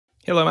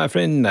Hello, my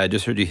friend. I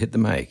just heard you hit the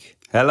mic.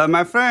 Hello,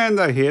 my friend.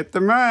 I hit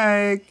the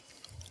mic.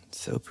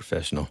 So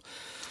professional.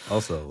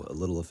 Also, a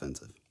little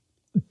offensive.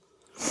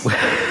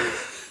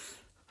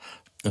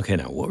 Okay,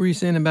 now, what were you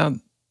saying about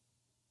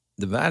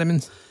the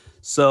vitamins?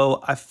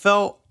 So I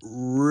felt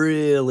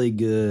really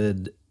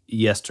good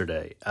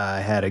yesterday.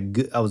 I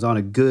was on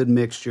a good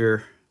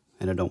mixture,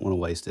 and I don't want to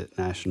waste it.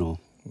 National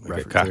Like a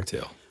reference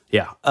here. cocktail.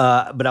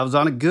 Yeah, but I was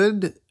on a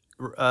good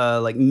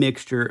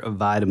mixture of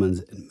vitamins,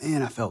 and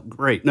man, I felt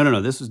great.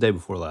 No, this was day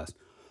before last.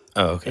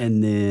 Oh, okay.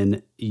 And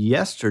then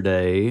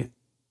yesterday,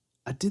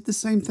 I did the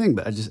same thing,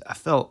 but I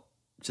felt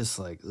just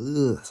like,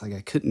 ugh, it's like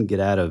I couldn't get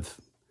out of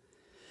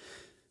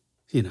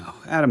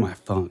my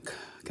funk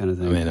kind of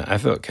thing. I mean, I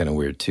felt kind of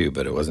weird too,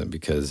 but it wasn't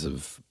because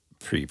of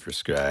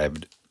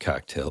pre-prescribed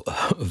cocktail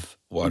of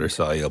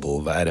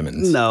water-soluble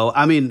vitamins. No,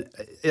 I mean,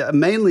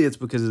 mainly it's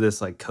because of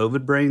this like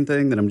COVID brain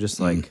thing that I'm just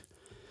like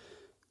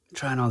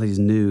trying all these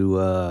new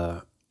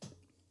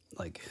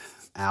like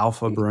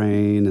alpha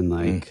brain and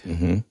like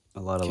a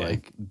lot of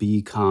like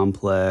B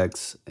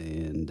complex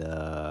and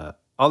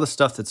all the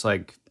stuff that's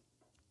like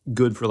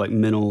good for like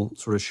mental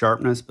sort of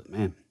sharpness. But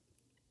man,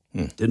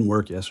 didn't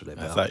work yesterday,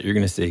 pal. I thought you were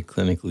going to say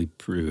clinically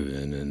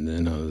proven, and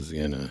then I was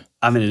going to...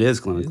 I mean, it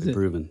is clinically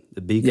proven.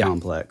 The B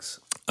complex.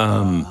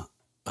 I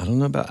don't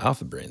know about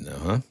Alpha Brain,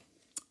 though,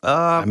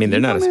 huh? I mean,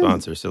 they're not a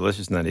sponsor, so let's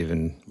just not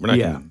even... We're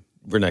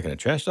not going to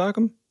trash talk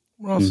them.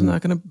 We're also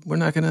not going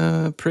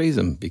to praise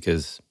them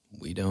because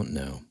we don't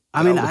know.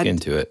 I mean, I'll look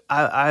into it.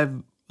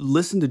 I've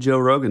listened to Joe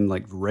Rogan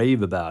like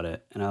rave about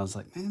it, and I was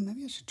like, man,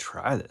 maybe I should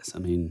try this. I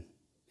mean,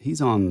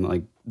 he's on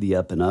like the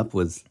up and up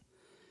with,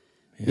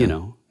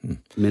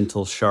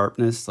 mental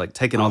sharpness, like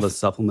taking all the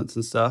supplements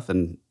and stuff.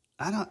 And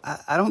I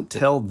can't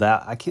tell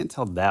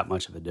that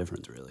much of a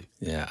difference, really.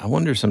 Yeah, I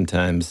wonder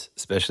sometimes,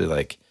 especially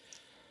like,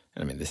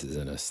 I mean, this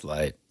isn't a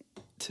slight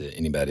to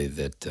anybody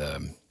that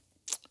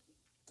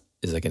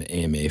is like an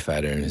AMA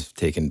fighter and has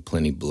taken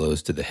plenty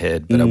blows to the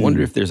head, but I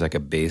wonder if there's like a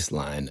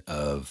baseline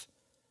of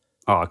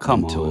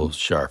mental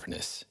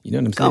sharpness. You know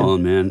what I'm saying? Come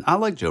on, man. I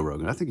like Joe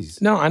Rogan. I think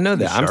he's No, I know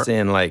that. sharp. I'm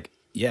saying like,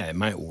 yeah, it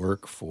might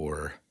work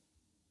for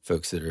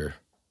folks that are,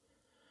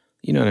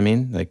 you know what I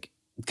mean? Like,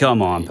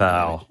 come on,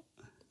 pal.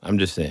 I'm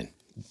just saying,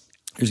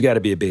 there's got to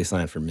be a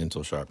baseline for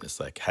mental sharpness.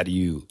 Like, how do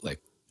you, like,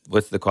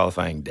 what's the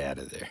qualifying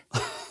data there?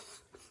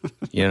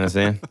 You know what I'm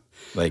saying?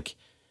 Like,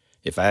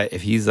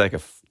 if he's like a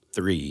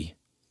 3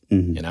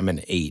 and I'm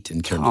an 8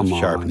 in terms of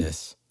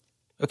sharpness,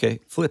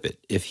 okay, flip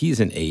it. If he's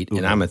an 8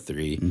 and I'm a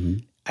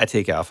 3, I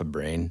take Alpha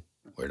Brain.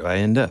 Where do I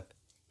end up?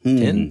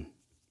 10?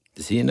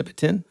 Does he end up at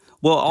 10?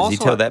 Well, Does also, he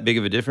tell that big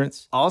of a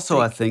difference? Also,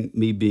 I think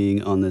me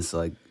being on this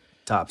like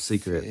top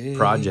secret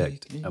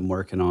project I'm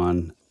working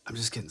on, I'm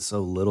just getting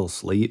so little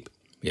sleep.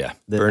 Yeah,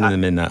 burning the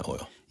midnight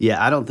oil.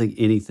 Yeah, I don't think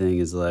anything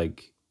is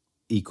like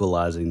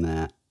equalizing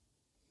that.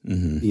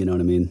 You know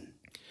what I mean?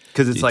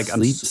 Because it's like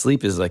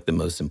sleep is like the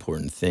most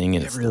important thing,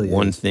 and it's really the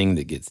one thing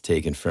that gets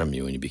taken from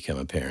you when you become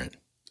a parent.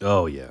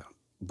 Oh yeah,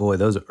 boy,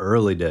 those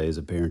early days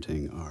of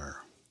parenting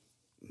are,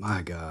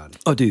 my God.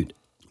 Oh, dude,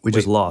 we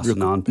just lost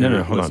non-parent.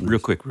 No, hold on, real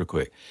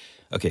quick.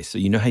 Okay, so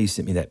you know how you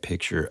sent me that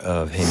picture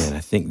of, hey man, I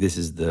think this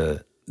is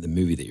the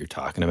movie that you're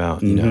talking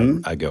about. You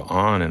know, I go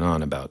on and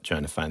on about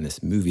trying to find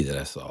this movie that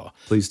I saw.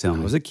 Please tell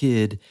me. I was a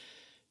kid.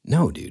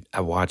 No, dude,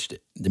 I watched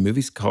it. The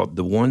movie's called,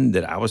 the one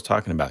that I was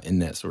talking about in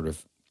that sort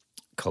of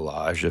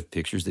collage of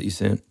pictures that you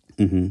sent,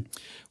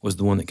 was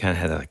the one that kind of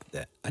had like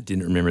that, I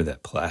didn't remember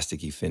that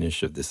plasticky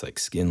finish of this like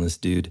skinless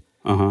dude.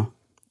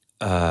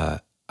 I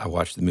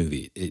watched the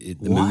movie.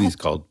 The movie's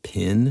called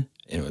Pin,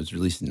 and it was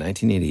released in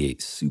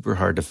 1988. Super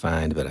hard to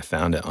find, but I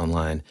found it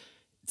online.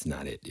 It's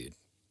not it, dude.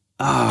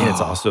 And it's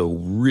also a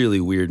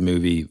really weird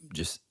movie,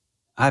 just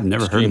I've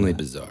never heard of extremely that.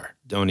 bizarre.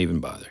 Don't even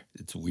bother.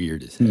 It's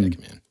weird as heck,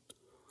 man.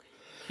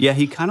 Yeah,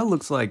 he kind of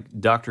looks like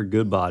Dr.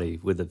 Goodbody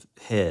with a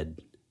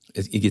head.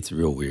 It gets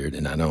real weird,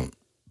 and I don't,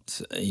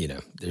 you know,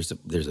 there's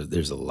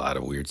a lot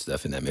of weird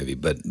stuff in that movie.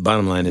 But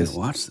bottom line is,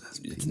 Watch this.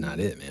 it's not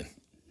it,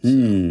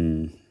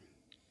 man.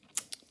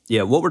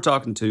 Yeah, what we're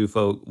talking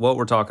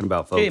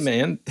about, folks. Hey,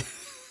 man,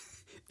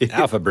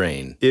 Alpha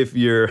Brain. If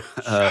you're,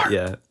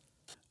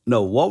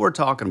 no, what we're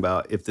talking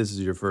about, if this is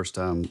your first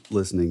time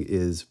listening,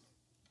 is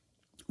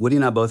Woody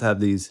and I both have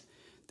these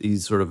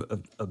sort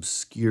of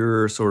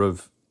obscure, sort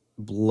of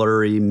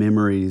blurry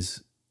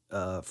memories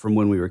from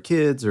when we were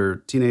kids or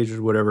teenagers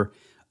or whatever,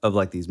 of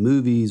like these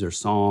movies or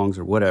songs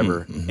or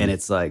whatever. And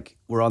it's like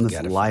we're on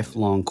this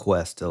lifelong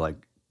quest to like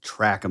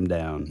track them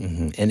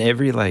down. And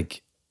every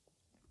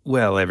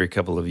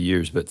couple of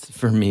years, but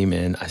for me,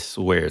 man, I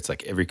swear it's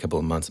like every couple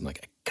of months, I'm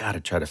like, I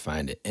gotta try to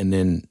find it. And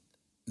then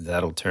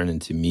that'll turn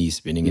into me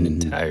spending an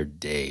entire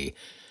day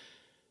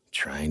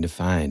trying to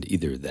find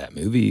either that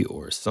movie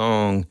or a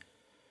song.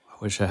 I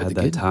wish I had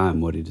that time,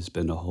 Woody, to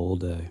spend a whole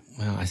day.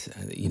 Well, it's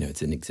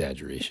an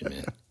exaggeration,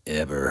 man.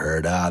 Ever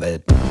heard of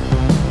it?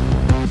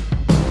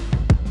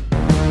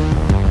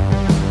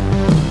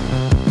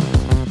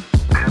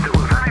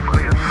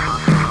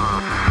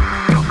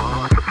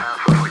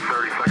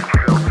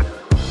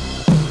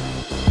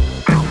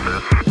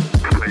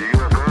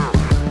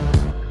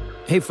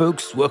 Hey,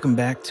 folks, welcome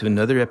back to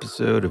another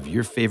episode of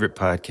your favorite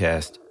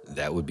podcast,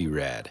 That Would Be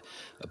Rad,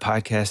 a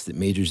podcast that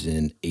majors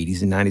in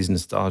 80s and 90s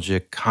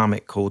nostalgia,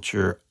 comic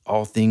culture,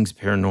 all things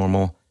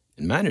paranormal,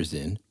 and minors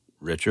in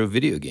retro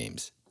video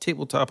games,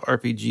 tabletop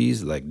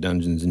RPGs like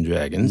Dungeons and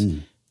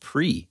Dragons,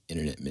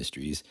 pre-internet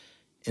mysteries,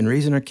 and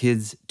raising our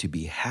kids to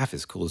be half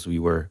as cool as we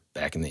were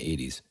back in the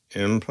 80s.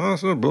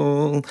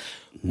 Impossible.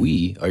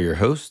 We are your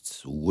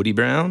hosts, Woody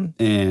Brown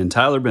And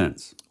Tyler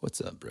Bence. What's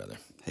up, brother?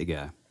 Hey,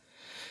 guy.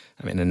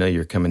 I mean, I know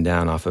you're coming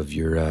down off of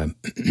your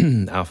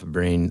alpha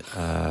brain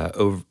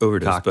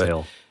overdose,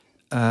 Cocktail.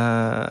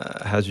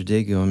 but how's your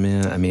day going,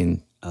 man? I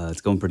mean, It's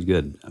going pretty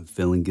good. I'm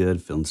feeling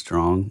good, feeling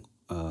strong.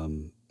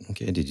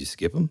 okay, did you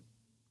skip them?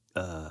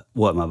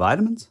 What, my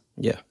vitamins?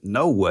 Yeah.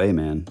 No way,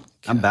 man.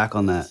 I'm back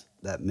on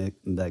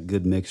that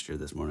good mixture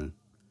this morning.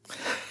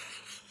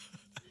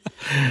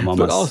 I'm on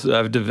But my- also,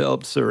 I've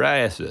developed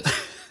psoriasis.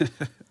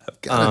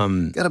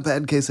 got a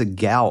bad case of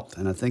gout,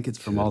 and I think it's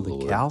from all the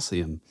Lord.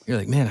 calcium. You're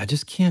like, man, I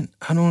just can't,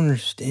 I don't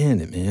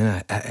understand it,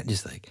 man. I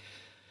just like,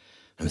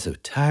 I'm so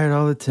tired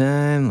all the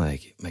time.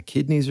 Like, my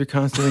kidneys are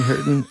constantly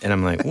hurting. And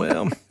I'm like,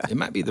 well, it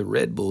might be the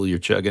Red Bull you're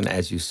chugging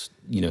as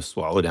you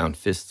swallow down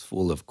fists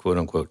full of quote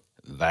unquote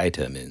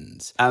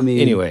vitamins. I mean,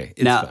 anyway,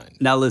 it's fine.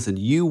 Now listen,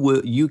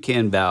 you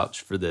can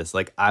vouch for this.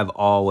 Like, I've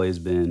always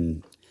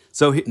been.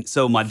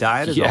 So my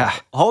diet is Yeah.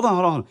 awful.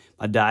 Hold on.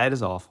 My diet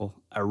is awful.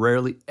 I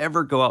rarely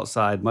ever go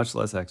outside, much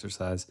less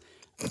exercise.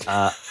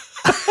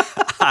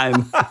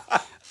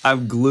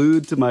 I'm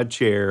glued to my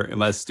chair in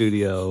my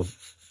studio.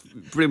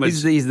 Pretty much.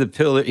 He's the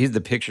pillar. He's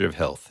the picture of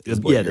health. is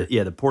what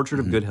you're- The portrait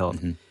of good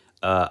health.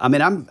 I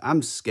mean,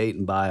 I'm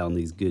skating by on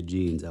these good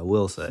genes, I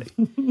will say.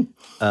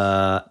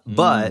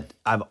 But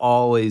I've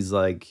always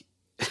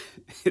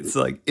it's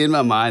like in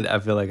my mind, I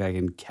feel like I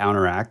can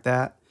counteract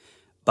that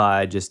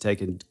by just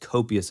taking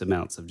copious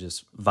amounts of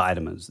just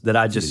vitamins that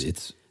I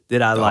just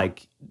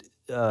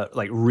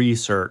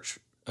research.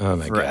 Oh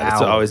my for God. It's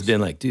hours. always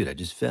been like, dude, I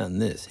just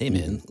found this. Hey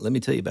man, let me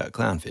tell you about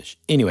clownfish.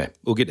 Anyway,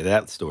 we'll get to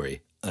that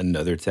story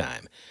another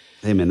time.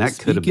 Hey man, that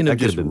could have Speaking of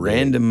just been big.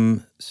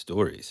 random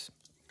stories,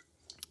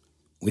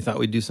 we thought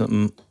we'd do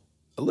something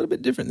a little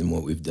bit different than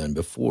what we've done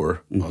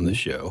before on the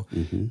show,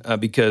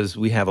 because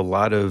we have a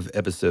lot of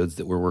episodes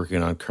that we're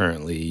working on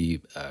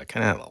currently, kind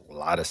of have a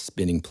lot of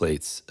spinning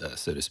plates,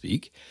 so to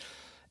speak.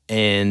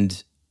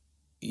 And,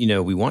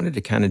 we wanted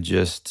to kind of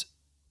just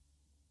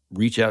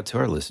reach out to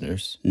our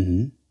listeners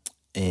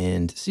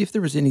and see if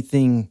there was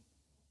anything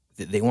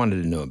that they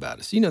wanted to know about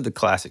us. The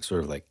classic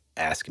sort of like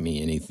ask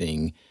me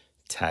anything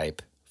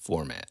type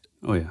format.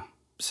 Oh yeah.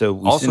 So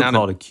we Also sent out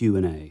called a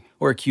Q&A.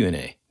 or a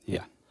Q&A.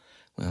 Yeah.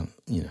 Well,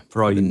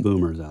 For all you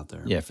boomers out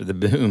there. yeah, for the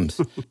booms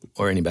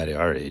or anybody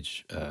our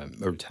age,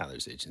 or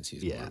Tyler's age since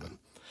he's one of them.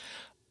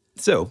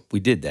 So we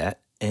did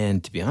that.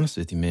 And to be honest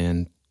with you,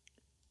 man,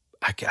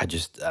 I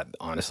just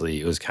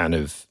honestly, it was kind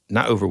of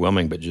not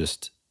overwhelming, but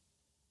just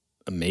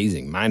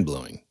amazing,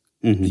 mind-blowing.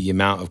 The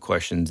amount of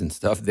questions and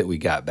stuff that we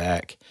got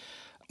back.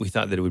 We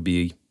thought that it would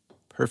be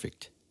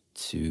perfect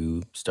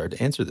to start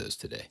to answer those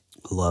today.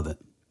 Love it.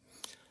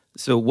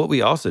 So what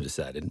we also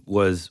decided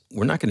was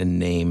we're not going to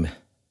name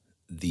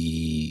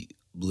the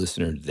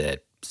listener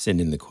that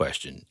sent in the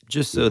question,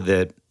 just so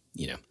that,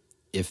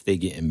 if they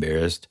get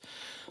embarrassed.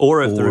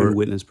 Or if they're in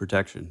witness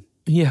protection.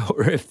 Yeah,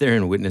 or if they're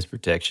in witness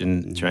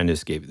protection trying to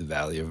escape the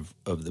Valley of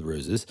the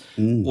Roses,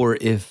 or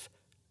if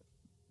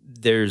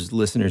there's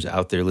listeners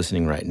out there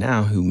listening right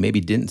now who maybe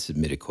didn't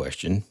submit a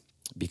question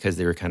because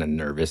they were kind of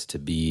nervous to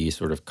be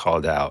sort of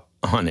called out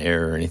on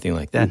air or anything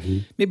like that.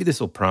 Maybe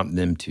this will prompt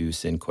them to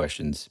send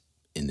questions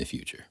in the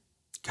future.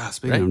 God,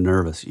 speaking of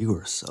nervous, you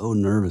were so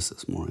nervous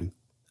this morning.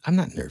 I'm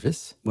not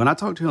nervous. When I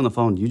talked to you on the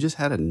phone, you just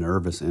had a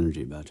nervous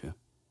energy about you.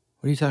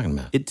 What are you talking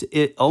about?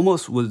 It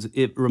almost was,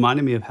 it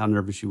reminded me of how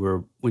nervous you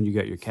were when you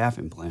got your calf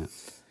implant.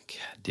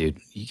 God, dude,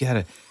 you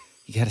gotta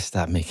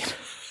stop making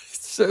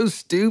it's so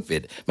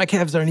stupid. My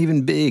calves aren't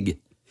even big.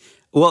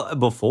 Well,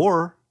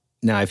 before.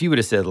 Now, if you would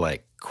have said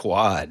like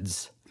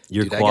quads,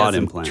 Your dude, I quad got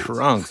some implants.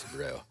 Trunks,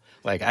 bro.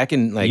 Like I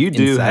can, like You in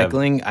do have-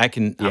 cycling, I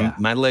can. Yeah.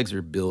 My legs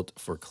are built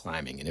for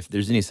climbing, and if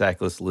there's any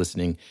cyclists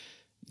listening,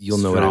 you'll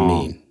know what I Strong.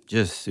 mean.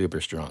 Just super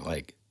strong,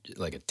 like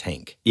a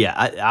tank. Yeah,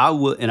 I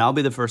will, and I'll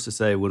be the first to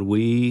say when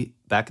we,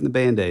 back in the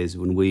band days,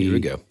 when we. Here we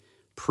go,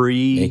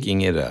 Pre.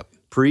 making it up.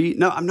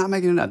 No, I'm not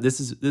making it up. This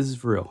is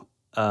for real.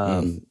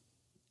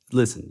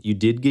 Listen, you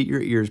did get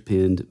your ears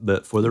pinned,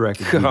 but for the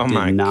record, you Oh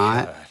my did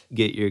not God.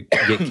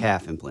 get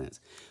calf implants.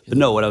 But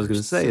no, what I was going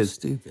to say So is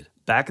stupid.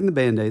 back in the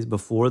band days,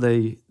 before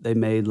they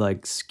made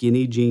like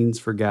skinny jeans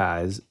for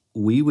guys,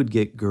 we would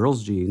get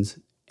girls' jeans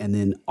and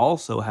then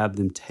also have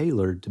them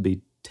tailored to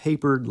be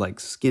tapered like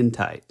skin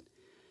tight.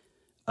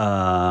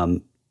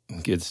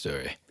 Good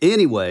story.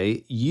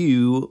 Anyway,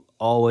 you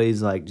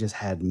always like just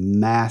had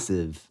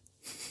massive,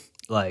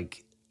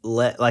 like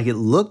it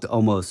looked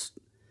almost.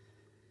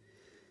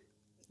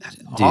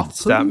 Dude,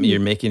 stop me. You're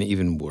making it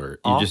even worse.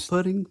 You're just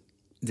Off-putting?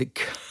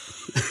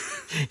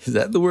 Is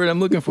that the word I'm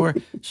looking for?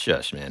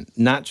 Shush, man.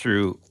 Not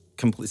true.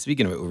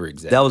 Speaking of over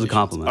exaggerating. That was a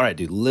compliment. All right,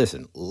 dude,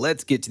 listen.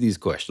 Let's get to these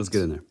questions. Let's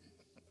get in there.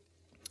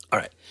 All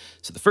right.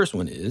 So the first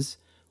one is,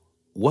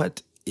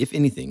 what, if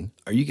anything,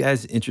 are you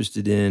guys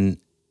interested in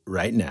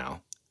right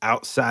now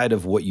outside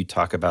of what you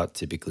talk about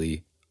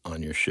typically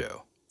on your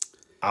show?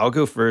 I'll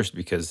go first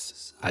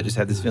because I just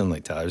have this feeling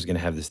like Tyler's going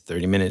to have this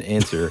 30-minute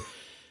answer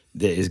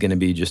that is going to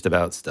be just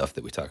about stuff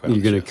that we talk about.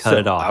 You're going to cut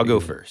it off. I'll go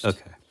first.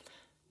 Okay.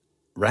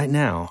 Right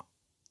now,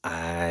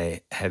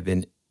 I have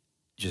been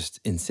just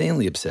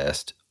insanely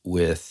obsessed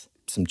with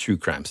some true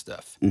crime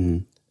stuff.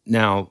 Mm-hmm.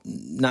 Now,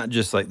 not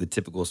just like the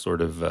typical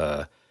sort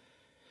of,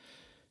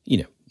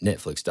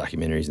 Netflix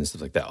documentaries and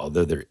stuff like that,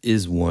 although there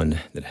is one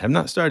that I have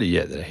not started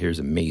yet that I hear is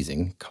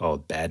amazing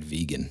called Bad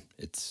Vegan.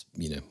 It's,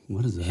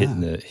 what is that?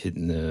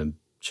 Hitting the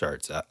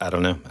charts. I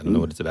don't know. I don't know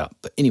what it's about.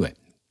 But anyway,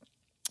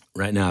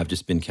 right now I've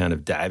just been kind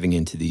of diving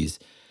into these,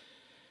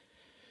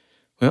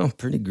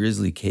 pretty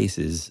grisly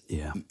cases.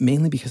 Yeah.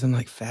 Mainly because I'm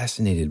like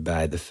fascinated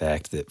by the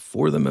fact that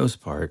for the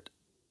most part,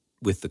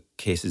 with the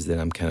cases that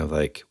I'm kind of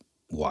like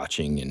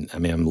watching, and I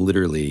mean,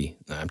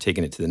 I'm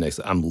taking it to the next,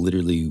 I'm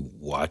literally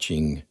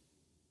watching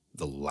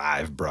the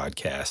live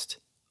broadcast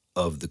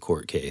of the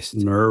court case.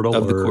 Nerd alert.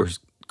 Of the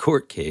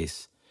court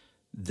case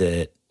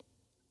that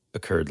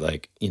occurred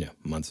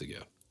months ago.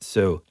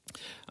 So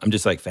I'm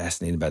just like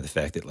fascinated by the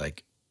fact that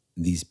like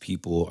these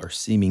people are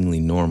seemingly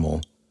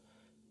normal,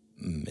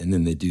 and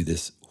then they do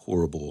this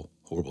horrible,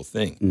 horrible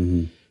thing.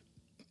 Mm-hmm.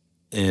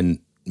 And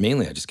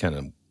mainly I just kind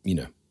of,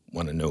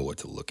 want to know what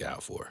to look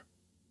out for,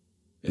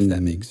 if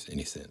that makes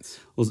any sense.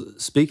 Well,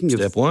 speaking of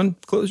Step one,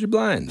 close your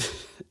blinds.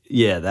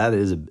 Yeah,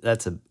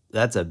 that's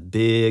a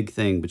big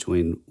thing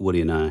between Woody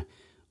and I.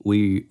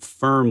 We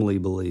firmly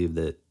believe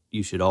that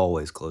you should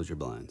always close your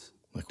blinds.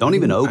 Like, don't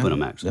even open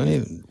them,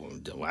 actually.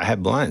 I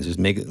have blinds. Just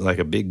make it like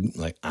a big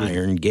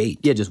iron gate.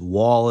 Yeah, just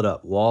wall it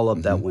up. Wall up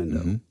that window.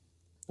 Mm-hmm.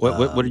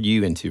 What are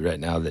you into right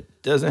now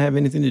that doesn't have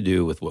anything to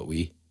do with what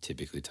we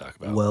typically talk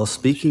about? Well,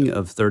 speaking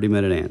of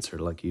 30-minute answer,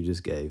 like you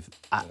just gave,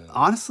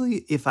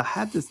 honestly, if I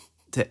had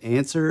to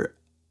answer,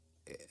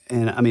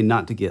 and I mean,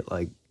 not to get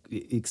like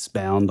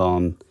expound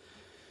on,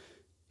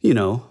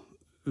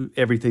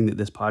 everything that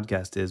this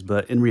podcast is,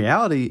 but in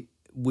reality,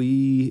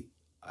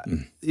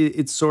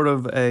 it's sort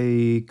of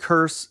a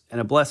curse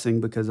and a blessing,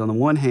 because on the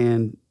one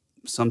hand,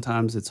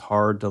 sometimes it's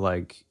hard to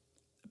like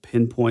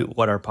pinpoint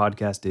what our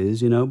podcast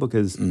is,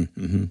 because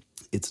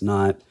it's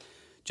not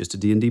just a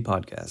D&D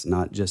podcast,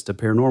 not just a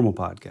paranormal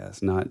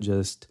podcast, not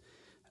just,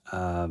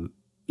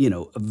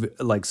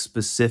 like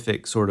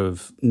specific sort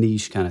of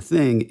niche kind of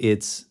thing.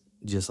 It's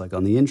just like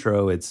on the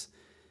intro, it's,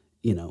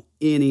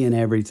 any and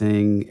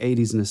everything,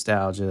 80s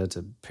nostalgia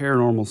to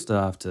paranormal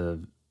stuff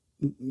to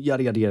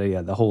yada, yada, yada,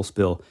 yada, the whole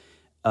spill.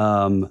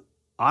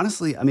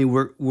 Honestly, I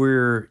mean,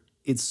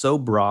 it's so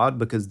broad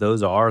because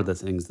those are the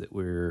things that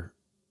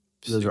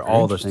those are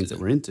all the things that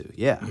we're into.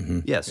 Yeah. Mm-hmm.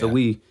 Yeah. So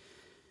we,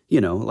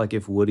 like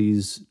if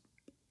Woody's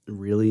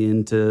really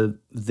into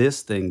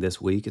this thing this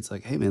week, it's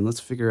like, hey man, let's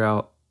figure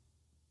out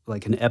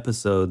like an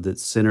episode that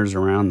centers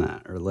around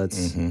that, or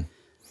let's,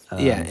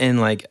 and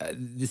like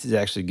this is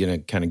actually going to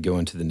kind of go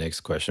into the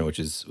next question, which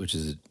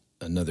is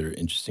another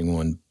interesting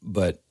one.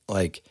 But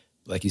like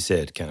you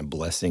said, kind of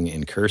blessing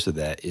and curse of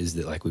that is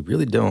that like we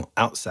really don't,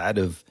 outside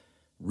of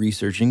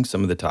researching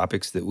some of the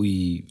topics that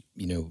we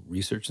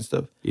research and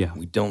stuff. Yeah,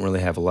 we don't really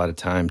have a lot of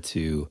time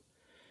to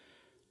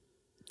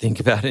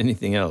think about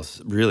anything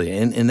else, really,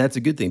 and that's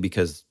a good thing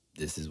because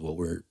this is what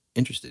we're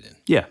interested in.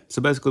 Yeah.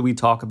 So basically, we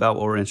talk about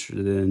what we're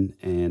interested in,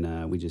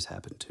 and we just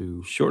happen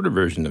to shorter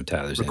version of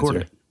Tyler's record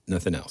answer. It.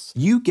 Nothing else.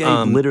 You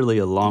gave literally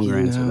a longer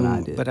answer than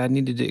I did. But I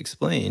needed to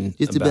explain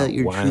just about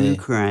your true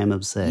crime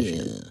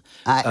obsession.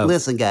 Yeah.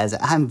 Listen, guys,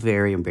 I'm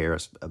very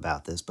embarrassed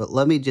about this, but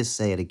let me just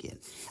say it again.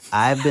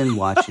 I've been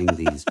watching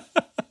these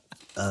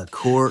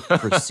court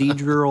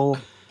procedural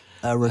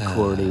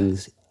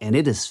recordings, and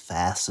it is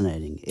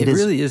fascinating. It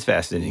really is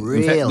fascinating.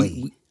 Really.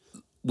 In fact,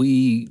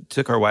 we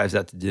took our wives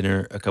out to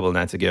dinner a couple of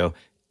nights ago,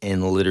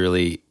 and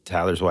literally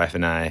Tyler's wife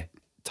and I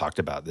talked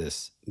about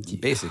this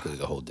basically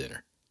the whole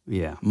dinner.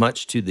 Yeah.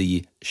 Much to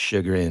the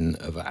chagrin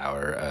of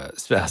our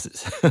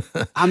spouses.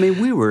 I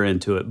mean, we were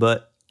into it,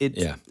 but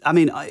Yeah. I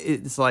mean,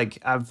 it's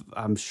like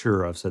I'm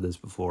sure I've said this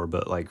before,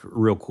 but like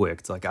real quick,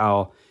 it's like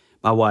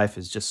my wife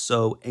is just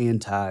so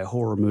anti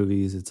horror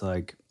movies. It's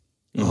like,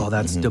 oh,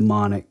 that's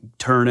demonic.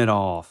 Turn it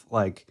off.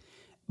 Like,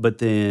 but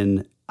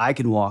then I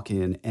can walk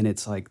in and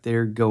it's like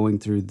they're going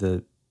through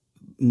the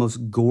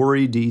most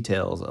gory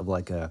details of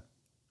like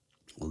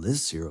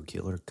this serial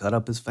killer cut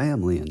up his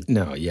family and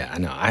No, yeah, I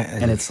know.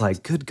 and it's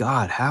like, good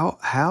God,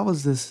 how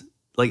is this?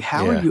 Like,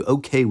 how are you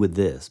okay with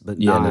this? But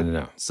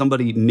no.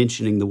 Somebody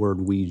mentioning the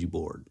word Ouija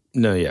board.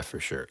 No, yeah, for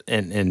sure.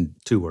 And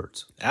 2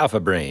 words. Alpha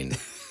brain,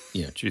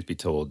 truth be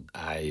told,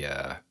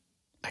 I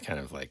kind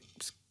of like,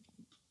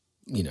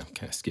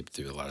 kind of skipped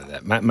through a lot of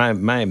that.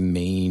 My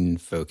main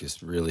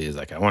focus really is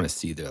like, I want to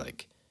see their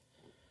like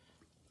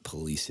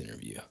police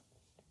interview.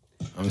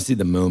 I want to see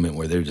the moment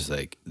where they're just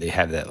like, they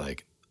have that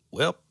like,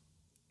 well,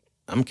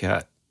 I'm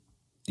cut.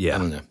 Yeah. I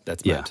don't know.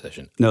 That's my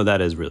obsession. No, that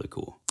is really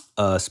cool.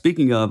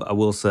 Speaking of, I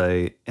will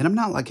say, and I'm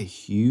not like a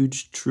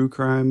huge true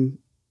crime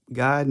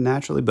guy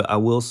naturally, but I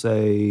will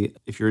say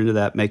if you're into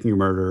that, Making a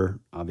Murderer,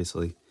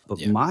 obviously.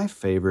 But my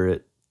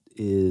favorite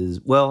is,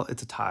 well,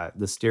 it's a tie.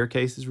 The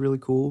Staircase is really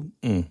cool.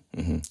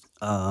 Mm-hmm.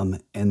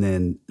 And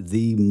then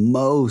the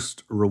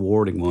most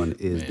rewarding one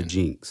is The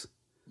Jinx.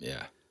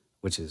 Yeah.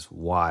 Which is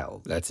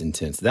wild. That's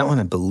intense. That one,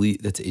 I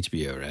believe, that's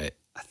HBO, right?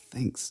 I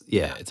think so.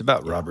 Yeah. It's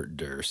about Robert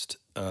Durst.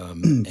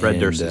 Fred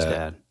Durst's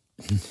dad.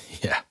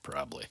 Yeah,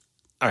 probably.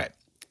 All right.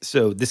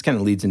 So this kind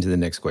of leads into the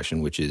next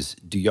question, which is,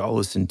 do y'all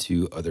listen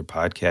to other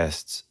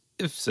podcasts?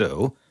 If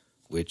so,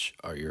 which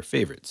are your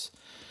favorites?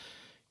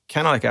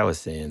 Kind of like I was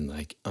saying,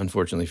 like,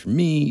 unfortunately for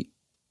me,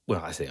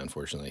 well, I say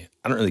unfortunately,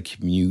 I don't really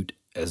commute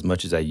as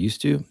much as I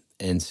used to.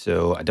 And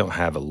so I don't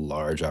have a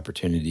large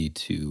opportunity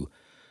to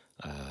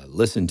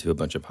listen to a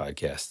bunch of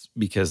podcasts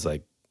because,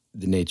 like,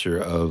 the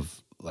nature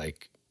of,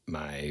 like,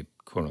 my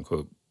quote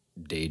unquote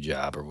day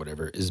job or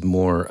whatever is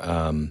more,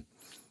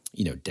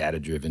 data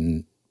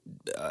driven,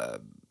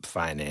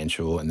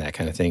 financial and that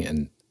kind of thing.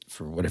 And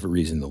for whatever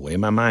reason, the way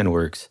my mind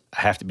works,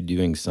 I have to be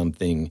doing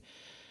something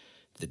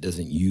that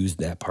doesn't use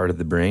that part of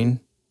the brain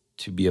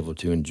to be able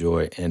to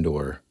enjoy and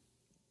or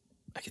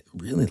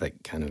really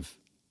like kind of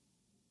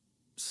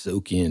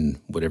soak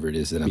in whatever it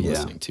is that I'm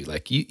listening to.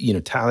 Like,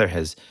 Tyler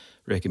has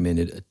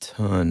recommended a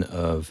ton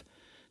of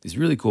these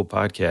really cool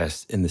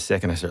podcasts. And the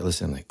second I start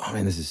listening, I'm like, oh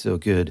man, this is so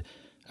good.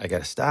 I got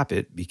to stop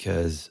it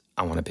because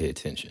I want to pay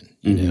attention,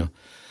 you know?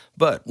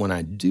 But when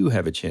I do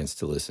have a chance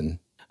to listen,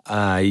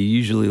 I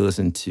usually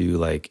listen to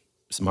like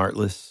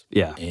Smartless.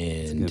 Yeah.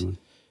 And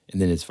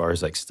then as far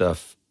as like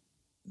stuff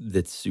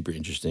that's super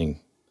interesting,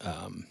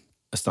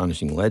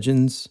 Astonishing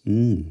Legends,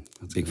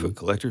 Bigfoot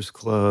Collectors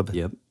Club,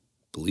 Yep.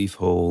 Belief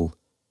Hole.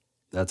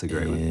 That's a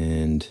great one.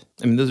 And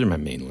I mean, those are my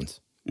main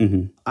ones.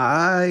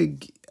 I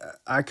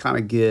kind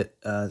of get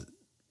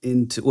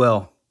into,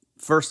 well,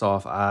 first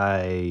off,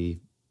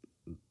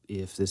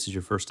 if this is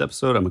your first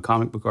episode, I'm a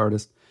comic book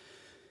artist.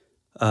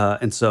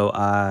 And so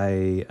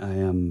I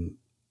am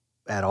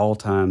at all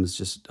times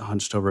just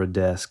hunched over a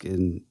desk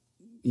and,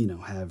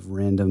 have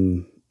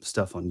random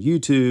stuff on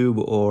YouTube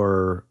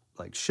or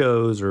like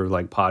shows or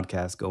like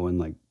podcasts going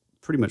like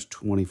pretty much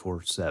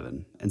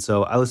 24/7. And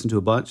so I listen to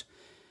a bunch.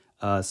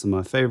 Some of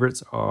my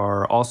favorites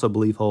are also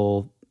Belief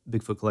Hole,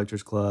 Bigfoot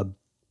Collectors Club.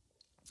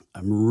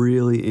 I'm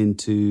really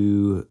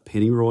into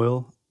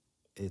Pennyroyal.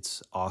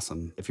 It's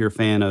awesome. If you're a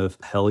fan of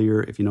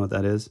Hellier, if you know what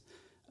that is,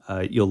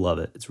 you'll love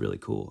it. It's really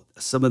cool.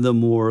 Some of the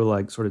more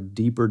like sort of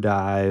deeper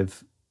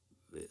dive,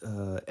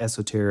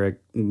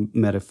 esoteric,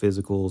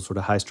 metaphysical, sort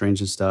of high strange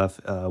and stuff.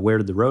 Where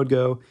Did the Road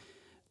Go?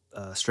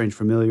 Strange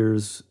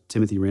Familiars,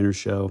 Timothy Renner's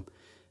show.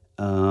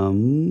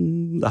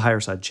 The Higher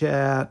Side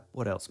Chat.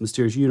 What else?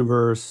 Mysterious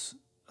Universe.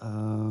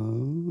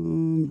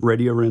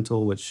 Radio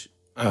Rental, which...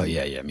 Oh,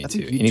 yeah, me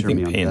too.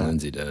 Anything Payne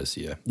Lindsay does,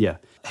 yeah. Yeah.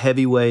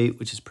 Heavyweight,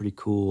 which is pretty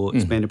cool.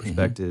 Expanded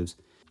Perspectives.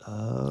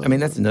 I mean,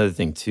 that's another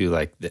thing, too,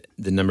 like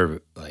the number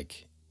of,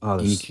 like,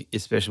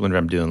 especially when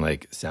I'm doing,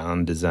 like,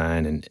 sound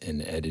design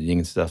and editing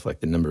and stuff,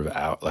 like the number of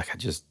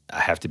I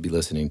have to be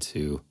listening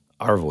to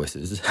our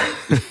voices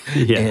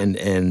and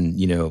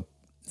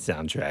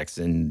soundtracks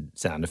and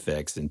sound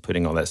effects and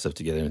putting all that stuff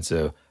together. And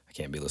so I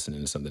can't be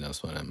listening to something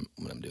else when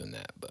I'm doing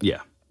that. But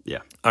yeah.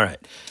 All right.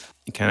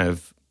 It kind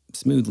of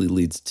smoothly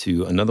leads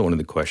to another one of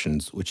the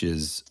questions, which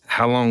is,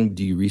 how long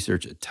do you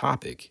research a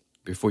topic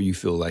before you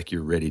feel like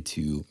you're ready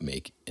to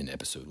make an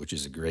episode? Which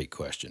is a great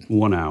question.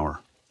 1 hour.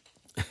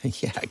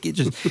 Yeah,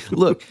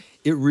 look,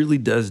 it really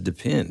does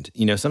depend.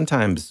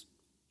 Sometimes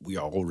we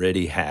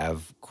already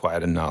have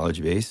quite a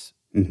knowledge base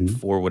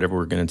for whatever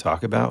we're going to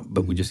talk about,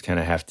 but we just kind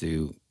of have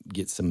to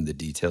get some of the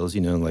details,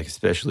 like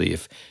especially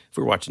if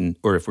we're watching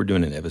or if we're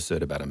doing an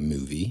episode about a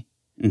movie,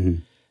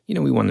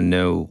 we want to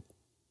know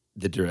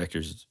the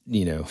director's,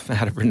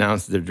 how to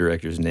pronounce the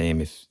director's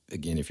name. If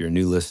you're a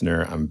new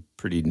listener, I'm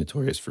pretty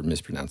notorious for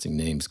mispronouncing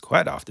names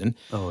quite often.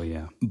 Oh,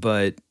 yeah.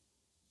 But,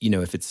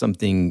 if it's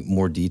something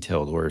more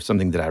detailed or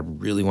something that I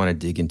really want to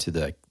dig into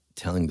the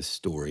telling the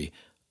story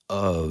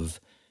of,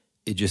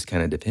 it just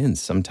kind of depends.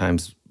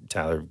 Sometimes,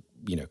 Tyler,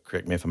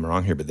 correct me if I'm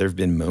wrong here, but there have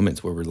been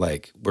moments where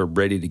we're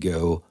ready to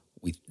go.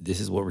 This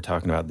is what we're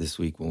talking about this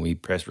week when we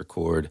press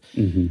record.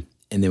 And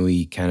then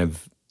we kind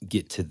of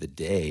get to the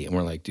day and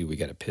we're like, dude, we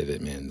got to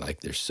pivot, man.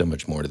 Like, there's so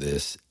much more to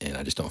this and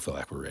I just don't feel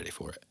like we're ready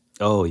for it.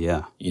 Oh,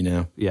 yeah.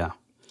 Yeah.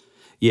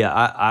 Yeah,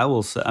 I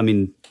will say, I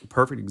mean,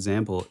 perfect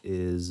example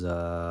is,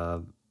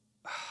 what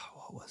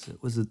was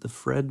it? Was it the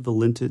Fred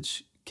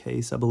Valentich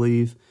case, I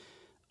believe?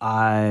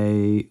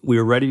 We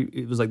were ready.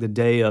 It was like the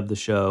day of the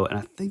show. And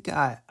I think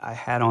I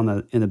had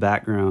in the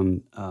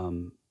background,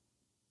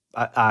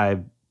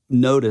 I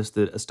noticed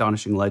that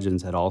Astonishing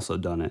Legends had also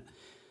done it.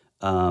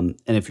 And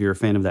if you're a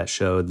fan of that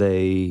show,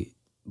 they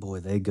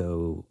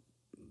go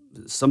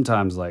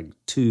sometimes like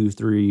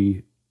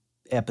 2-3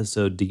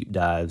 episode deep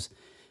dives.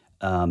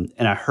 And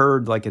I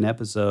heard like an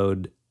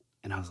episode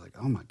and I was like,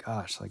 oh my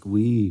gosh, like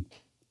we're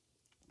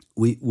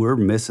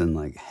missing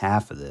like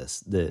half of this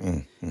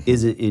that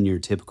isn't in your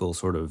typical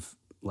sort of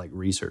like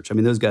research. I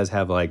mean, those guys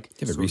have like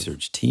They have a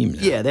research team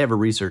now. yeah, they have a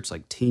research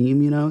like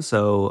team, you know.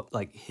 So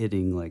like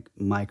hitting like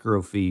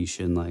microfiche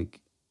and like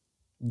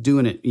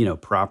doing it, you know,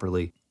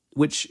 properly.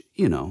 Which,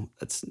 you know,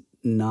 that's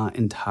not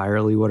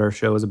entirely what our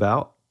show is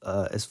about.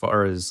 As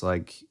far as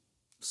like,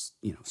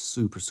 you know,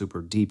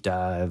 super deep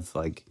dive,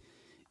 like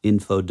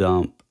info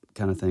dump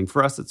kind of thing.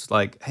 For us, it's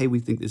like, hey, we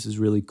think this is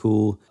really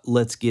cool.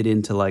 Let's get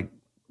into like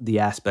the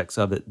aspects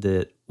of it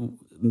that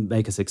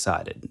make us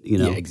excited, you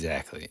know? Yeah,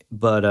 exactly.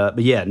 But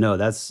yeah, no,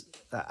 that's,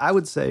 I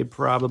would say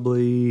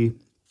probably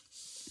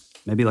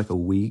maybe like a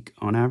week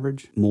on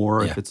average,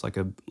 more if it's like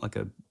a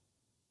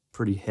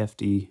pretty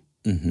hefty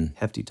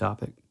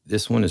topic.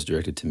 This one is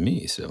directed to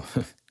me, so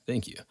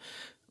thank you.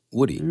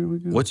 Woody,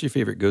 what's your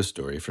favorite ghost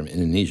story from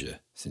Indonesia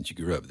since you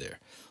grew up there?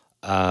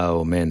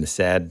 Oh, man, the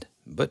sad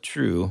but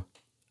true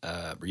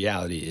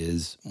reality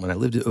is when I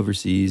lived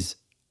overseas,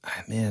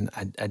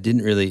 I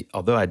didn't really,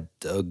 although I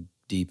dug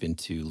deep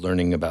into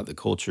learning about the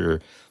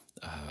culture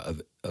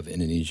of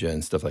Indonesia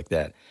and stuff like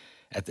that,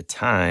 at the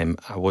time,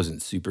 I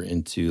wasn't super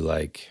into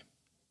like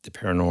the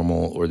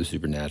paranormal or the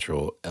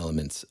supernatural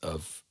elements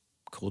of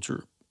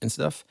culture and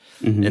stuff.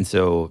 And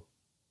so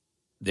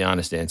the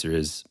honest answer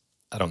is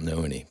I don't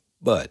know any.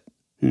 But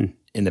in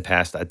the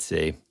past, I'd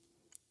say,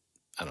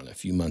 I don't know, a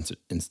few months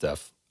and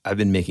stuff, I've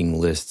been making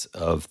lists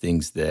of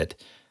things that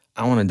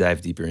I want to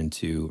dive deeper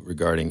into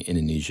regarding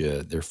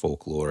Indonesia, their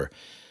folklore,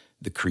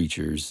 the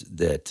creatures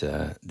that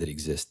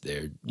exist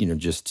there, you know,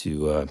 just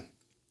to,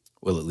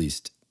 well, at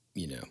least,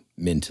 you know,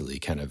 mentally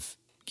kind of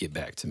get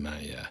back to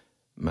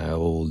my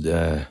old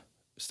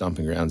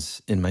stomping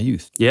grounds in my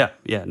youth. Yeah,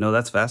 no,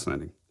 that's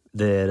fascinating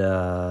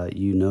that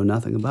you know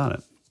nothing about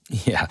it.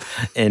 Yeah.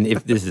 And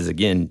if this is,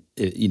 again,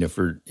 you know,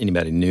 for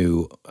anybody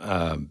new,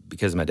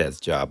 because of my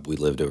dad's job, we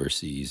lived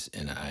overseas,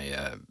 and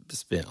I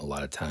spent a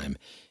lot of time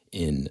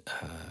in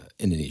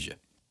Indonesia.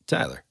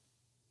 Tyler,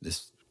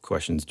 this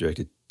question's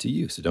directed to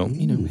you, so don't,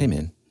 you know, hey,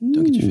 man,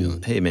 don't get your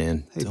feelings. Hey,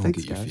 man, don't thanks,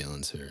 get your guys.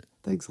 feelings hurt.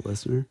 Thanks,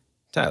 listener.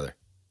 Tyler,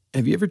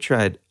 have you ever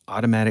tried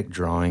automatic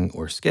drawing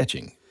or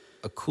sketching?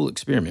 A cool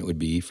experiment would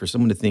be for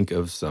someone to think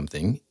of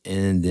something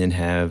and then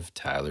have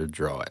Tyler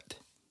draw it.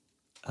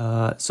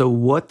 So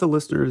what the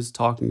listener is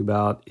talking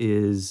about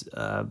is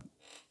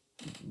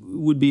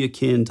would be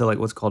akin to like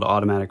what's called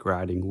automatic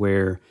writing,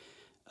 where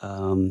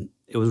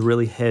it was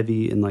really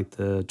heavy in like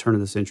the turn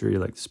of the century,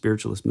 like the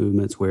spiritualist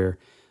movements, where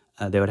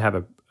they would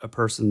have a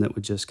person that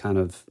would just kind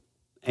of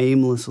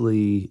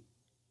aimlessly,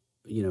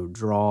 you know,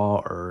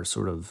 draw or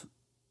sort of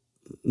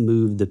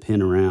move the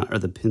pen around or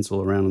the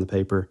pencil around on the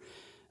paper.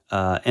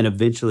 And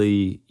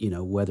eventually, you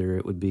know, whether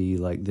it would be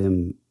like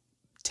them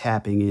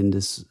tapping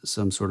into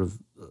some sort of,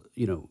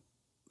 you know,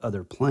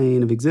 other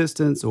plane of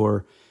existence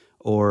or,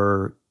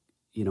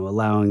 you know,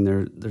 allowing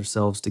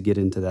themselves to get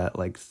into that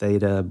like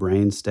theta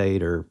brain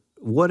state or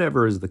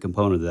whatever is the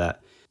component of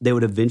that, they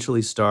would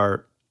eventually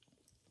start,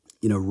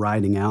 you know,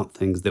 writing out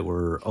things that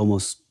were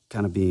almost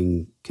kind of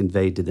being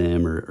conveyed to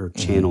them or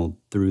channeled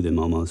through them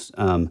almost.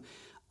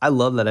 I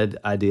love that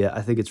idea.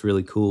 I think it's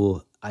really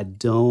cool.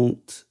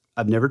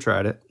 I've never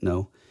tried it,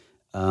 no.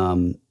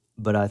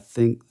 But I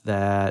think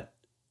that,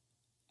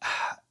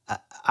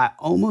 I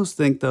almost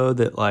think though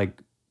that like,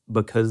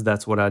 because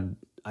that's what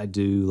I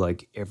do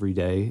like every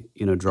day,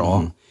 you know,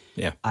 draw.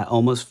 Yeah. I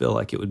almost feel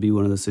like it would be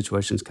one of those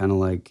situations kind of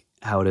like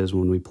how it is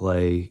when we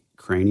play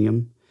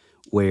Cranium,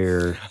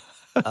 where,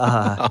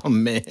 Oh,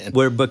 man.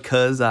 where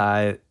because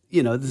I,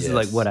 you know, this is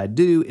like Yes. what I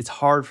do, it's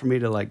hard for me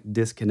to like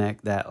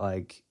disconnect that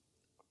like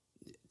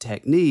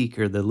technique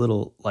or the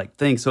little like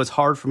thing. So it's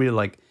hard for me to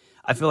like,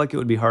 I feel like it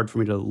would be hard for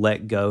me to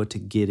let go to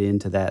get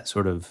into that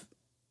sort of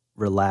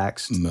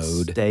relaxed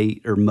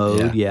state or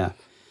mode. Yeah.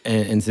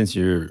 And since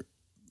you're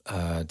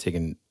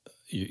taking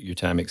your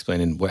time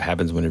explaining what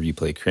happens whenever you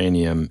play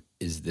Cranium,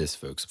 is this,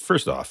 folks.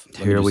 First off, let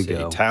me Here just we say,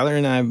 go. Tyler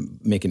and I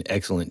make an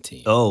excellent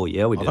team. Oh,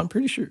 yeah, we Although do. I'm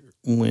pretty sure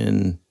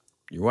when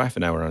your wife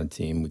and I were on a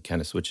team, we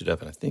kind of switched it up,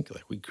 and I think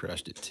like we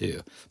crushed it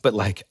too. But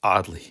like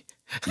oddly,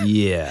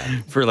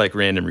 Yeah. for like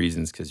random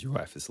reasons, because your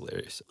wife is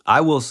hilarious.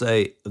 I will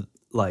say,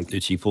 like,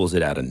 Dude, she pulls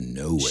it out of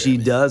nowhere. she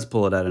man. does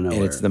pull it out of nowhere.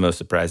 And it's the most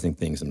surprising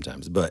thing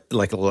sometimes. But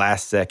like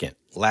last second,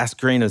 last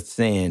grain of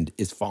sand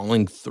is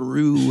falling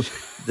through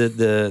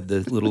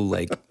the little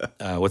like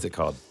what's it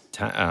called?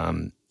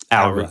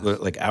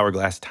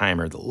 Hourglass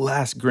timer. The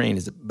last grain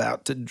is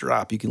about to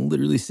drop. You can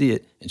literally see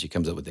it, and she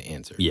comes up with the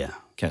answer. Yeah.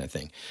 Kind of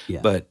thing.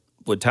 Yeah. But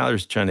what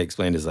Tyler's trying to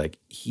explain is like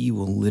he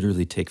will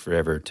literally take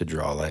forever to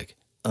draw like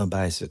a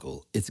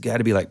bicycle. It's got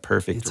to be like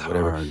perfect It's or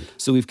whatever. hard.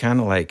 So we've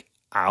kind of like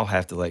I'll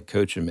have to like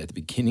coach him at the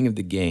beginning of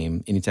the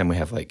game. Anytime we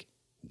have like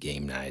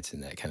game nights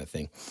and that kind of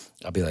thing,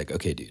 I'll be like,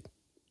 okay, dude,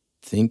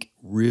 think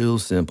real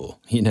simple.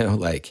 You know,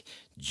 like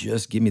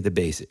just give me the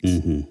basics.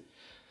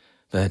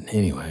 But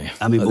anyway,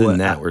 I mean, other boy, than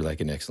that, we're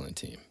like an excellent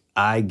team.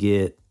 I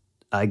get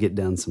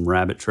down some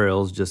rabbit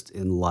trails just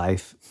in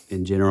life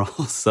in general.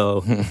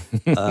 So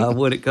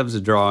when it comes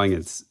to drawing,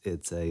 it's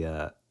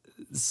a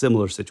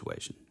similar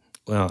situation.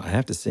 Well, I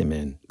have to say,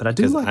 man, But I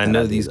do because like I that know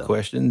idea, these though.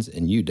 questions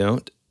and you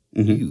don't.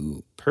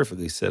 you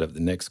perfectly set up the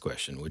next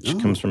question, which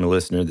comes from a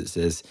listener that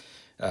says,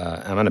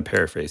 I'm going to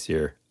paraphrase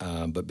here,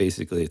 but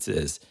basically it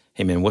says,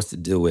 hey, man, what's the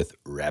deal with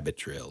rabbit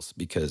trails?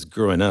 Because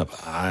growing up,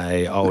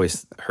 I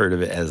always heard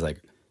of it as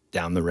like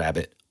down the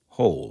rabbit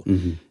hole.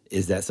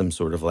 Is that some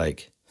sort of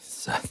like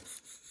Southern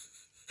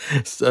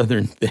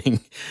thing,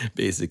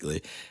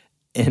 basically?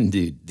 And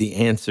dude, the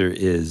answer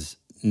is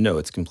no,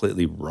 it's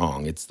completely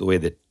wrong. It's the way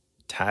that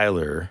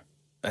Tyler,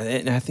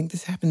 and I think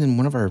this happened in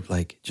one of our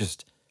like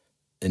just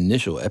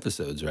initial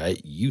episodes,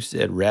 right? You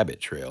said rabbit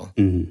trail.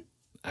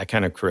 I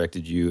kind of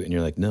corrected you, and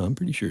you're like, no, I'm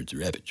pretty sure it's a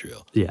rabbit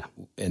trail. Yeah.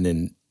 And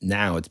then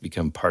now it's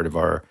become part of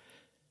our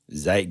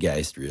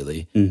zeitgeist,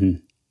 really,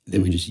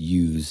 that we just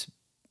use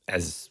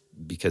as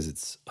because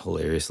it's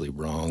hilariously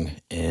wrong,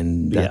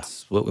 and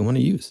that's what we want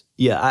to use.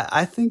 Yeah,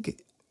 I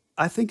think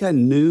I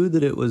knew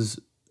that it was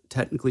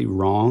technically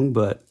wrong,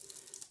 but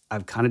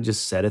I've kind of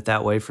just said it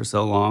that way for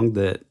so long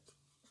that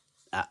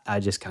I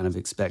just kind of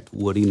expect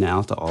Woody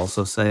now to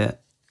also say it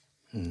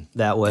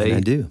that way. And I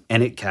do.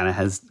 And it kind of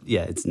has,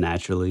 it's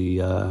naturally,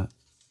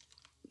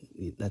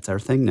 that's our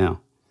thing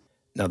now.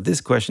 Now,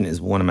 this question is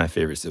one of my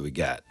favorites that we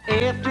got.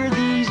 After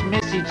these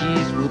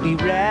messages, we'll be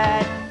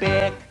right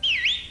back.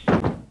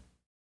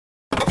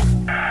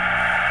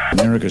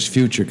 America's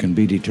future can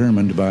be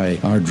determined by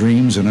our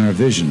dreams and our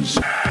visions.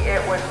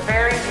 It was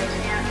very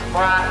intense,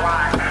 bright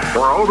light.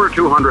 For over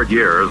 200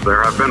 years,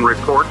 there have been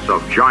reports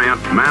of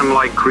giant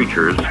man-like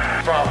creatures.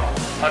 From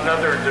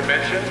another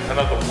dimension,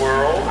 another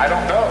world, I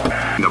don't know.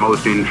 The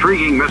most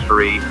intriguing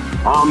mystery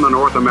on the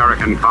North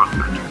American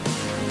continent.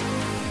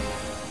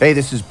 Hey,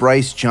 this is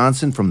Bryce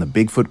Johnson from the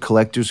Bigfoot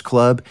Collectors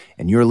Club,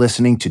 and you're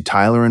listening to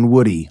Tyler and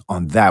Woody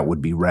on That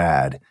Would Be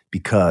Rad,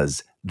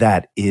 because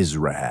that is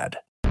rad.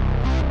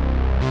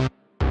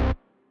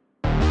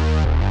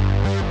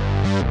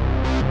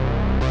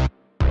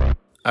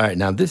 All right,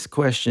 now this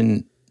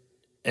question,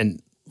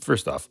 and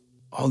first off,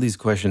 all these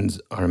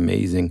questions are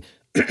amazing.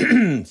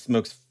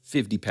 Smokes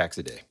 50 packs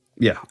a day.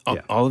 Yeah.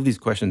 All of these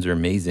questions are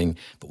amazing,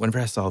 but whenever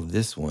I saw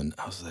this one,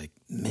 I was like,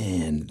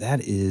 man,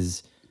 that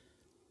is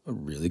a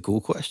really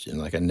cool question.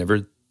 Like I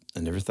never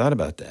thought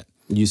about that.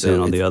 You saying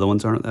all the other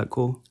ones aren't that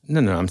cool?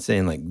 No, I'm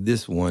saying like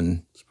this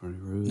one. It's pretty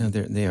rude. No,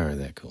 they are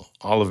that cool.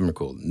 All of them are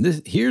cool.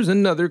 Here's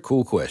another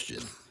cool question.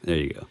 There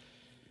you go.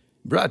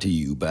 Brought to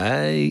you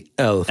by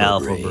Alpha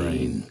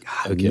Brain.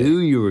 God, I knew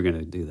you were going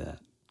to do that.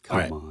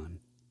 Come on.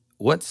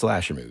 What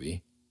slasher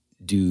movie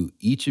do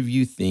each of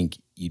you think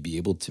you'd be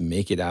able to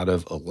make it out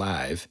of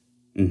alive,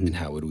 and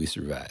how would we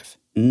survive?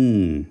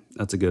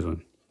 That's a good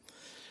one.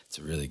 It's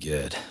really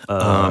good.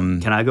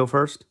 Can I go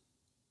first?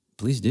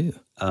 Please do.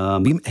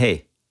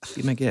 Hey,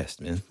 be my guest,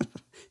 man.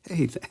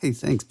 Hey,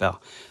 thanks,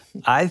 pal.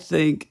 I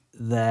think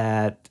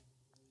that,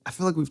 I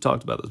feel like we've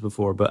talked about this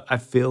before, but I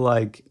feel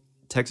like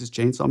Texas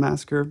Chainsaw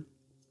Massacre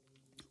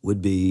would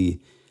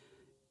be,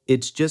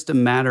 it's just a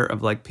matter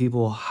of like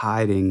people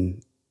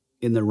hiding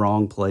in the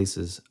wrong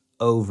places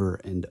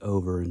over and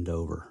over and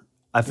over.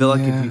 I feel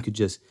like if you could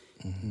just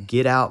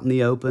get out in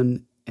the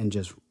open and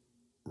just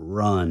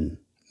run.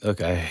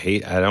 Look,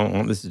 I don't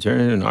want this to turn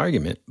into an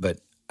argument, but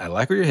I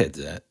like where your head's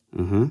at.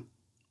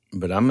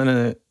 But I'm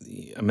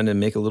gonna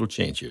make a little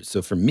change here.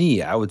 So for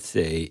me, I would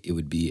say it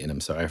would be, and I'm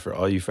sorry for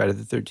all you Friday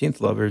the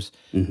 13th lovers,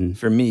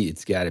 for me,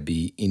 it's got to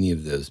be any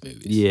of those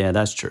movies. Yeah,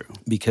 that's true.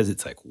 Because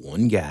it's like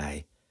one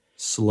guy.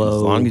 Slow.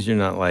 As long as you're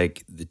not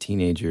like the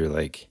teenager,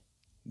 like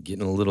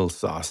getting a little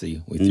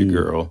saucy with your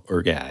girl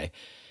or guy,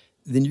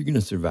 then you're going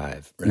to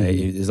survive,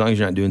 right? As long as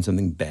you're not doing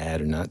something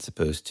bad or not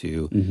supposed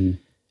to,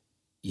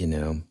 you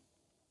know,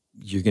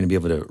 you're going to be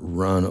able to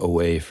run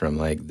away from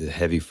like the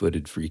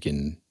heavy-footed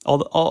freaking.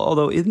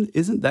 Although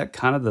isn't that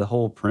kind of the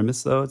whole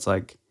premise though? It's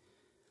like,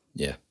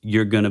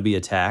 you're going to be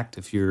attacked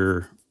if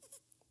you're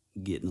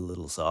getting a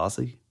little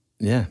saucy.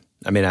 Yeah.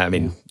 I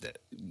mean,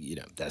 you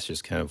know, that's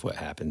just kind of what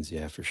happens.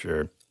 Yeah, for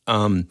sure.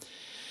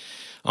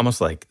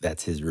 Almost like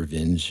that's his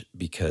revenge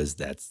because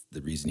that's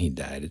the reason he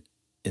died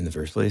in the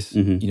first place.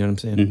 You know what I'm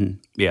saying?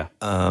 Yeah.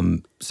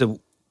 So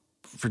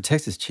for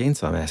Texas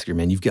Chainsaw Massacre,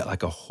 man, you've got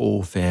like a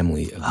whole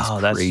family of these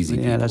crazy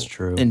people. Yeah, that's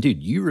true. And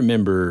dude, you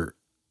remember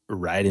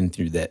riding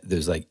through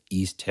those like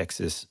East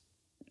Texas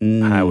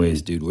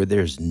highways, dude, where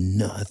there's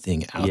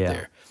nothing out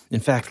there. In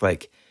fact,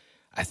 like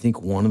I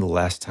think one of the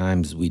last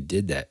times we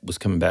did that was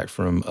coming back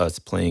from us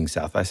playing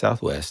South by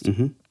Southwest.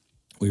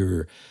 We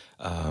were,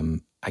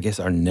 I guess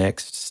our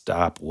next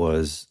stop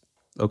was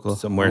Oklahoma?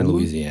 somewhere in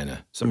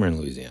Louisiana.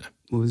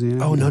 Louisiana?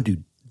 Oh, no,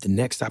 dude. The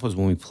next stop was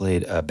when we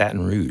played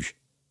Baton Rouge.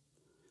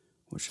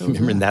 What show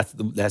Remember, was that?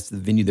 that's the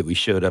venue that we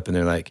showed up, and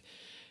they're like,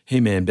 hey,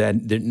 man,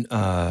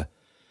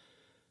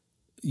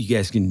 you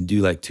guys can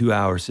do like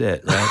 2-hour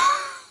set, right?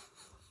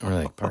 And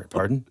we're like,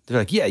 pardon? They're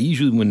like, yeah,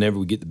 usually whenever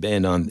we get the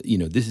band on, you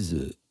know, this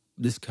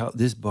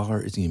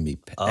bar is going to be,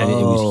 I mean,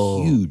 it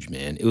was huge,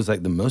 man. It was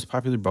like the most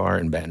popular bar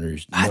in Baton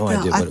Rouge. I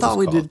thought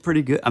we did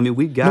pretty good. I mean,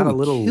 we got a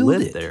little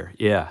lit there.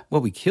 Yeah.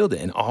 Well, we killed it.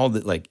 And all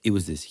that, like, it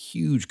was this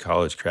huge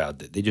college crowd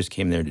that they just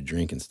came there to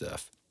drink and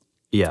stuff.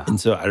 Yeah.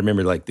 And so I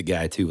remember, like, the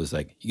guy, too, was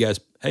like, you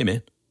guys, hey,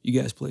 man, you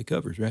guys play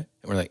covers, right?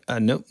 And we're like,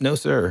 no,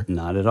 sir.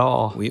 Not at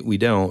all. We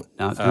don't.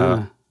 Not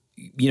gonna.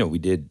 We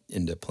did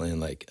end up playing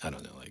like, I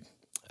don't know, like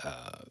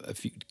a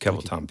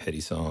couple Tom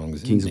Petty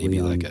songs. Kings of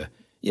maybe Leon.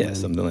 like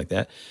something like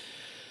that.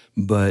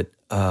 But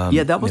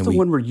that was the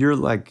one where you're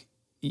like,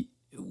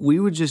 we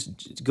would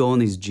just go on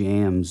these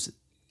jams,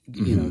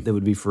 you know, that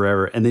would be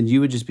forever. And then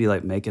you would just be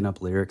like making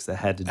up lyrics that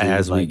had to do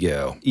as with, like, we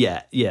go.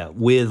 Yeah,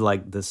 with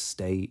like the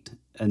state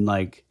and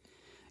like,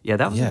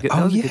 that was a good,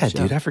 that was a good show.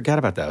 Dude, I forgot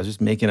about that. I was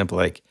just making up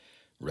like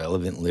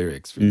relevant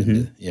lyrics for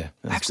them to,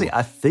 Actually, cool.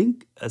 I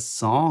think a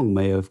song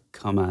may have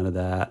come out of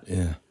that.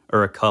 Yeah.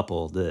 Or a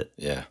couple that,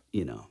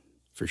 you know.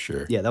 For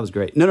sure. Yeah, that was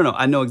great. No.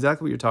 I know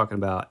exactly what you're talking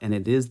about. And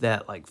it is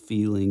that like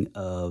feeling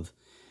of,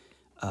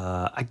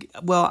 I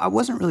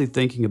wasn't really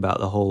thinking about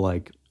the whole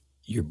like.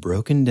 You're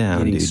broken down,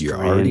 Getting dude. You're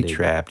already stranded.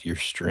 trapped. You're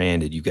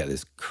stranded. You've got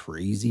this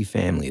crazy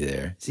family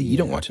there. See, you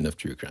don't watch enough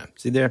true crime.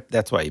 See there?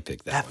 That's why you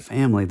picked that one.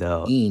 Family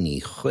though.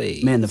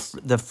 Anyway. Man,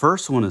 the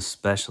first one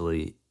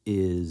especially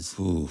is,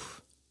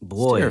 Oof.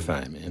 boy. It's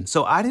terrifying, man.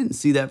 So I didn't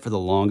see that for the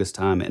longest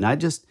time. And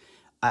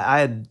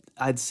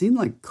I'd seen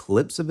like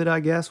clips of it, I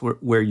guess,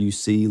 where you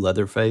see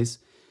Leatherface.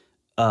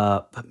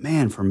 But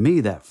man, for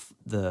me,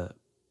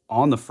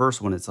 on the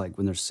first one, it's like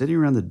when they're sitting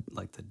around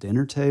the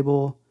dinner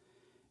table,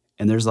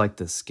 and there's like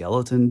the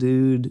skeleton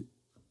dude.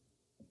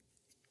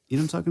 You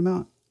know what I'm talking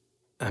about?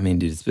 I mean,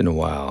 dude, it's been a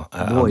while.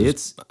 Boy,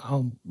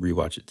 I'll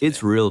rewatch it today.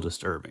 It's real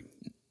disturbing.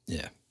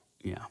 Yeah.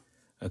 Yeah.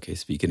 Okay,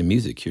 speaking of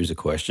music, here's a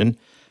question.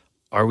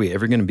 Are we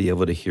ever going to be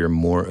able to hear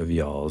more of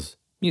y'all's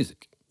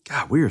music?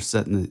 God, we are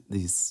setting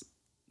these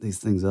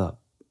things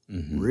up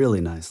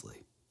really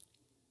nicely.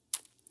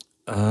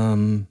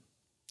 The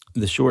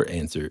short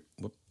answer,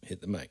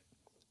 hit the mic.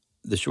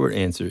 The short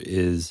answer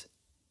is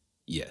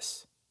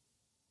yes.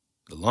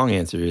 The long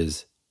answer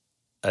is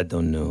I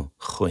don't know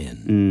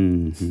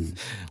when.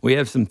 We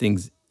have some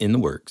things in the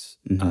works,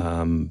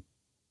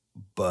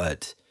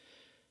 but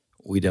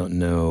we don't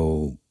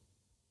know,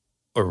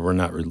 or we're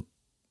not.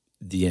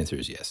 The answer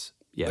is yes,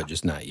 but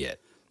just not yet.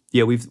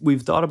 Yeah,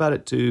 we've thought about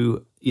it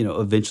too. You know,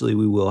 eventually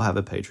we will have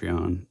a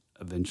Patreon.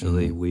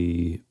 Eventually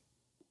we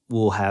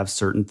will have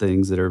certain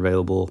things that are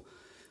available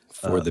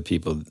for the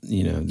people,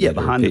 you know, yeah, that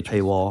are behind the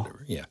patrons, paywall.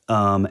 whatever. Yeah.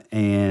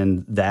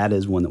 And that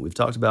is one that we've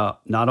talked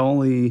about. Not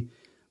only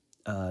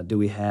do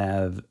we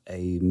have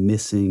a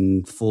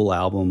missing full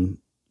album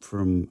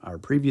from our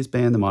previous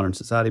band, The Modern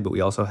Society, but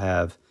we also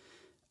have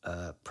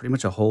pretty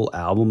much a whole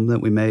album that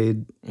we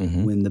made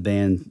when the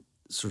band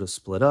sort of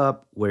split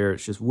up, where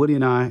it's just Woody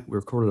and I. We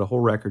recorded a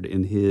whole record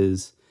in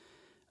his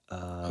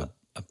little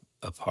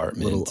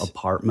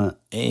apartment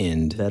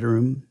and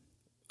bedroom.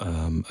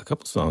 A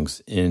couple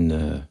songs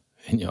in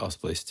y'all's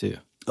place too.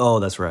 Oh,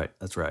 that's right.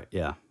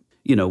 Yeah,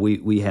 you know,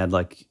 we had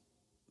like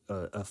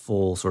a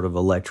full sort of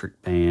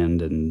electric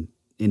band and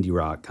indie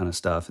rock kind of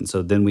stuff, and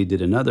so then we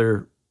did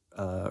another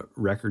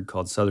record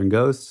called Southern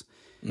Ghosts,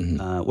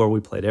 where we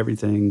played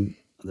everything.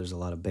 There's a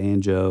lot of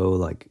banjo,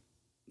 like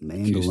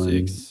mandolin,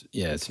 acoustics.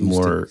 Yeah, it's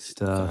more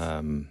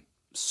stuff.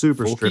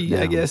 Super folky, stripped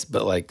down, I guess,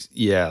 but like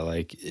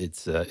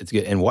it's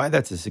good. And why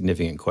that's a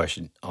significant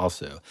question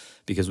also,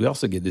 because we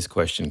also get this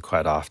question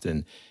quite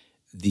often.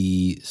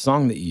 The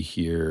song that you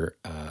hear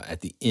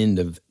at the end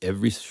of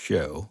every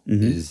show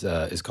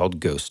is called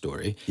Ghost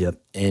Story.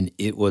 Yep. And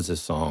it was a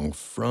song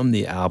from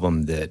the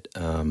album that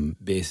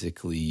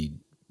basically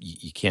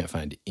you can't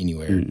find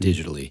anywhere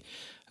digitally.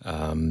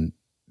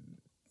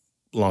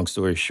 Long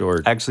story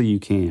short. Actually, you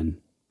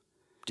can.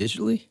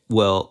 Digitally?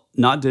 Well,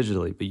 not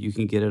digitally, but you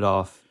can get it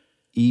off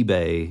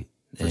eBay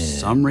for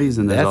some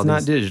reason. That's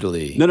not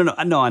digitally.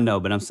 No. I know,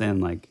 but I'm saying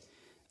like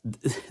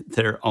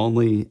they're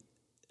only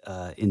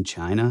in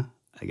China,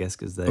 I guess,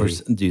 because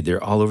dude,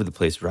 they're all over the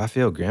place.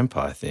 Raphael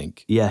Grandpa, I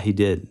think. Yeah, he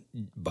did.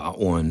 Bought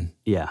one.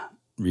 Yeah.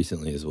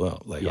 Recently as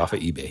well, like off of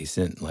eBay. He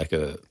sent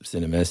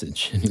a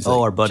message. And he's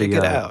our buddy, check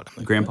it out.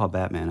 Like, Grandpa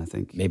Batman, I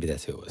think. Maybe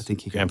that's who it was. I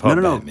think Grandpa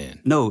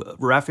Batman. No,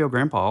 Raphael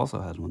Grandpa also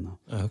had one though.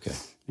 Oh, okay.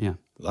 Yeah.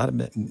 A lot of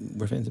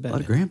we're fans of Batman. A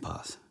lot of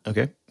grandpas.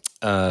 Okay.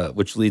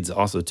 Which leads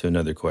also to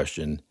another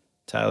question.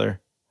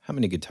 Tyler, how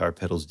many guitar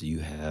pedals do you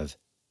have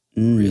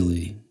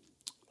really?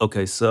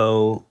 Okay,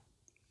 so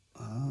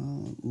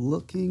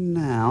looking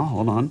now,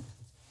 hold on.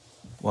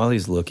 While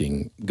he's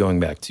looking, going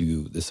back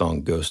to the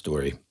song Ghost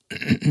Story,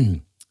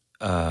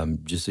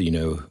 just so you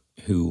know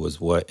who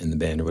was what in the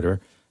band or whatever,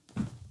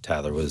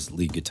 Tyler was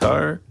lead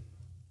guitar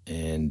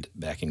and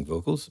backing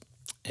vocals,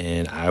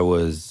 and I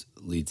was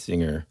lead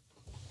singer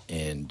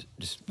and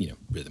just,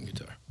 rhythm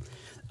guitar.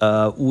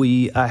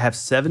 I have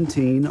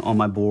 17 on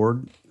my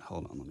board.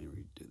 Hold on, let me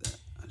redo that.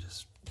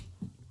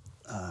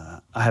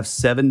 I have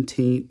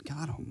 17.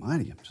 God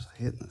almighty, I'm just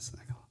hitting this thing.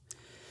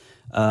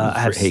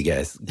 Hey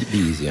guys, be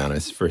easy on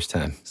us. First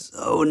time.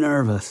 So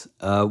nervous.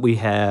 I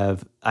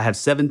have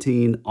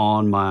 17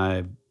 on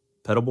my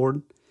pedal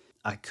board.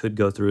 I could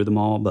go through them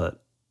all,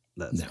 but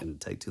that's going to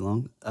take too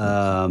long.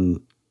 I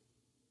don't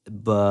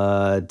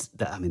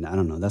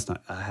know.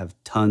 I have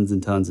tons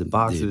and tons of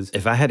boxes. Dude,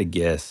 if I had to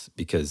guess,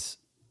 because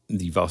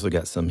you've also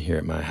got some here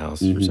at my house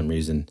for some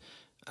reason,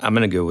 I'm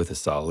going to go with a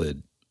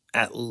solid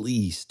at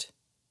least,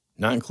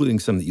 not including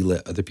some that you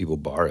let other people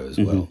borrow as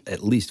well,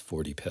 at least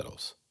 40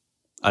 pedals.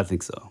 I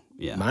think so.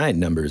 Yeah. My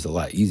number is a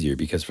lot easier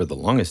because for the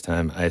longest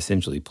time, I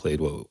essentially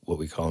played what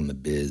we call in the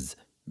biz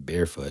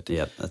barefoot.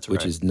 Yep, that's right.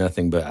 Which is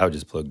nothing but I would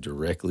just plug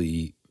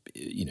directly,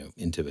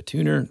 into a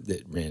tuner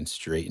that ran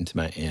straight into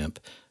my amp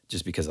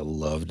just because I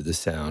loved the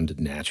sound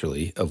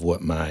naturally of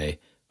what my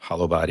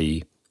hollow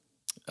body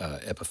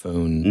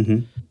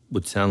Epiphone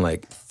would sound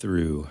like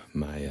through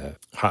my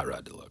Hot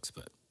Rod Deluxe.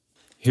 But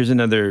here's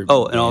another.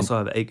 Oh, and also I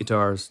have 8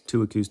 guitars,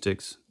 2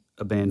 acoustics,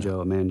 a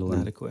banjo, a mandolin.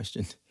 Not a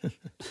question.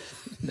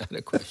 Not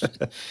a question.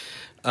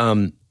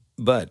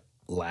 But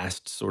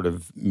last sort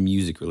of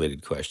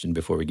music-related question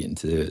before we get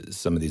into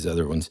some of these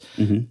other ones.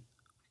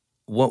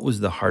 What was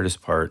the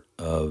hardest part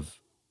of...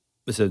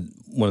 So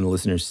one of the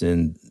listeners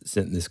sent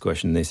this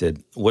question. They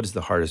said, what is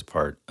the hardest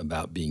part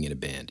about being in a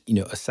band?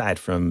 Aside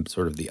from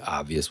sort of the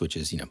obvious, which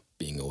is,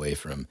 being away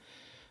from,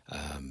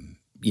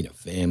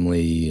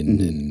 family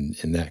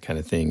and that kind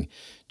of thing.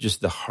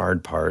 Just the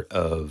hard part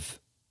of,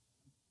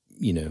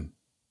 being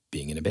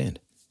in a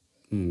band.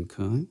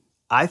 Okay.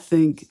 I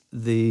think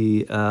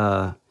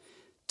to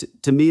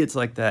me, it's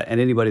like that. And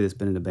anybody that's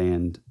been in a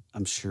band,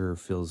 I'm sure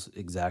feels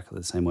exactly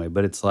the same way.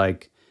 But it's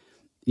like,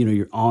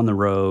 you're on the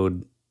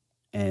road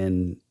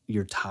and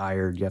you're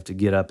tired. You have to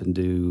get up and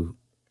do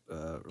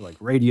like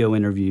radio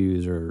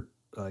interviews or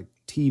like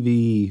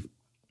TV,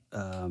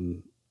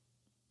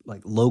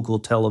 like local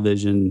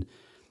television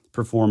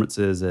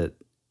performances at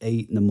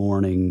 8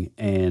 a.m.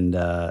 And,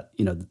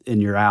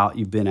 and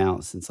you've been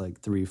out since like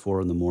 3 or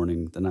 4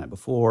 a.m. the night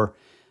before.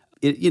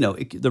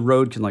 The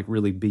road can like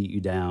really beat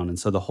you down. And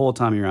so the whole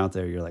time you're out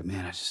there, you're like,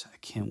 man, I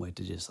can't wait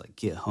to just like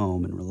get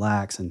home and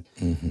relax and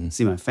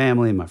see my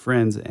family and my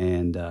friends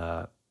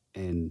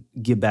and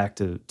get back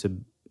to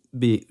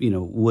be,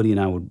 Woody and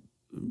I would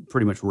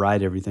pretty much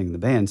write everything in the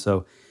band.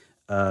 So,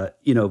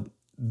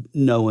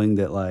 knowing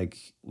that like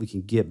we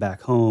can get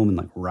back home and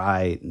like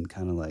write and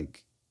kind of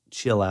like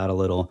chill out a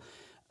little.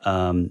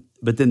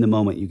 But then the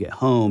moment you get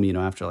home,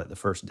 after like the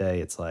first day,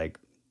 it's like,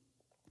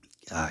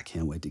 I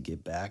can't wait to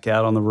get back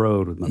out on the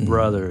road with my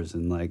brothers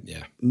and like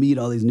meet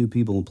all these new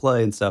people and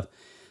play and stuff.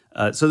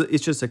 So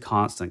it's just a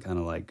constant kind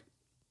of like,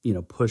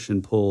 push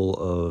and pull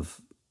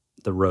of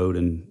the road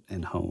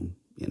and home,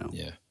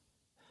 Yeah.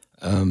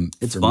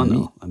 It's fun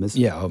though. I miss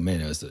it. Yeah. Oh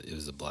man, it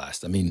was a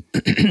blast. I mean,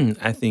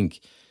 I think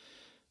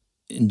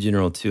in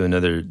general too,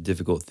 another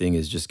difficult thing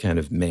is just kind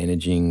of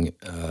managing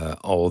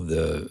all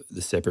the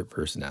separate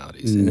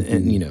personalities.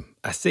 And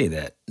I say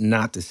that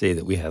not to say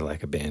that we had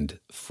like a band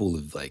full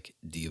of like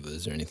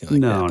divas or anything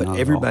like that, but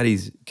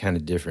everybody's kind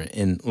of different.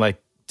 And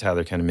like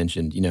Tyler kind of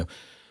mentioned,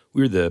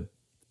 we're the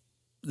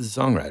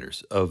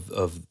songwriters of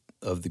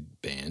the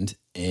band.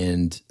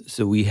 And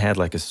so we had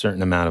like a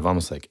certain amount of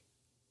almost like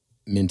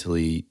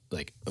mentally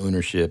like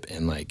ownership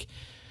and like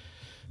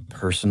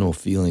personal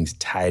feelings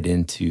tied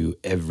into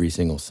every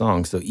single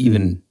song. So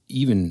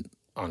even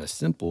on a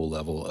simple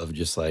level of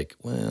just like,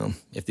 well,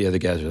 if the other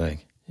guys are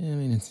like, yeah, I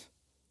mean,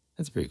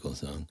 that's a pretty cool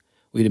song,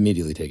 we'd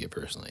immediately take it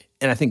personally.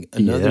 And I think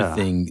another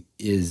thing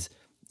is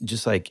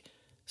just like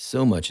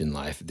so much in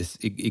life,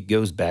 it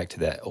goes back to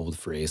that old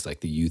phrase,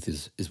 like the youth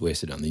is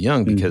wasted on the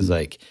young, because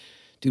like,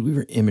 dude, we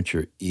were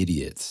immature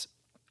idiots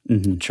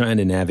trying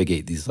to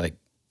navigate these like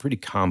pretty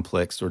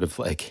complex sort of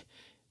like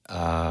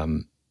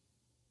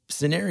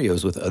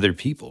scenarios with other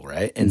people,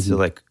 right? And so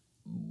like,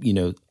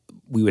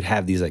 we would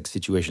have these like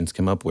situations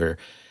come up where,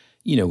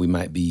 we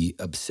might be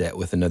upset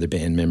with another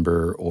band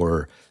member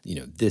or,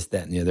 this,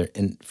 that, and the other.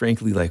 And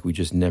frankly, like we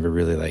just never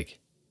really like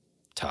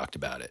talked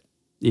about it.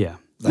 Yeah.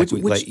 Like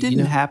which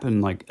didn't happen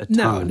like a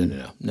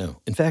ton.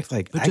 No. In fact,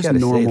 like But I just gotta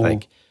normal. say,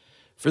 like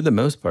for the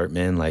most part,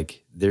 man,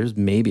 like there's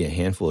maybe a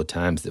handful of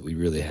times that we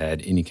really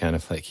had any kind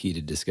of like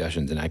heated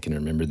discussions, and I can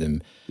remember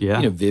them,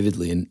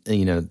 vividly.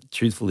 And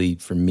truthfully,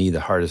 for me,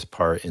 the hardest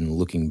part in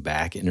looking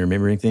back and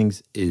remembering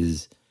things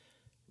is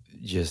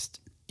just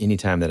any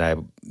time that I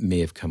may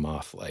have come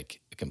off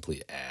like a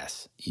complete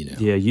ass.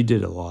 Yeah, you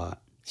did a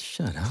lot.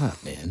 Shut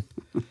up, man.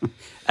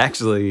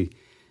 Actually,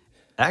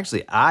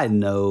 I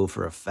know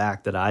for a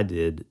fact that I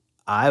did.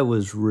 I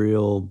was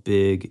real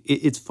big.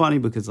 It's funny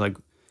because like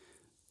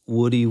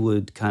Woody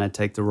would kind of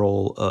take the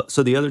role.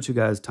 So the other two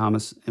guys,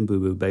 Thomas and Boo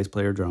Boo, bass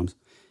player, drums,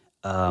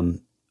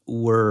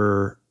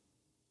 were,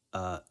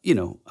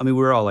 we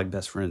were all like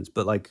best friends,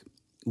 but like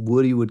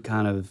Woody would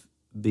kind of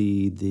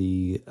be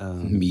the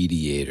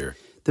Mediator.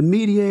 The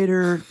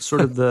mediator, sort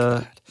of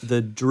the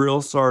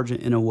drill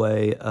sergeant in a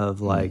way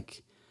of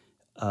like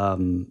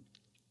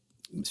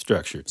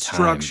structure,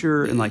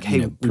 and like,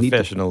 hey, we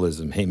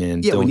professionalism. Hey,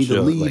 man, we need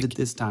to lead like, at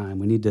this time.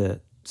 We need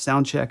to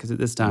sound check is at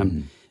this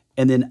time.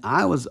 And then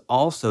I was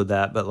also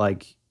that, but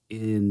like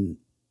in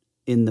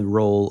the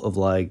role of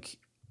like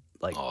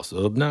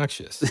also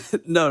obnoxious.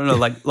 no,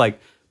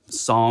 like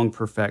song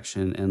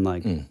perfection and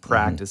like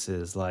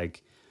practices.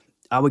 Like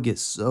I would get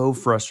so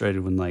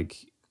frustrated when like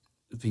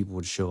people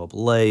would show up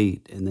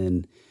late, and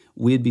then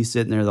we'd be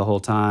sitting there the whole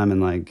time,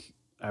 and like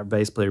our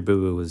bass player Boo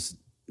Boo was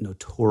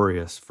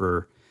notorious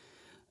for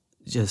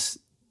just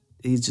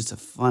he's just a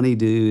funny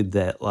dude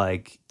that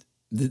like.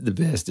 The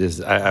best is,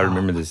 I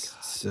remember this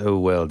so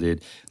well,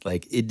 dude.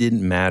 Like, it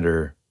didn't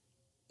matter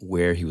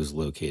where he was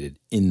located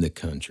in the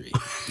country.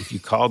 If you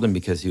called him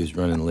because he was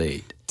running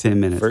late,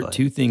 10 minutes late.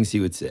 Two things he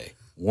would say.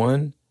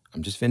 One,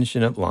 I'm just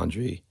finishing up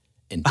laundry.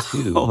 And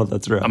two, oh,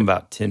 that's right. I'm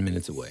about 10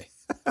 minutes away.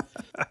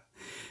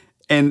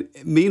 And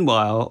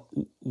meanwhile,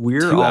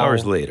 we're 2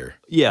 hours later.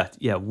 Yeah,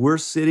 we're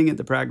sitting at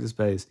the practice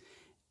space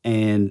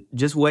and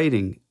just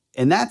waiting.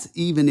 And that's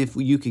even if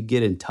you could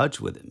get in touch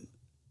with him.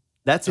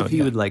 That's if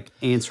he would like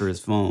answer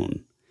his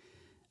phone.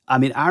 I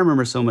mean, I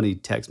remember so many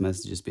text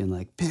messages being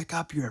like, "Pick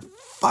up your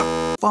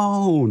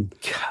phone."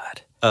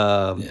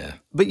 God. Yeah.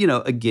 But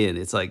again,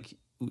 it's like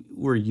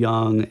we're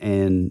young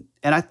and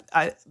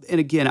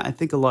again, I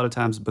think a lot of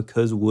times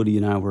because Woody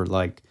and I were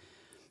like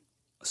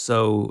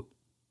so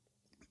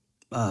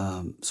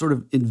sort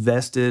of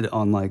invested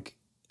on like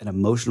an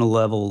emotional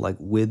level, like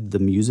with the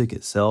music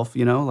itself,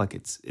 like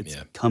it's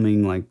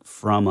coming like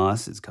from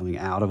us, it's coming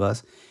out of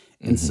us.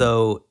 And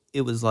so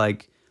it was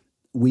like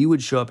we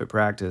would show up at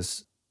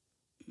practice.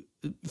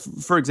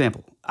 For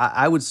example,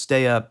 I would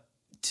stay up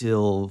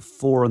till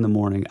 4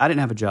 a.m. I didn't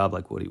have a job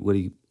like Woody.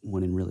 Woody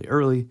went in really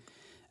early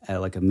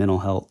at like a mental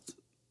health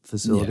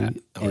facility.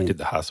 Yeah, I worked at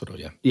the hospital,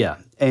 yeah. Yeah.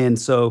 And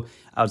so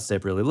I would stay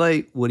up really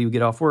late. Woody would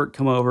get off work,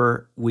 come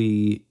over.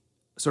 We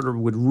sort of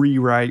would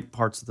rewrite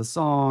parts of the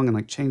song and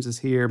like change this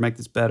here, make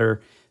this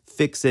better,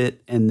 fix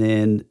it. And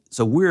then,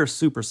 so we're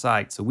super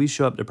psyched. So we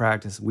show up to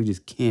practice and we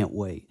just can't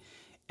wait.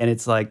 And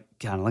it's like,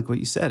 kind of like what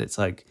you said. It's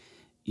like,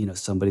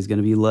 somebody's going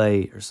to be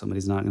late or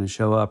somebody's not going to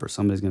show up or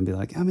somebody's going to be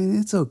like, I mean,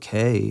 it's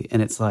okay.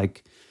 And it's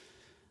like,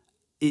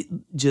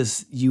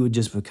 you would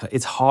just become,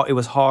 it's hard. It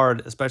was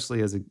hard,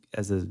 especially as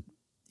a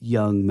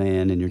young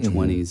man in your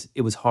 20s.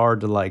 It was hard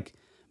to like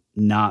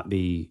not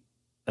be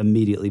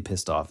immediately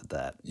pissed off at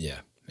that. Yeah.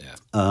 Yeah.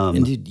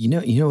 And dude, you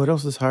know what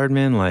else is hard,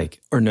 man?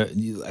 Like, or no,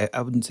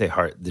 I wouldn't say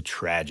hard. The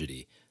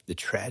tragedy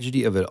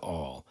of it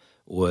all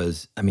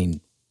was, I mean,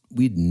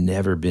 we'd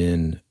never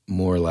been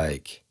more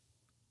like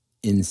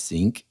in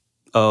sync.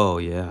 Oh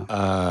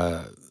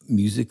yeah.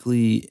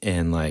 Musically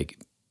and like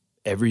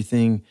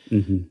everything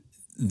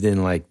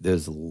than like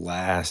those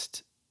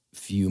last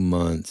few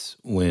months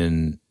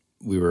when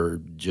we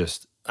were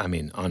just, I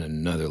mean, on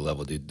another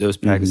level, dude. Those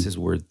practices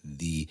were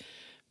the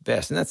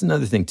best. And that's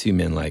another thing too,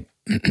 man. Like,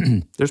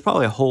 there's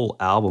probably a whole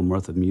album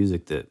worth of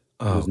music that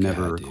was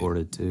never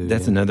recorded too.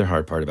 That's another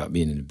hard part about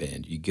being in a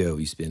band.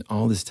 You spend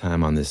all this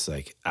time on this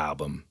like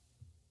album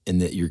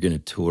and that you're going to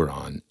tour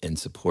on and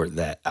support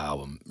that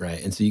album,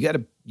 right? And so you got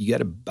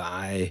to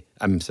buy,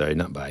 I'm sorry,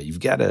 not buy, you've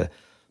got to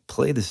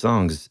play the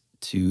songs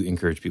to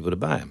encourage people to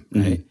buy them,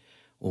 right?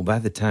 Well, by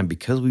the time,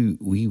 because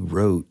we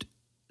wrote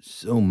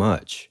so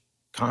much,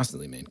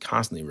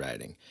 constantly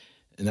writing.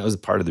 And that was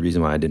part of the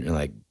reason why I didn't really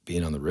like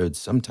being on the road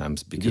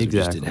sometimes, because we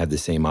just didn't have the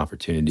same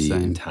opportunity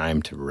and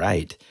time to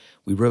write.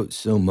 We wrote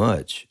so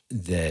much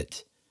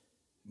that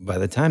by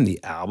the time the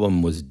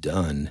album was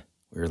done,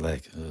 we were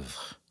like, ugh,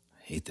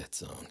 I hate that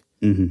song.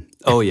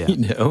 Oh yeah.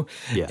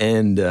 Yeah.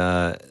 And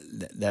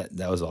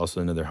that was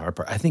also another hard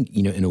part. I think,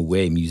 in a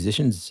way,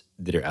 musicians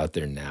that are out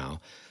there now,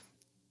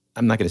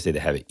 I'm not going to say they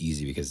have it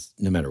easy, because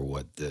no matter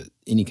what,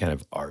 any kind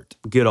of art.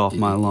 Get off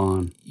my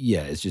lawn.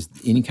 Yeah, it's just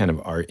any kind of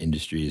art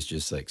industry is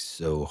just like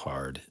so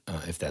hard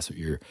if that's what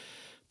you're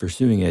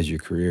pursuing as your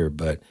career.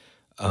 But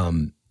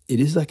it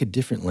is like a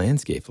different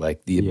landscape,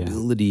 like the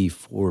ability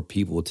for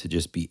people to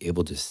just be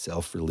able to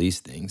self-release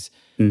things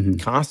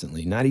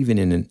constantly, not even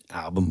in an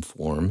album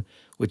form,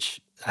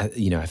 which, I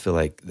feel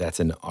like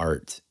that's an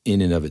art in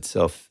and of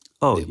itself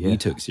that we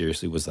took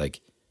seriously, was like,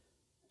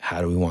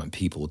 how do we want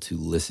people to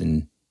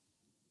listen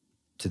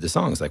to the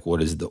songs? Like,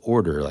 what is the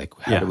order? Like,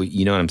 how do we,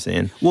 you know what I'm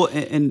saying? Well,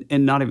 and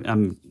not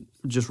even,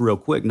 just real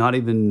quick, not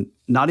even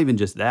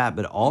just that,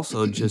 but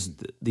also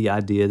just the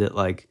idea that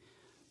like,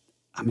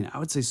 I mean, I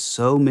would say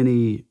so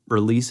many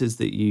releases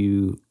that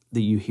you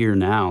hear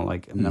now,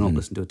 like, I mean, I don't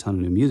listen to a ton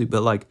of new music,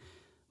 but like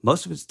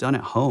most of it's done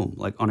at home,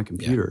 like on a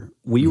computer.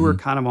 Yeah. We were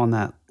kind of on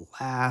that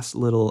last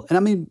little, and I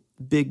mean,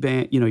 big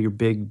band, your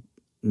big,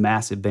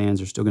 massive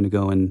bands are still going to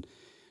go in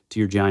to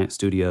your giant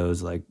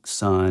studios like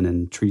Sun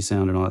and Tree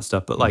Sound and all that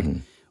stuff. But like,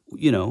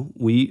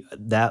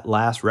 that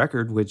last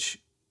record,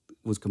 which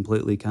was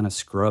completely kind of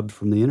scrubbed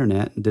from the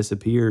internet and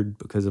disappeared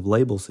because of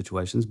label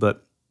situations.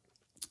 But,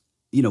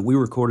 we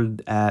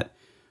recorded at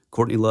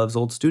Courtney Love's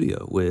old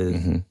studio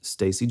with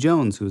Stacey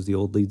Jones, who was the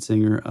old lead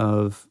singer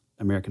of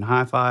American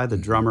Hi-Fi, the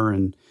drummer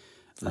and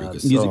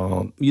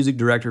music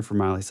director for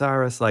Miley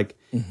Cyrus. Like,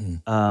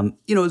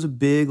 it was a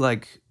big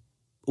like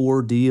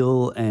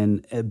ordeal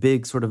and a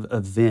big sort of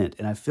event.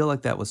 And I feel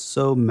like that was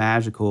so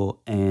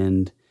magical,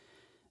 and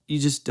you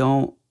just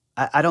don't,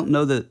 I don't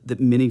know that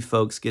many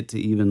folks get to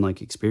even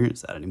like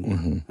experience that anymore.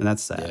 And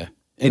that's sad. Yeah.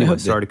 Anyway,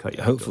 sorry to cut you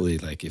off. Hopefully,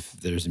 like if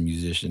there's a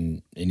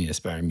musician, any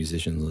aspiring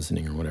musicians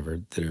listening or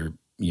whatever, that are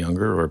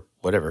younger or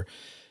whatever,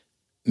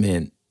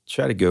 man,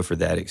 try to go for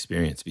that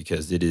experience,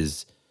 because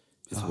it's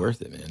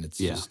worth it, man. It's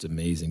just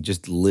amazing.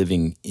 Just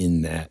living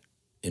in that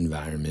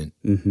environment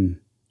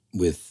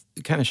with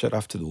kind of shut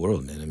off to the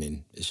world, man. I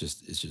mean, it's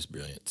just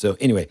brilliant. So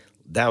anyway,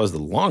 that was the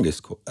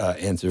longest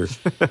answer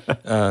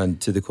to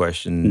the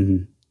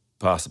question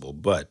possible,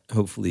 but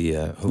hopefully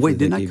Wait,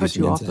 didn't that I gave cut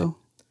some you off insight. though?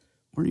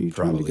 Were you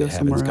trying Probably to go it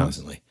somewhere happens else?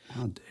 constantly.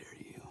 How dare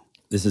you?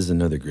 This is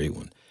another great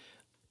one.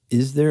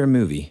 Is there a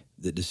movie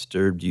that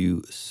disturbed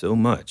you so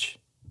much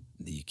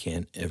that you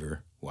can't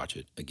ever watch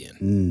it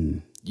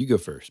again? You go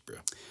first, bro.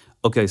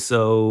 Okay,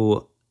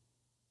 so,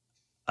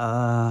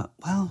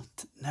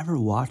 never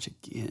watch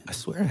again. I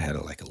swear I had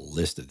a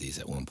list of these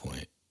at one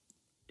point.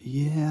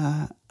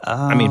 Yeah.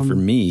 I mean, for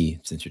me,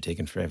 since you're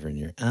taking forever and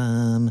you're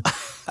I'm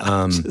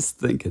just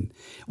thinking.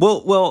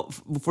 Well,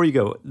 before you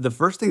go, the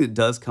first thing that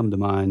does come to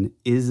mind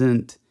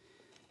isn't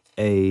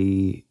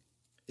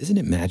Isn't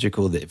it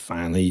magical that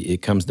finally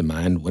it comes to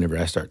mind whenever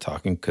I start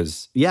talking?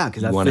 Because you I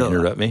want to feel,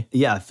 interrupt me.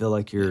 Yeah, I feel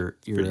like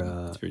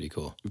It's pretty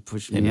cool. you're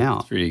pushing Hey, me man,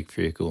 out. It's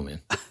pretty cool,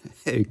 man.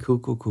 Hey,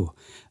 cool.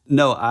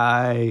 No,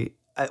 I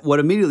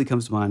what immediately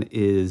comes to mind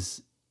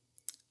is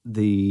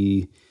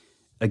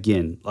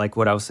again, like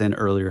what I was saying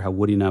earlier, how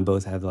Woody and I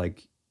both have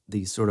like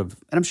these sort of,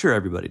 and I'm sure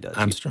everybody does.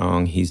 I'm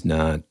strong. He's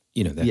not.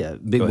 You know that. Yeah,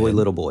 big Go boy, ahead.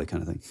 little boy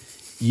kind of thing.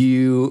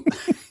 You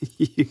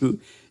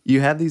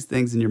you have these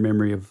things in your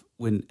memory of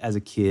when, as a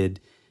kid,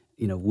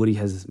 Woody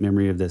has this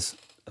memory of this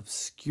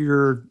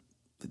obscure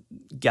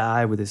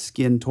guy with his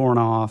skin torn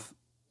off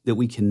that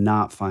we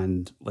cannot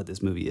find what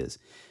this movie is.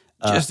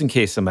 Just in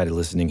case somebody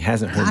listening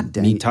hasn't God heard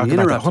dang me it, talk you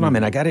about that. interrupt Hold on, me.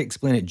 man. I got to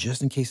explain it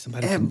just in case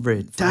somebody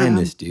Every can time. find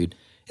this, dude.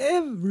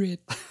 Every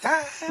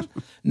time.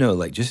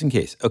 No, just in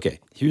case. Okay,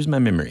 here's my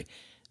memory.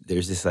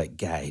 There's this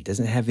guy. He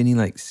doesn't have any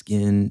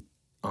skin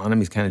on him.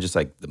 He's kind of just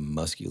the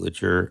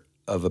musculature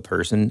of a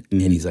person.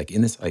 And he's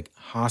in this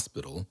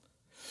hospital.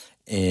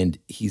 And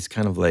he's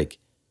kind of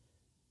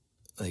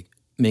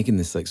making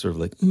this sort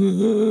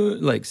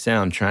of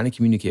sound, trying to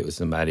communicate with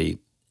somebody.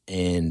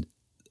 And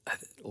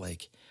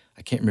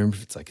I can't remember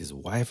if it's his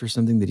wife or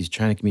something that he's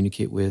trying to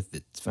communicate with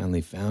that's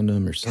finally found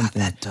him or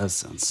something. God, that does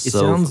sound It so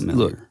sounds,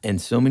 familiar. look, and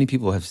so many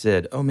people have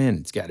said, "Oh man,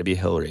 it's got to be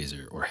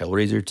Hellraiser or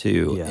Hellraiser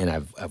 2." Yeah. And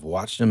I've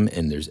watched them,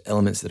 and there's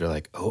elements that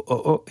are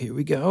oh, here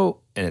we go,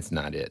 and it's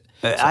not it.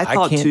 So I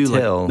thought can't too,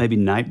 tell. maybe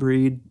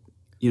Nightbreed.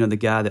 The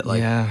guy that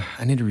yeah,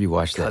 I need to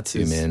rewatch that cuts too,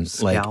 his man.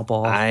 scalp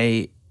off.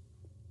 I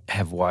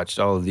have watched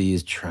all of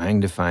these,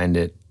 trying to find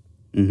it,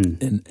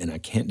 and I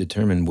can't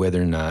determine whether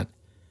or not.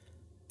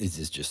 Is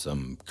this just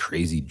some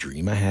crazy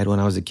dream I had when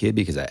I was a kid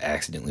because I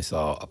accidentally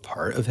saw a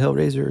part of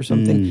Hellraiser or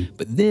something?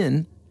 But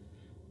then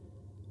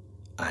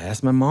I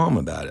asked my mom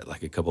about it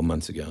a couple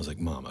months ago. I was like,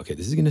 Mom, okay,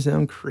 this is going to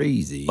sound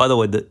crazy. By the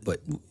way,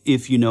 but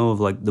if you know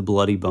of the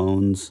Bloody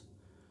Bones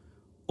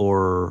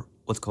or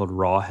what's called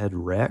Rawhead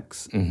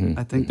Rex,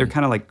 I think they're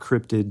kind of like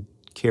cryptid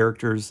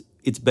characters.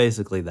 It's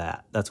basically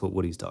that. That's what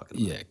Woody's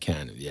talking about. yeah,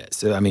 kind of, yeah.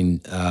 So, I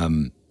mean,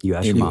 You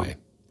asked your mom.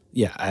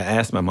 Yeah, I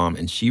asked my mom,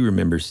 and she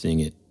remembers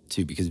seeing it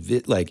too because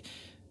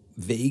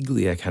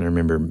vaguely I kind of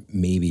remember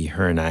maybe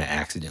her and I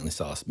accidentally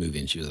saw this movie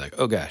and she was like,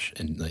 oh gosh,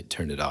 and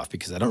turned it off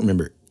because I don't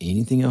remember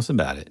anything else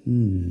about it.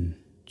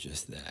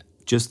 Just that.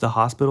 Just the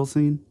hospital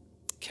scene?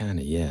 Kind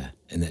of, yeah.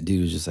 And that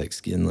dude was just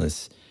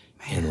skinless.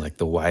 Man. And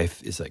the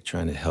wife is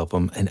trying to help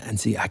him. And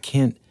see, I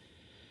can't,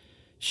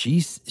 she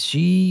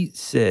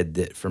said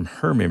that from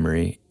her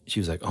memory, she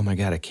was like, oh my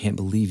God, I can't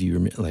believe you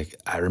remember,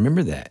 I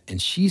remember that.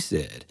 And she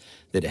said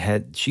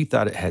that she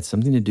thought it had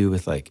something to do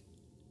with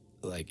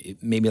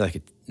maybe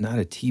not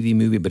a TV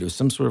movie, but it was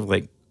some sort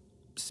of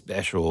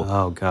special.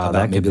 Oh God, about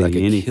that could maybe be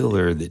a anything.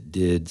 killer that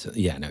did.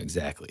 Yeah, no,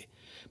 exactly.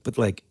 But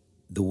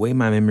the way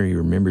my memory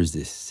remembers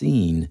this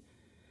scene,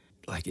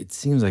 it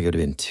seems like it would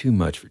have been too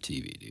much for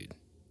TV, dude.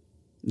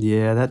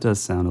 Yeah, that does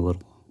sound a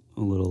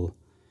little.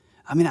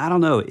 I mean, I don't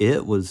know.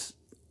 It was,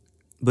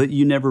 but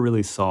you never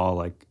really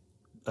saw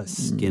a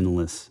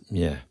skinless.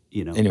 Yeah.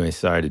 You know. Anyway,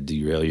 sorry to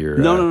derail your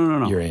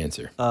No. your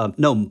answer.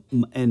 No,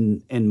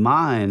 and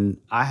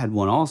mine, I had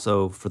one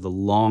also for the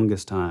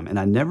longest time, and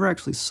I never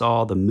actually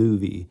saw the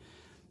movie.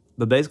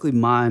 But basically,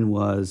 mine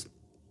was,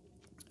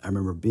 I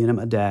remember being at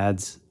my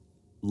dad's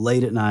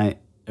late at night.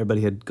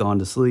 Everybody had gone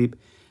to sleep.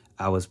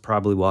 I was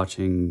probably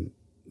watching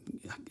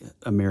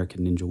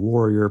American Ninja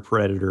Warrior,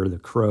 Predator, The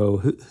Crow,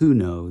 who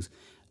knows.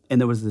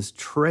 And there was this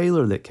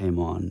trailer that came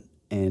on.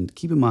 And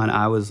keep in mind,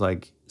 I was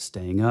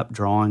staying up,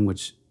 drawing,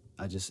 which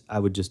I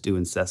would just do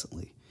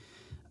incessantly,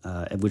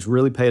 which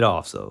really paid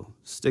off. So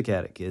stick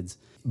at it, kids.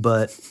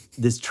 But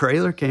this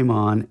trailer came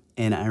on,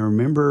 and I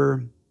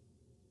remember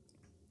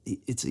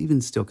it's even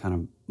still kind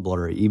of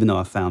blurry, even though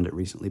I found it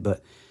recently.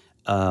 But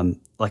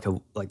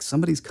like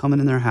somebody's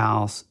coming in their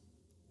house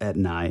at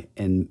night,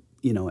 and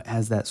it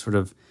has that sort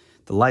of,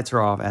 the lights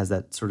are off, as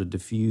that sort of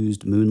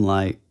diffused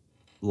moonlight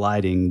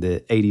lighting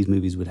that 80s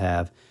movies would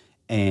have,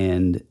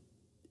 and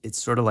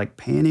it's sort of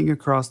panning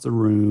across the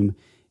room,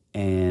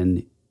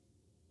 and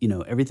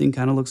everything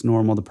kind of looks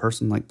normal. The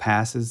person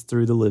passes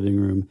through the living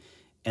room,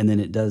 and then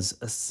it does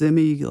a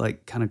semi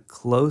kind of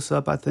close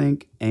up, I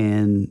think,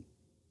 and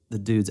the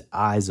dude's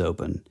eyes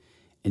open,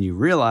 and you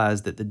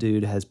realize that the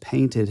dude has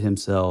painted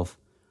himself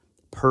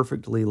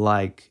perfectly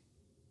like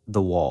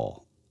the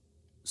wall.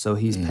 So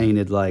he's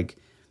painted like,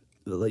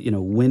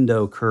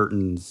 window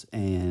curtains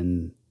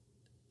and,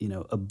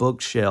 a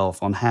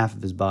bookshelf on half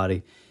of his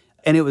body.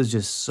 And it was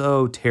just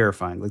so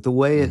terrifying. Like the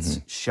way it's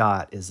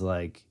shot is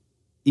like,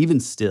 even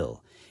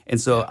still. And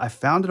so I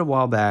found it a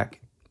while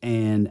back,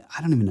 and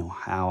I don't even know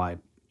how I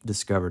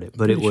discovered it,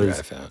 but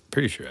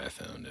Pretty sure I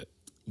found it.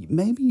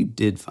 Maybe you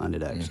did find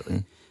it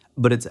actually,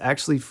 but it's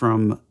actually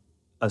from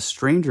A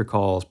Stranger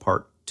Calls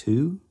Part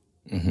 2.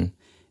 And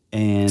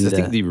I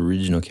think the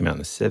original came out in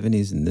the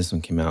 70s, and this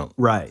one came out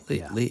late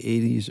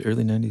 80s,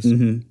 early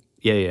 90s.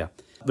 Yeah.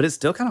 But it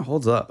still kind of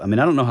holds up. I mean,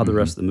 I don't know how the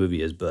rest of the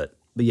movie is, but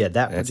yeah,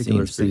 that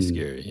particular seems pretty scene,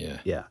 scary.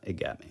 Yeah, it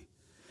got me.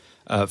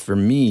 For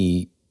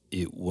me,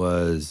 it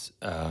was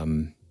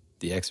The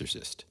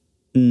Exorcist.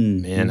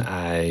 Man,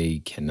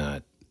 I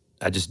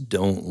just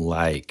don't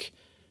like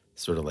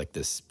sort of like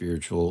this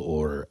spiritual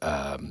or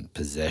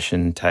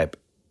possession type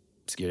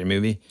scary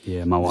movie.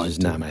 Yeah, my wife. It's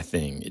just not my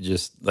thing. It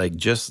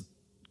just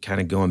kind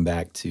of going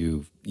back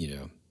to,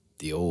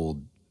 the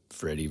old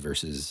Freddy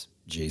versus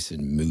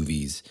Jason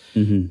movies.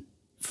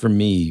 For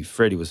me,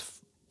 Freddy was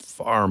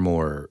far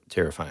more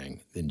terrifying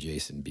than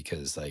Jason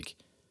because, like,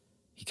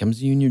 he comes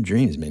to you in your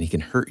dreams, man. He can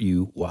hurt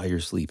you while you're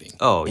sleeping.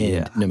 Oh, and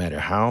yeah. no matter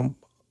how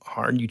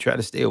hard you try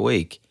to stay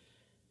awake,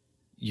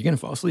 you're going to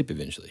fall asleep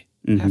eventually.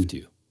 You have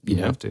to. You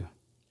know? have to.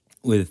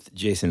 With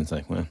Jason, it's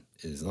like, well,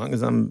 as long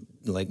as I'm,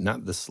 like,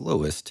 not the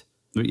slowest.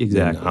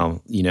 Exactly.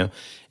 I'll.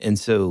 And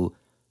so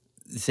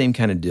the same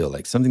kind of deal,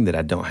 like something that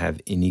I don't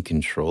have any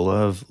control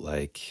of,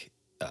 like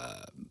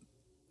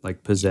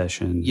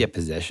possession. Yeah,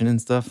 possession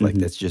and stuff. Like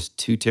that's just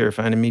too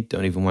terrifying to me.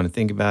 Don't even want to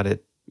think about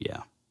it.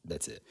 Yeah.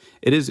 That's it.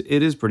 It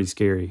is pretty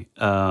scary.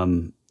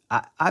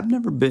 I've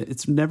never been,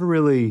 it's never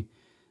really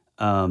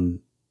been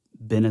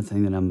a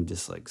thing that I'm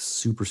just like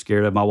super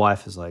scared of. My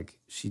wife is like,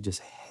 she just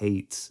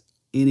hates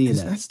any of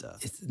that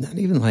stuff. It's not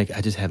even like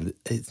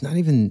it's not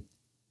even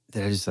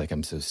that I just like,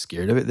 I'm so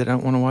scared of it that I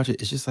don't want to watch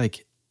it. It's just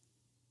like,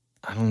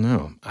 I don't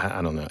know.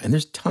 I don't know. And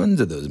there's tons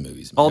of those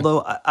movies, man. Although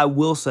I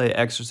will say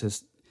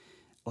Exorcist,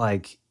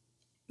 like,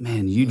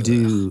 man,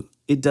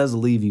 it does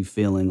leave you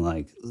feeling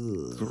like,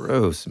 ugh.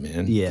 Gross,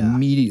 man. Yeah.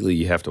 Immediately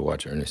you have to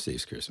watch Ernest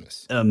Saves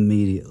Christmas.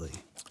 Immediately.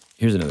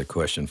 Here's another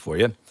question for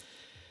you.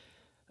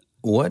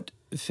 What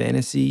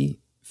fantasy,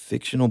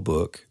 fictional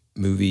book,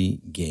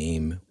 movie,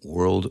 game,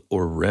 world,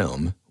 or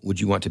realm would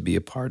you want to be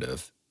a part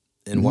of,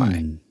 and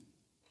why?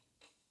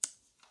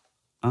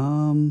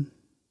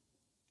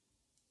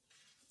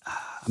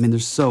 I mean,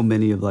 there's so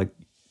many of, like,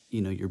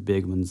 your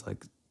big ones,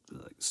 like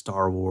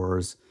Star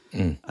Wars.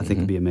 I think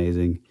it'd be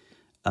amazing.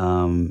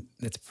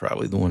 That's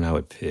probably the one I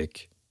would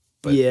pick.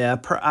 But yeah,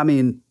 I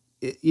mean,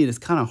 it's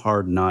kind of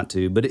hard not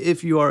to. But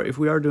if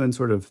we are doing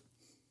sort of,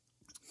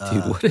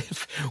 dude,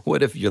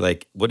 what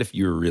if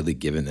you're really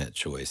given that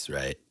choice,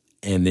 right?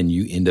 And then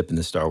you end up in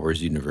the Star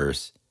Wars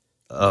universe.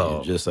 Oh,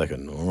 you're just like a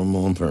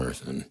normal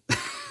person.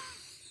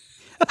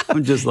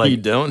 I'm just like, you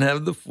don't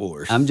have the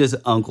Force. I'm just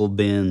Uncle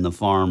Ben the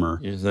farmer.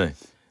 You're just like,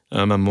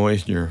 I'm a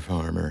moisture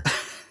farmer.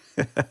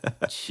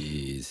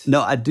 Jeez.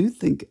 No, I do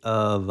think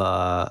of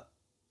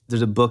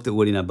there's a book that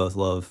Woody and I both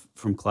love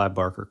from Clive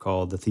Barker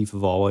called The Thief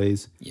of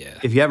Always. Yeah.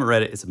 If you haven't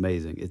read it, it's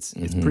amazing. It's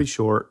pretty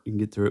short. You can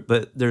get through it.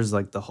 But there's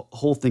like the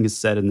whole thing is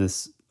set in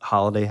this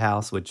holiday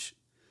house, which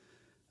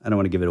I don't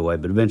want to give it away,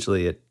 but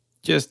eventually it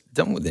just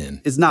don't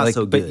then. It's not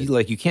so good.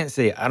 But you can't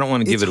say I don't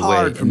want to give it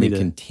away and then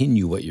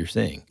continue what you're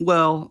saying.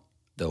 Well,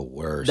 the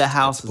worst. The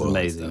house is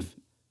amazing.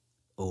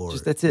 Or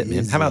just that's it,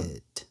 man. How about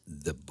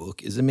the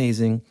book is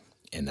amazing,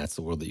 and that's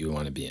the world that you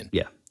want to be in.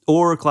 Yeah.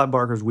 Or Clive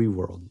Barker's We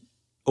World,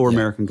 or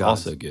American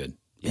Gods. Also good.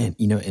 Yeah.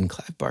 And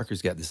Clive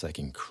Barker's got this like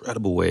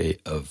incredible way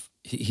of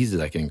he's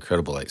like an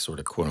incredible like sort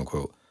of quote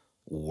unquote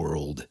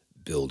world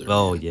builder.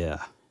 Oh man. yeah.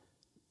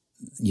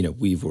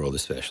 Weave World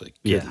especially.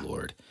 Good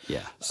Lord.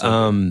 Yeah.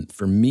 So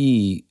for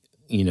me,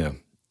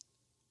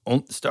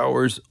 Star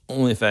Wars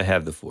only if I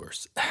have the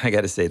Force. I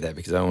got to say that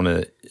because I don't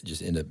want to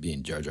just end up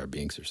being Jar Jar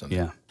Binks or something.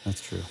 Yeah,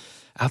 that's true.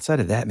 Outside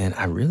of that, man,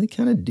 I really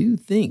kind of do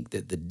think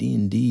that the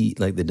D&D,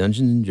 like the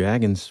Dungeons and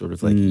Dragons sort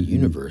of like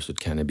universe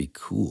would kind of be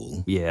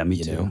cool. Yeah, me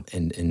too.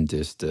 And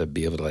just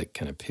be able to like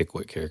kind of pick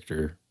what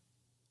character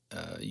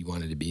you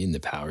wanted to be and the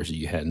powers that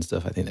you had and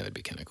stuff. I think that would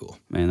be kind of cool.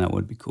 Man, that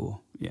would be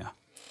cool. Yeah.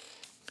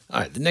 All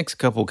right, the next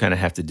couple kind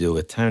of have to deal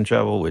with time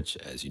travel, which,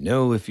 as you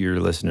know, if you're a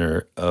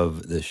listener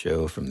of the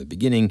show from the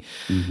beginning,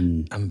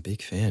 I'm a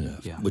big fan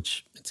of. Yeah.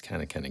 Which it's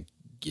kind of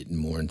getting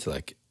more into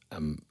like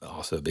I'm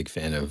also a big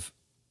fan of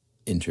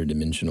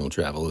interdimensional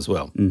travel as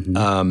well.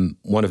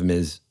 One of them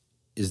is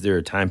there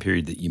a time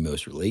period that you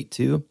most relate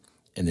to?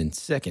 And then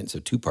second, so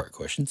two-part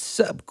question,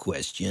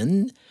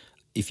 sub-question,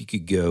 if you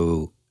could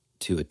go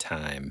to a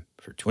time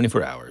for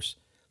 24 hours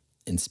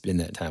and spend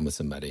that time with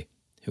somebody,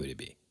 who would it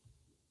be?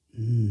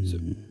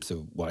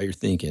 So while you're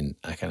thinking,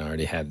 I kind of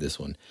already have this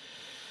one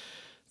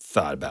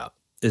thought about.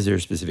 Is there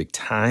a specific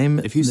time?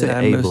 If you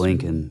say Abe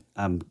Lincoln,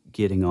 I'm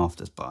getting off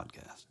this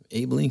podcast.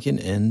 Abe Lincoln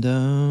and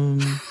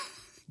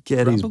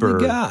Gettysburg.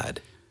 Probably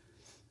God.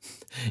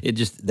 It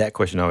just that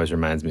question always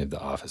reminds me of The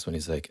Office when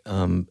he's like,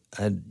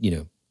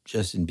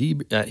 Justin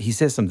Bieber. He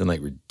says something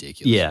like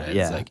ridiculous. Yeah, right?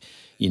 yeah. It's like,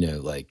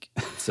 like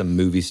some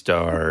movie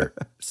star,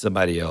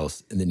 somebody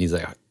else. And then he's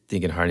like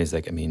thinking hard. And he's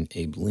like, I mean,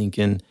 Abe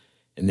Lincoln.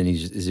 And then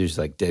he's just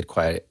like dead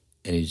quiet.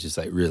 And he just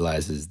like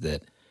realizes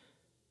that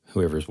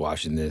whoever's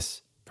watching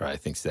this probably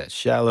thinks that's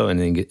shallow. And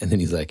then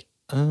he's like,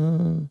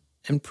 and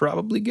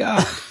probably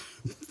God.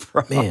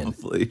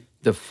 Probably. Man,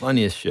 the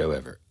funniest show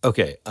ever.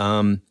 Okay.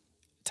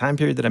 Time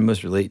period that I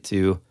most relate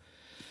to.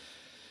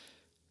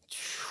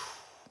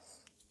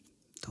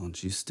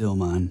 Don't you steal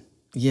mine.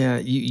 Yeah,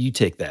 you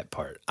take that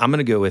part. I'm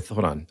gonna go with.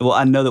 Hold on. Well,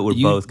 I know that we're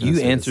both going to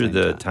say answer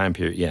the time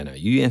period. Yeah, no,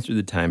 you answer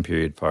the time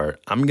period part.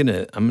 I'm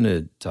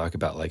gonna talk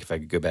about like if I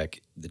could go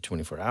back the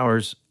 24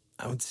 hours.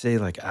 I would say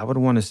like I would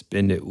want to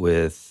spend it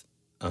with.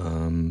 I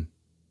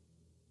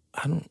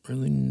don't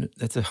really know.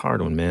 That's a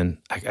hard one, man.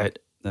 That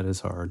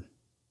is hard.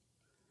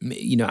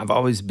 I've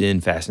always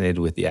been fascinated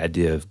with the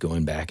idea of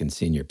going back and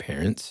seeing your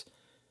parents.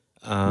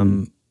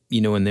 When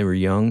they were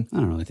young. I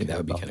don't really think that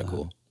would be kind of that.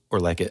 cool. Or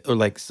like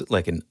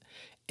an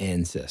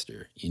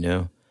ancestor,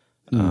 that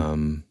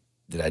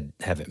I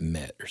haven't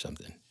met or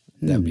something.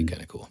 That would be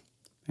kind of cool.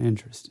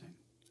 Interesting.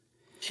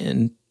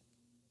 And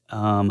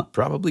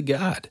probably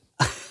God.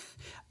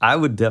 I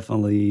would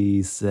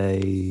definitely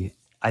say,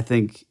 I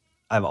think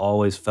I've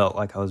always felt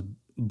like I was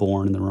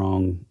born in the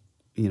wrong,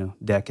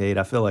 decade.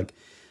 I feel like,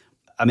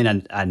 I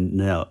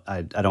know,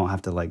 I don't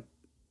have to like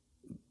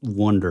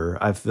wonder.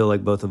 I feel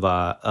like both of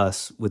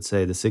us would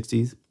say the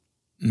 60s.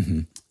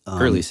 Mm-hmm.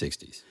 Early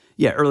 60s.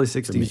 Yeah, early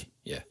 60s. For me,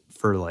 yeah.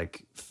 For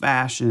like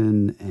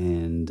fashion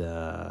and,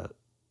 I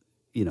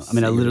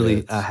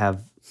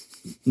have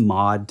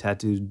mod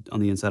tattooed on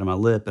the inside of my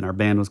lip, and our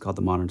band was called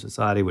the Modern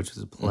Society, which is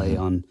a play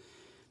on,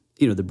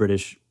 the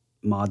British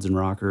mods and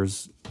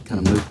rockers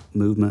kind of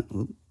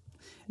movement.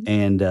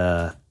 And,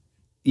 I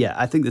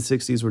think the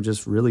 60s were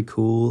just really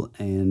cool.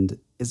 And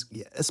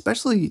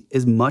especially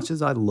as much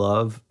as I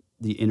love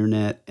the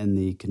internet and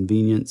the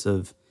convenience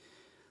of,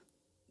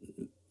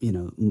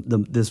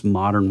 this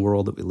modern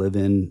world that we live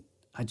in,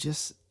 I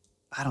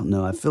don't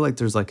know. I feel like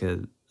there's like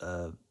a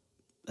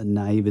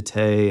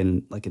naivete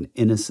and like an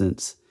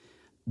innocence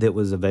that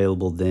was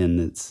available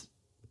then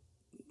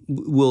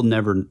we'll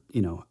never,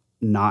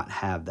 not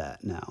have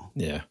that now.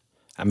 Yeah.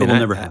 We'll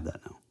never have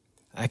that now.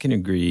 I can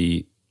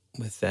agree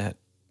with that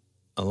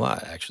a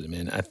lot, actually,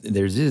 man.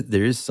 There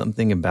is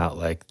something about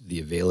like the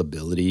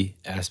availability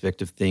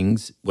aspect of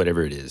things,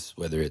 whatever it is,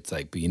 whether it's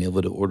like being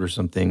able to order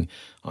something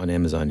on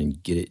Amazon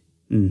and get it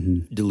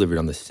delivered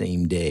on the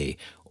same day,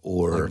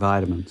 or like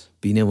vitamins,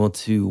 being able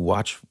to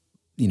watch,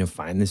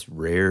 find this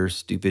rare,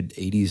 stupid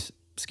 80s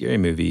scary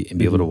movie and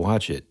be able to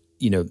watch it.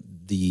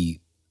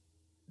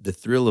 The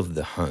thrill of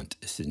the hunt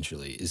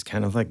essentially is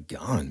kind of like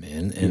gone,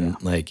 man.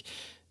 And like,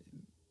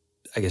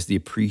 I guess the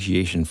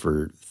appreciation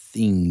for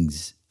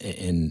things,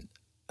 and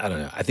I don't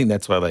know. I think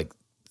that's why like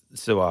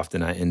so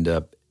often I end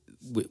up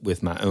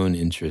with my own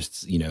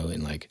interests,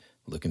 and like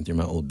looking through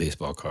my old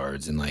baseball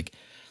cards and like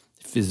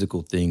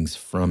physical things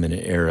from an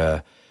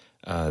era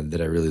that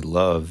I really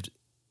loved,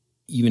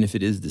 even if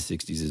it is the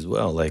 60s as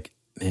well. Like,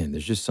 man,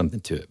 there's just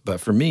something to it. But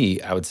for me,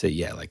 I would say,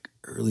 like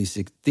early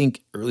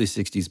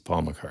 60s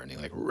Paul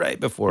McCartney, like right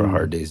before A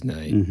Hard Day's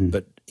Night,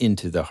 but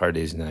into the Hard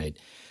Day's Night.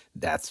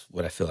 That's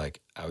what I feel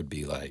like I would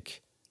be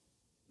like,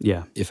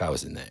 if I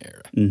was in that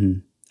era.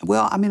 Mm-hmm.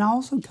 Well, I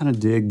also kind of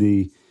dig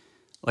the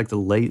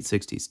late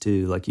 60s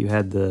too. Like you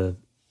had the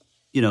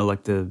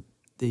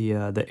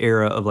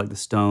era of like the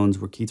Stones,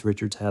 where Keith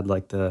Richards had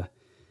like the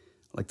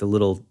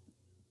little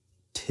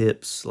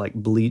tips like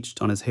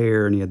bleached on his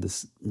hair, and he had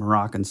this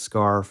Moroccan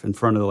scarf in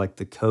front of like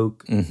the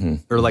Coke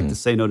or like the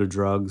Say No to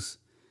Drugs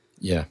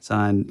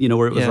sign,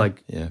 where it was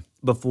like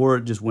before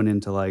it just went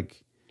into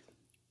like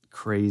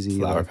crazy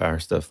flower power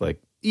stuff,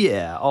 like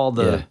all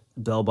the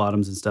bell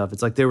bottoms and stuff.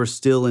 It's like they were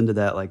still into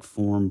that like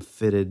form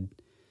fitted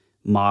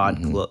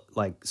mod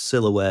like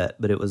silhouette,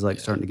 but it was like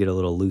starting to get a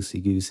little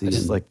loosey goosey. I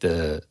just like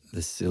the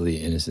silly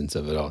innocence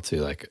of it all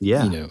too. Like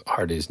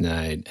Hard Day's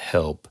Night,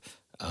 Help,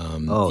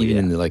 even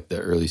in the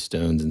early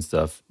Stones and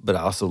stuff. But I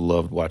also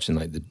loved watching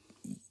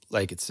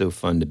it's so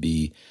fun to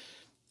be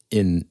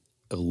in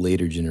a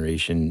later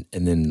generation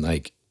and then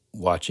like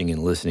watching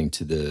and listening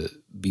to the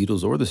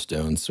Beatles or the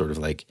Stones sort of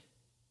like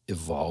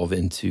evolve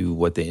into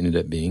what they ended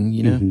up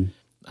being.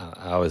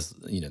 I was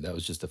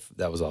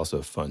that was also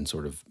a fun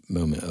sort of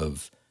moment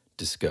of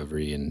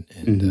discovery and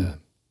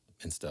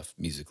stuff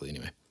musically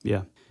anyway.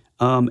 Yeah.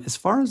 As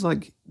far as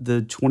like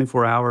the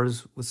 24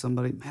 hours with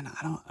somebody, man,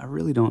 I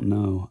really don't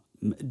know.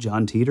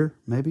 John Teeter,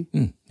 maybe?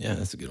 Yeah,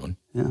 that's a good one.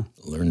 Yeah.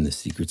 Learn the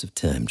secrets of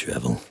time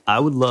travel. I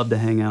would love to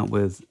hang out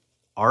with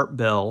Art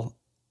Bell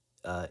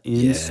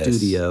in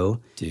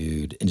studio.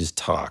 Dude, and just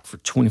talk for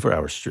 24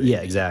 hours straight. Yeah,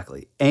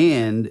 exactly.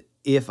 And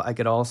if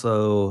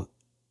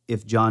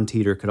John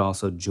Teeter could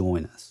also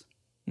join us.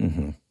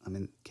 Can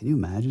you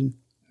imagine?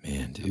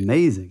 Man, dude.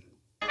 Amazing.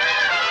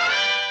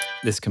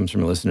 This comes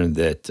from a listener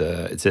that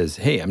it says,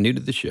 "Hey, I'm new to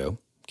the show.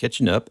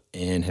 catching up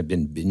and have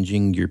been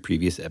binging your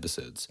previous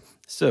episodes.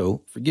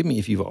 So forgive me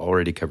if you've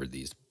already covered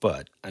these,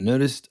 but I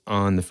noticed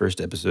on the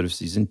first episode of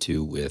season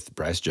 2 with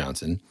Bryce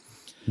Johnson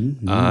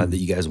that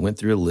you guys went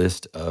through a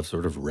list of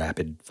sort of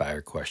rapid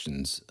fire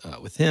questions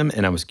with him.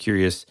 And I was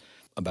curious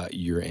about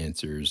your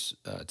answers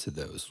to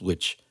those,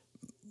 which,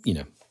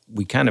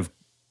 we kind of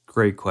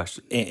Great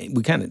question.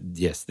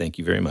 Yes, thank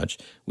you very much.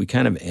 We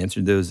kind of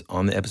answered those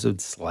on the episode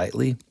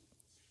slightly,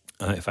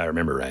 if I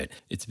remember right.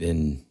 It's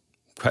been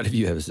quite a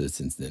few episodes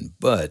since then,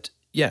 but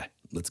yeah,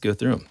 let's go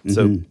through them.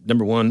 So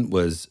number 1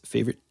 was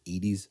favorite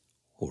 80s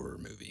horror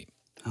movie.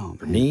 Oh,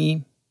 For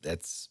me,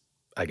 that's,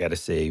 I got to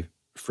say,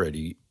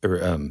 Freddy, or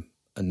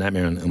A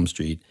Nightmare on Elm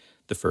Street,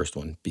 the first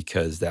one,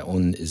 because that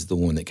one is the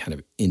one that kind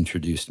of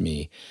introduced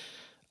me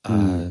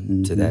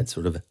to that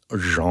sort of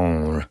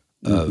genre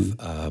of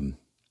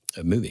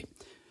a movie.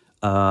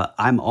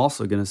 I'm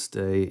also going to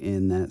stay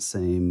in that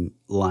same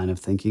line of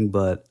thinking,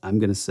 but I'm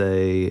going to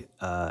say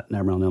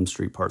Nightmare on Elm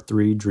Street Part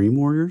 3, Dream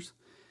Warriors.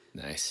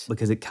 Nice.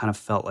 Because it kind of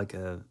felt like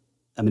it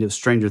was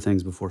Stranger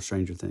Things before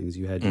Stranger Things.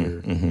 You had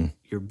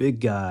your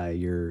big guy,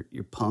 your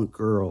punk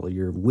girl,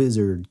 your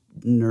wizard,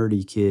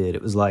 nerdy kid.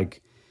 It was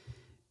like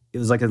a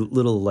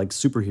little like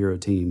superhero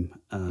team.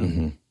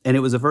 And it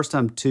was the first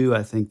time too,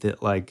 I think,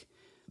 that like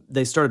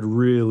they started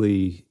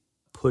really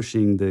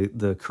pushing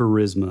the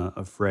charisma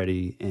of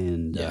Freddy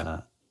and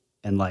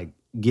like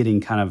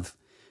getting kind of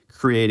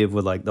creative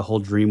with like the whole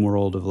dream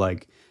world of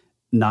like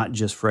not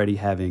just Freddy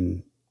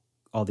having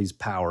all these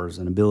powers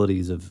and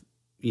abilities of,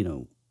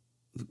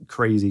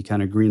 crazy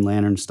kind of Green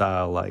Lantern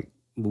style, like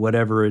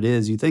whatever it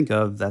is you think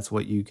of, that's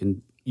what you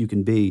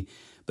can be.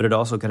 But it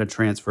also kind of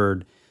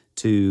transferred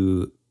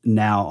to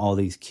now all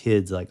these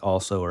kids like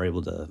also are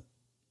able to,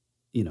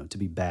 to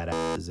be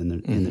badasses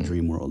in the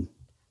dream world.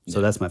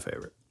 So that's my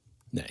favorite.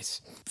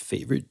 Nice.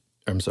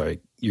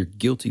 Your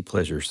guilty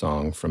pleasure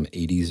song from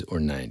 80s or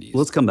 90s. Well,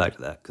 let's come back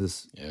to that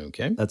because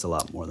that's a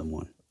lot more than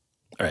one.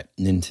 All right.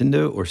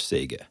 Nintendo or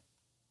Sega?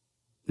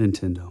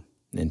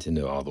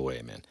 Nintendo all the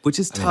way, man. Which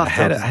is tough.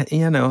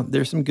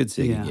 There's some good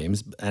Sega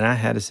games, and I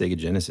had a Sega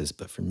Genesis,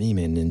 but for me,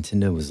 man,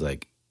 Nintendo was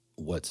like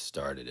what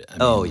started it.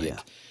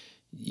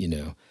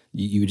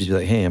 You would just be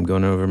like, hey, I'm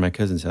going over to my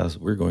cousin's house.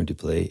 We're going to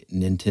play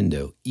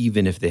Nintendo,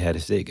 even if they had a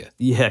Sega.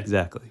 Yeah,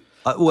 exactly.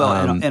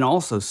 And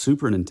also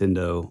Super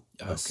Nintendo,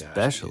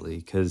 especially,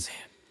 because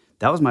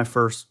that was my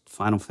first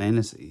Final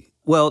Fantasy.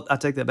 Well, I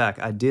take that back.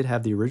 I did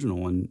have the original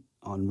one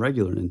on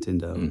regular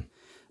Nintendo,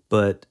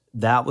 but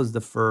that was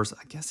the first,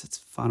 I guess it's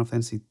Final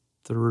Fantasy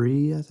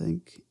 3, I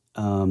think,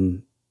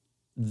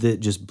 that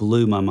just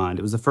blew my mind.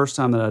 It was the first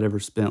time that I'd ever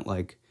spent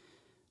like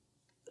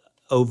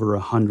over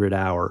 100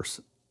 hours,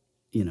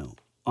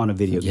 on a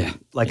video game.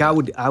 Like I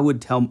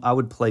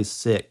would play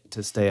sick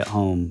to stay at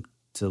home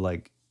to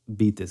like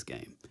beat this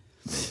game.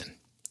 Man.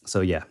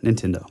 So yeah,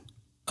 Nintendo.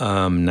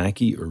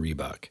 Nike or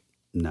Reebok?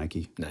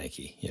 Nike,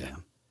 yeah.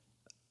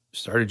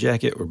 Starter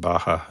jacket or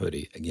Baja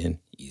hoodie? Again,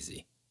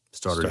 easy.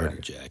 Starter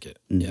jacket.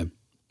 Yep.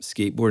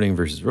 Skateboarding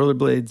versus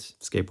rollerblades?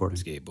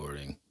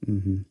 Skateboarding.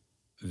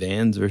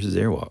 Vans versus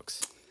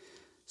airwalks?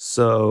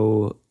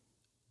 So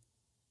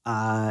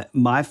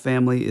my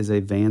family is a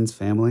Vans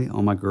family.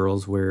 All my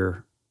girls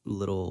wear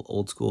little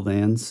old school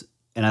Vans.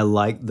 And I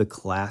like the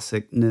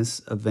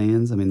classicness of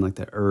Vans. I mean, like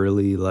the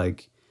early,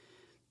 like,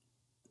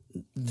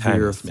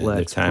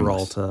 Veriflex,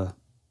 Peralta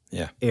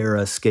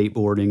era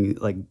skateboarding,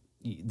 like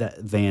that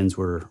Vans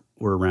were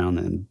around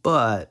then.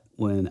 But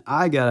when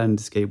I got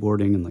into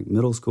skateboarding in like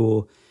middle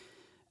school,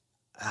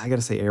 I got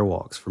to say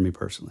Airwalks for me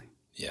personally.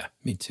 Yeah,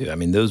 me too. I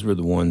mean, those were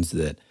the ones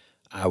that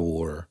I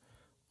wore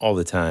all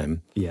the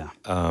time. Yeah.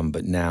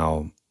 But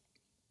now,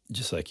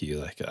 just like you,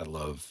 like I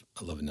love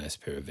a nice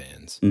pair of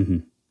Vans.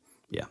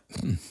 Yeah.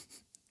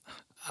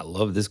 I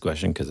love this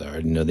question because I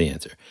already know the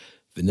answer.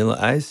 Vanilla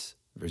Ice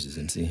versus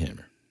MC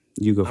Hammer.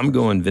 You go. I'm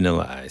going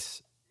Vanilla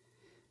Ice.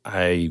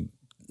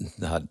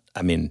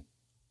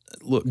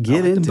 Look,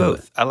 get into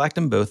both. it. I liked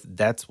them both.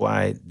 That's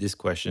why this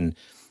question.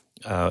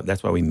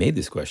 That's why we made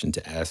this question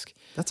to ask.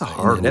 That's a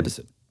hard one.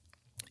 Episode.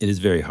 It is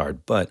very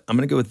hard, but I'm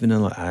going to go with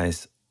Vanilla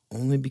Ice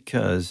only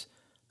because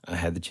I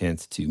had the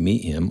chance to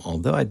meet him.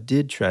 Although I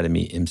did try to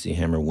meet MC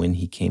Hammer when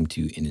he came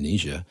to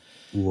Indonesia.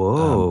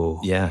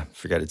 Whoa. Yeah,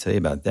 forgot to tell you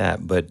about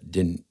that. But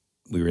didn't.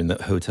 We were in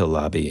the hotel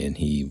lobby and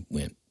he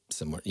went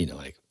somewhere.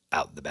 Like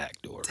out the back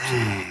door. Or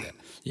something like that.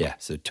 Yeah,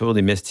 so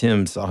totally missed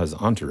him. Saw his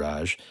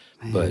entourage,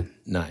 but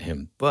not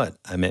him. But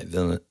I met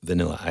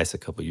Vanilla Ice a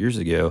couple years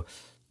ago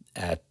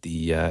at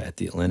the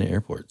Atlanta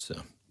airport.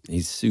 So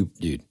he's super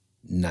dude,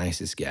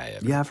 nicest guy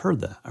ever. Yeah, I've heard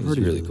that. I've heard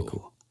he's really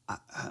cool.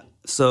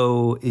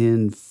 So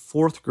in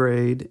 4th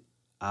grade,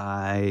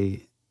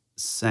 I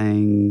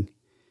sang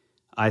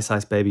Ice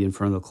Ice Baby in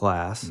front of the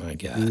class. My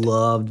God,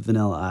 loved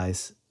Vanilla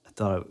Ice. I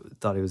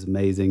thought he was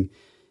amazing.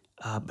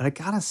 But I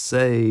gotta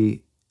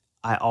say,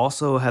 I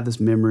also have this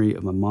memory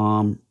of my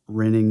mom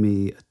renting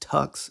me a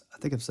tux. I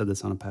think I've said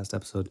this on a past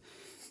episode.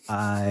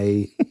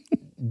 I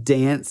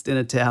danced in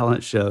a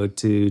talent show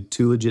to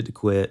Too Legit to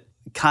Quit.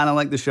 Kind of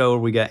like the show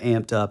where we got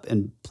amped up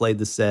and played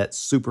the set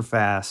super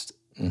fast.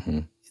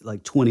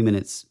 like 20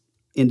 minutes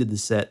into the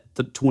set,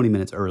 20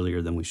 minutes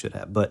earlier than we should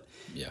have. But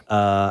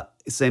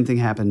same thing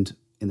happened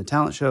in the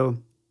talent show.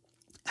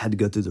 Had to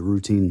go through the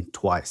routine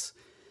twice.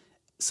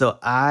 So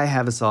I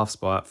have a soft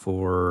spot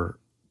for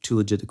Too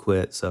Legit to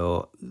Quit.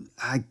 So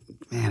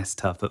it's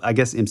tough. But I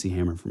guess MC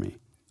Hammer for me.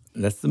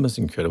 That's the most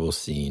incredible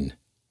scene.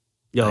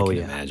 Oh, I can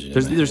yeah. imagine.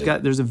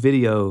 There's a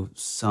video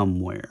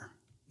somewhere.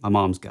 My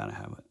mom's got to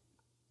have it.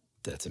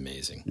 That's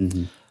amazing.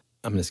 Mm-hmm.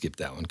 I'm going to skip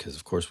that one because,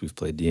 of course, we've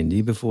played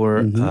D&D before.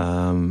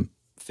 Mm-hmm.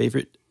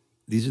 Favorite?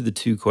 These are the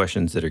two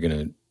questions that are going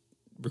to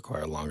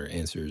require longer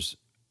answers.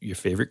 Your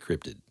favorite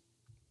cryptid?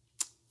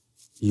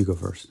 You go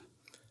first.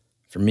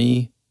 For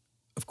me,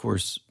 of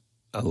course,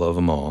 I love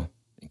them all,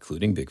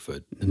 including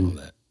Bigfoot and all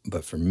that.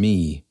 But for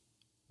me,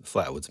 the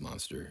Flatwoods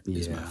Monster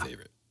is my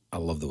favorite. I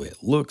love the way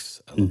it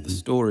looks. I love the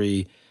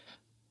story.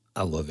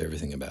 I love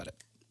everything about it.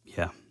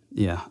 Yeah.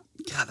 Yeah.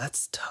 God,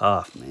 that's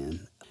tough,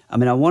 man. I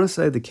mean, I want to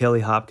say the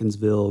Kelly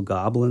Hopkinsville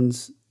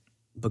goblins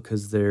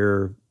because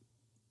they're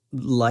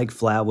like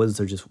Flatwoods.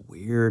 They're just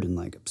weird and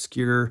like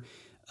obscure.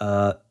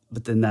 But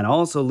then that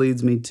also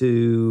leads me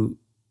to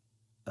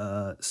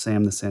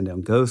Sam the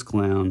Sandown Ghost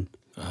Clown.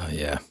 Oh,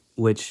 yeah.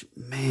 Which,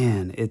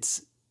 man,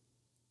 it's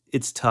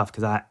tough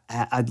because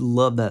I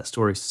love that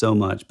story so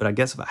much. But I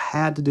guess if I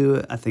had to do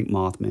it, I think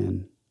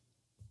Mothman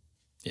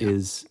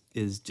is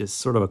just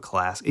sort of a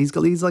classic.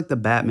 He's like the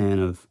Batman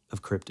of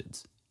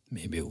cryptids.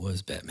 Maybe it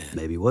was Batman.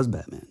 Maybe it was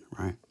Batman,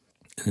 right?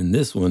 And in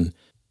this one,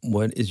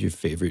 what is your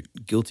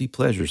favorite guilty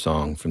pleasure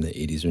song from the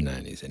 80s or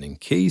 90s? And in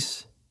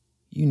case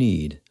you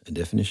need a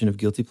definition of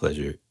guilty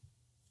pleasure,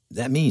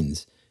 that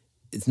means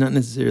it's not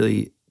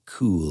necessarily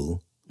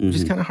cool, which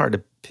is kind of hard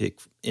to pick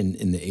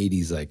in the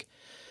 80s. Like,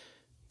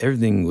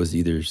 everything was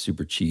either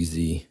super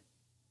cheesy,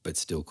 but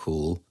still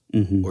cool,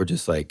 or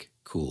just like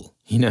cool,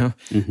 you know?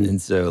 And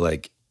so,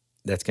 like,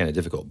 that's kind of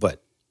difficult.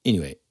 But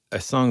anyway,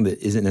 a song that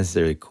isn't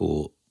necessarily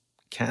cool,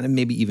 kind of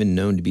maybe even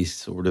known to be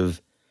sort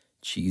of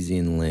cheesy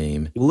and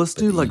lame. Well, let's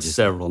do like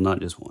several, not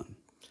just one.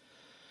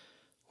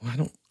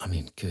 Well,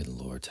 good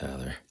Lord,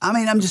 Tyler. I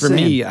mean, I'm just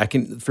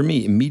saying. For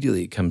me,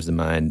 immediately it comes to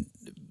mind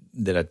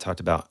that I talked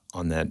about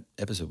on that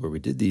episode where we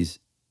did these.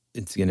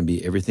 It's going to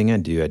be Everything I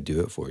Do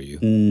It For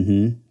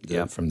You.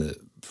 Yeah.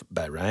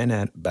 By Brian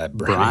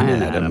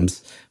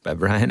Adams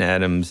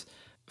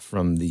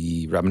from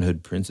the Robin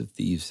Hood Prince of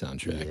Thieves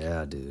soundtrack.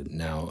 Yeah, dude.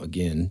 Now,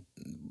 again,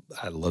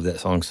 I love that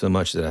song so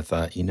much that I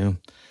thought, I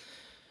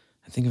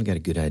think I've got a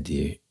good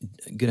idea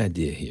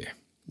here.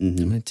 I'm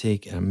going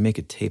to make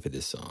a tape of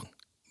this song,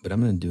 but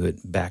I'm going to do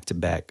it back to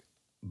back,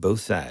 both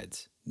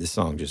sides. This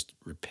song just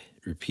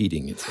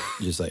repeating itself,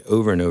 just like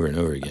over and over and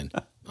over again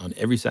on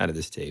every side of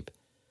this tape.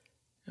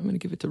 I'm going to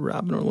give it to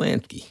Robin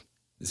Orlansky,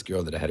 this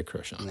girl that I had a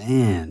crush on.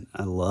 Man,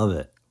 I love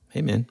it.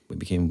 Hey, man, we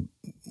became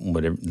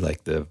whatever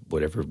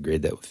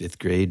grade that was, 5th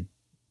grade,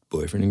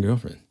 boyfriend and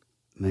girlfriend.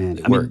 Man,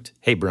 it worked.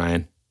 Hey,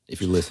 Brian,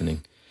 if you're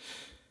listening,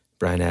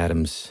 Brian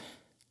Adams,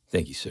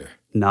 thank you, sir.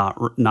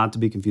 Not to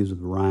be confused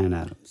with Ryan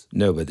Adams.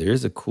 No, but there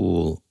is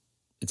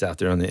it's out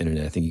there on the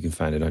internet. I think you can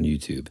find it on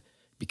YouTube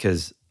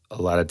because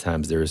a lot of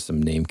times there is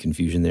some name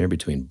confusion there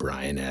between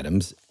Brian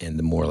Adams and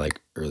the more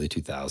like early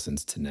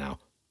 2000s to now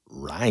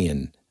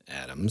Ryan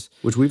Adams.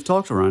 Which we've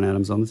talked to Ryan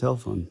Adams on the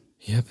telephone.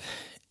 Yep.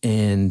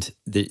 And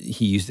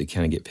he used to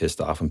kind of get pissed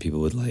off when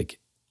people would like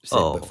say,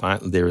 but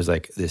finally, there was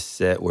like this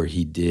set where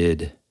he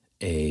did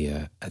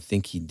it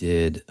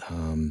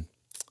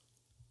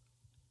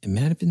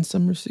might have been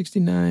Summer of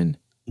 69.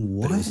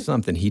 What? But it was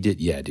something he did.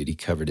 Yeah, dude, he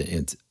covered it.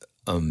 It's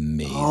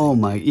amazing. Oh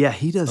my, yeah,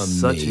 he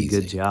does such a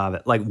good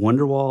job. Like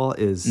Wonderwall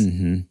is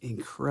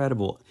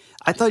incredible.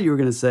 I thought you were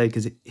gonna say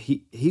because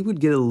he would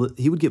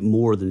get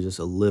more than just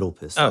a little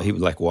pissed off. Oh, he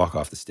would like walk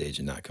off the stage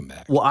and not come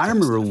back. Well, I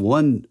remember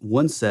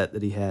one set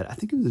that he had. I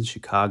think it was in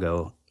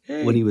Chicago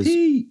when he was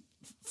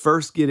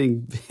first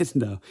getting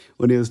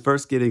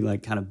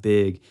like kind of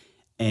big,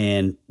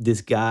 and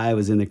this guy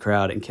was in the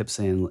crowd and kept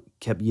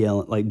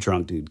yelling like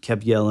drunk dude,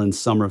 kept yelling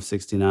Summer of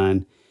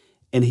 69.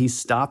 And he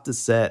stopped the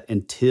set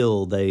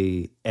until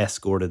they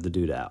escorted the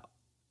dude out.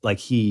 Like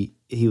he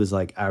was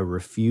like, I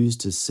refuse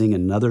to sing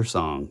another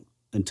song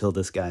until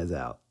this guy's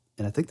out.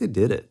 And I think they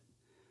did it.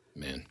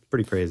 Man.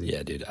 Pretty crazy.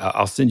 Yeah, dude.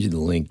 I'll send you the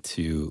link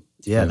to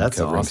that's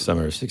covering awesome.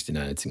 Summer of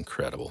 69. It's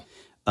incredible.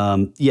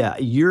 Yeah,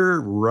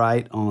 you're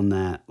right on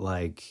that.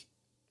 Like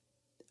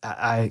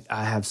I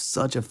have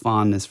such a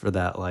fondness for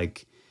that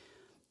like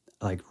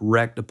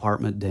rec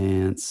department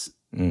dance.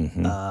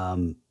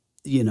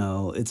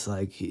 It's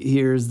like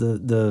here's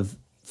the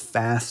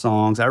fast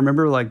songs. I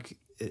remember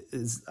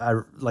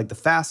the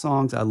fast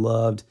songs I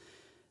loved.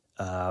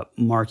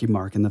 Marky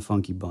Mark and the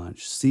Funky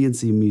Bunch,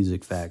 CNC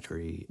Music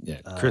Factory.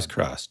 Yeah,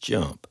 Crisscross,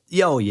 Jump.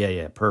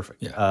 Yeah,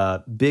 perfect. Yeah.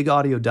 Big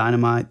Audio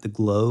Dynamite, The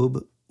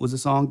Globe was a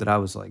song that I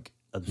was like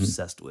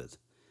obsessed with.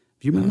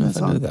 Do you remember that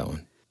song? I know that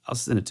one. I'll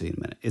send it to you in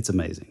a minute. It's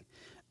amazing.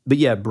 But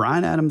yeah,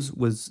 Bryan Adams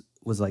was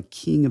like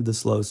king of the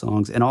slow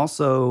songs, and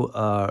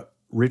also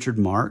Richard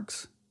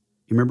Marx.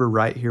 You remember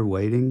Right Here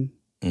Waiting?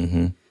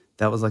 Mm-hmm.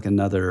 That was like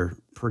another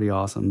pretty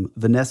awesome.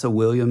 Vanessa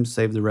Williams,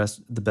 Save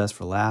the Best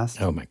for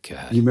Last. Oh my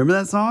God. You remember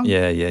that song?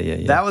 Yeah.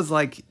 That was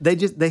like,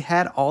 they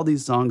had all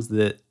these songs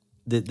that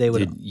they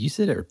would. Dude, you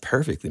said it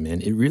perfectly,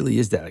 man. It really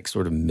is that like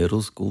sort of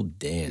middle school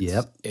dance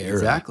era.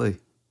 Exactly.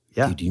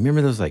 Yeah. Dude, do you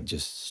remember those like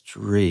just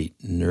straight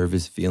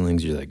nervous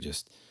feelings? You're like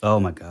just, oh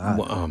my God.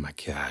 oh my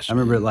gosh. I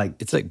remember man. it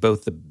like, it's like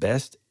both the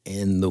best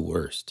and the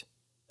worst.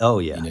 oh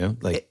yeah. You know,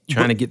 like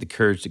trying to get the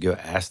courage to go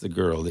ask the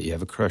girl that you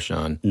have a crush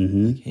on,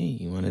 like, hey,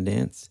 you want to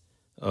dance?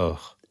 Oh,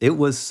 it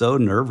was so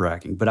nerve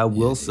wracking. But I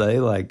will say,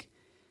 like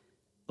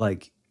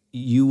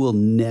you will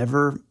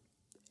never,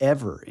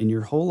 ever in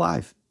your whole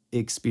life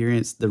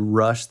experience the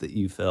rush that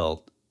you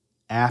felt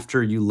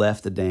after you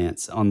left the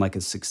dance on like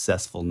a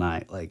successful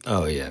night. Like,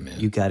 oh yeah, man.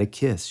 you got a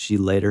kiss. She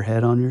laid her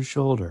head on your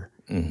shoulder.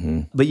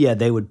 Mm-hmm. But yeah,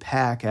 they would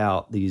pack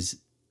out at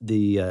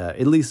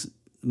least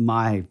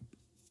my,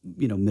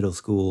 middle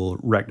school,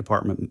 rec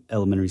department,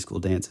 elementary school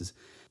dances.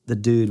 The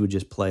dude would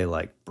just play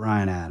like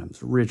Bryan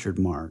Adams, Richard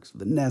Marx,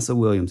 Vanessa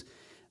Williams.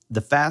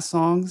 The fast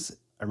songs,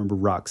 I remember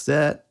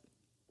Roxette.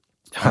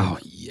 Oh,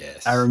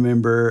 yes. I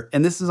remember,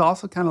 and this is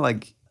also kind of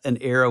like an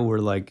era where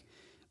like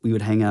we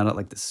would hang out at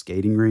like the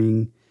skating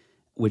ring,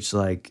 which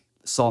like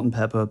Salt and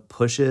Pepper,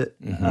 Push It.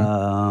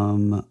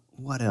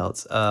 What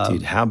else?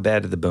 Dude, how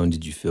bad to the bone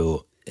did you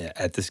feel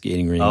at the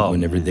skating ring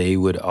whenever man. they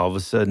would all of a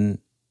sudden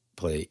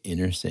play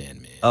Inner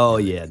Sandman? Oh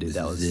yeah, dude,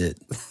 This is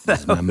it.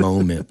 This is my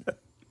moment.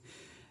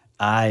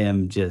 I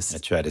I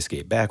tried to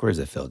skate backwards.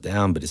 I fell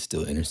down, but it's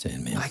still Inner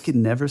Sandman. I could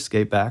never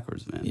skate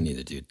backwards, man. Me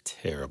neither, dude.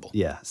 Terrible.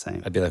 Yeah,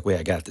 same. I'd be like, wait,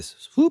 I got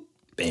this. Whoop,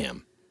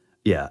 bam.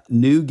 Yeah,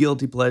 new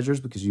guilty pleasures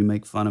because you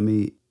make fun of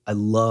me. I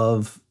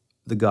love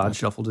the God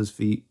Shuffled His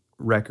Feet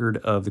record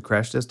of the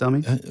Crash Test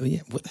Dummies. Oh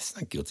yeah, well, that's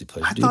not guilty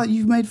pleasure, I dude. thought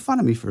you made fun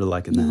of me for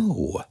liking that.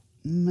 No.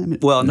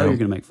 Well, no, No. you're going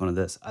to make fun of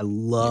this. I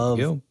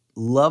go.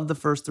 love the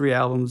first 3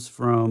 albums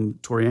from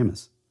Tori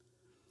Amos.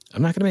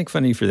 I'm not going to make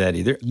fun of you for that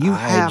either. You I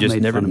have just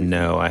made never. fun of me.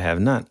 No, I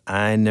have not.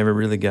 I never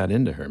really got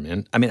into her,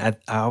 man. I mean, I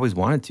always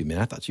wanted to, man.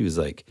 I thought she was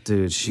like,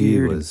 Dude, she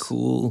weird was and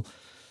cool.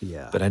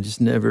 Yeah. But I just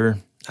never.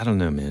 I don't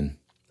know, man.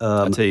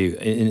 I'll tell you,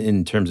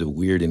 in terms of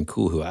weird and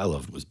cool, who I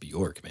loved was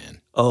Bjork,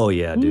 man. Oh,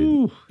 yeah, dude.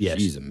 Ooh, Yeah,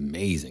 she's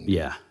amazing. Dude.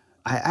 Yeah.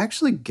 I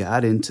actually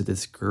got into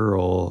this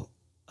girl.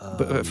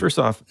 But first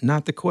off,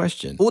 not the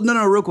question. Well,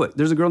 no, real quick.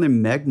 There's a girl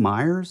named Meg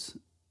Myers,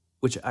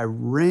 which I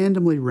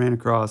randomly ran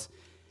across,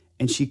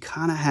 and she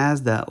kind of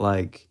has that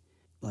like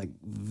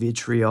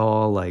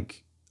vitriol,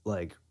 like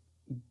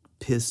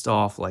pissed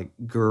off like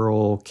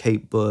girl,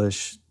 Kate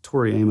Bush,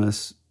 Tori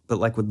Amos, but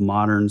like with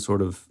modern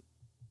sort of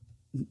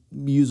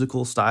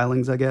musical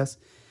stylings, I guess.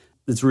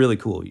 It's really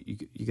cool.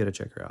 You got to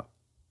check her out.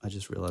 I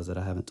just realized that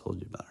I haven't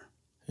told you about her.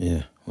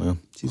 Yeah, well,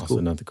 She's also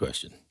cool. not the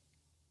question.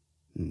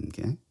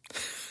 Okay.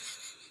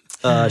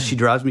 She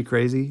Drives Me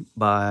Crazy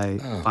by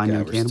Fine Young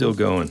God, we're Cannibals. still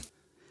going.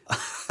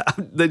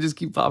 They just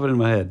keep popping in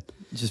my head.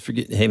 Just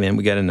forget. Hey, man,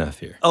 we got enough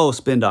here. Oh,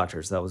 Spin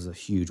Doctors. That was a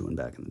huge one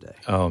back in the day.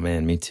 Oh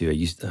man, me too. I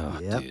used.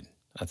 Yep. Dude,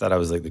 I thought I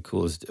was like the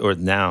coolest. Or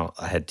now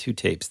I had 2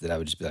 tapes that I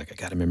would just be like, I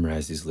got to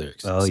memorize these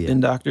lyrics. Oh, yeah. Spin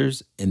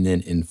Doctors and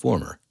then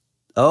Informer.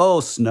 Oh,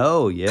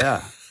 Snow.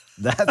 Yeah.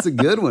 That's a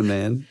good one,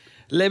 man.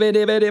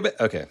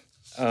 Okay.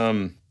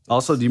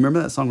 Also, do you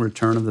remember that song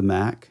Return of the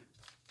Mac?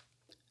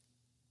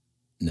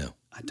 No.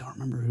 I don't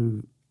remember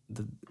who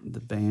the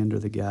band or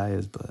the guy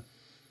is, but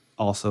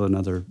also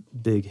another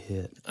big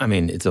hit. I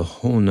mean, it's a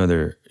whole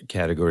nother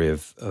category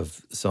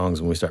of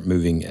songs when we start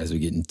moving as we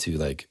get into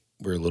like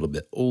we're a little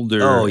bit older.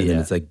 Oh, and yeah.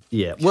 then it's like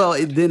Yeah. Well,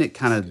 then it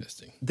kind of,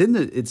 disgusting.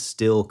 it's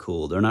still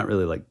cool. They're not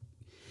really like,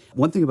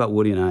 one thing about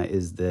Woody and I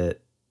is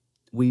that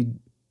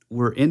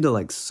we're into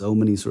like so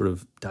many sort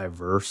of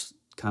diverse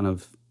kind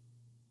of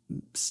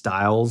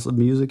styles of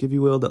music, if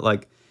you will, that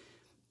like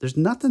there's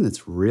nothing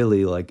that's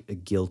really like a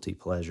guilty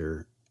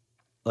pleasure.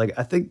 Like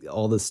I think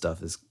all this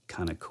stuff is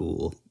kind of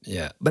cool.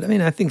 Yeah, but I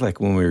mean, I think like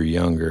when we were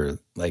younger,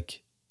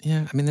 like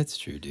yeah, I mean that's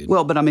true, dude.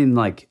 Well, but I mean,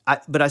 like,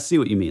 I see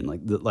what you mean, like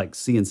like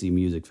CNC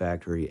Music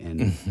Factory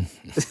and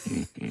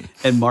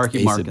and Marky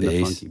Ace Mark of and the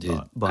Base, Funky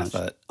dude. Bunch. I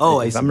thought, Oh,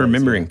 if Ace I'm of Base,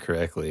 remembering yeah.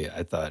 correctly,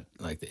 I thought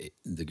like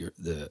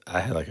the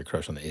I had like a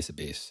crush on the Ace of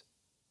Base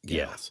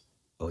gals.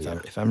 Oh If yeah.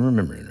 if I'm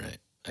remembering right,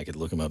 I could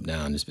look them up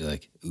now and just be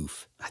like,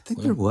 oof. I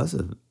think there was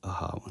a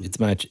hot one.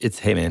 It's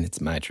hey man, it's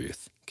my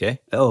truth. Okay.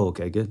 Oh,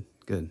 okay, good.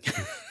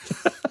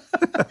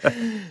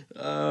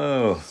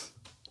 Oh.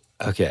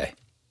 Okay.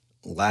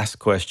 Last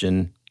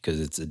question because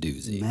it's a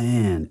doozy.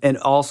 Man, and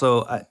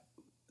also,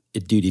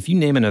 Dude, if you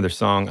name another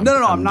song, I'm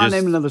not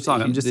naming another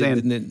song. I'm just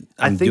saying,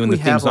 I I'm think doing we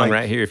the theme have, song like-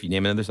 right here. If you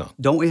name another song,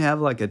 don't we have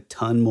like a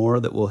ton more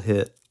that we'll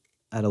hit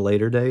at a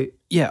later date?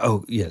 yeah.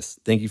 Oh, yes.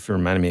 Thank you for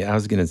reminding me. I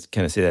was gonna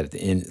kind of say that at the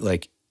end.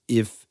 Like,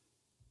 let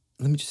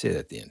me just say that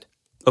at the end.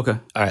 Okay.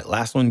 All right,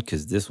 last one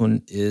because this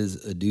one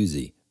is a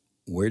doozy.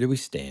 Where do we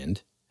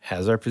stand?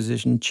 Has our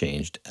position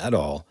changed at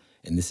all?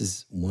 And this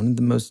is one of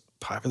the most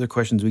popular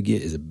questions we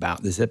get is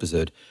about this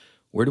episode.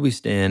 Where do we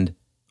stand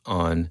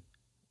on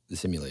the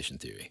simulation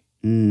theory?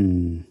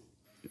 You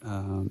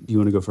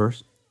want to go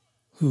first?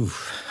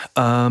 Oof.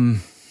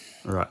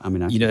 Or I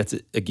mean, You know, it's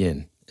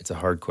again, It's a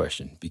hard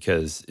question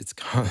because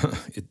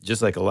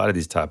just like a lot of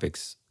these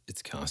topics,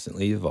 it's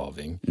constantly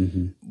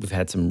evolving. We've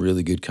had some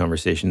really good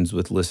conversations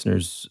with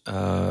listeners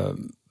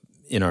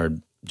in our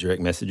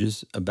direct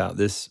messages about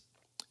this.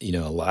 A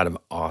lot of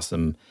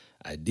awesome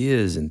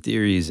ideas and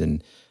theories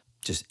and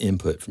just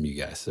input from you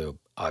guys. So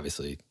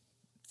obviously,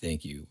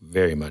 thank you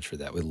very much for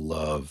that. We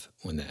love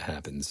when that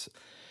happens.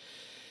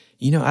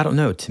 I don't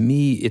know. To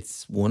me,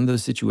 it's one of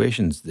those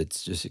situations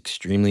that's just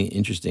extremely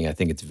interesting. I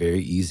think it's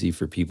very easy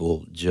for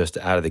people just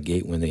out of the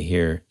gate when they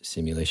hear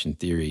simulation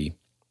theory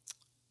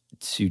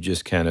to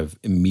just kind of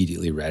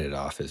immediately write it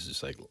off as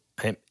just like,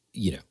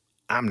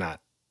 I'm not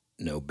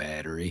no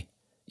battery.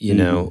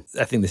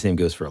 I think the same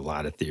goes for a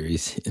lot of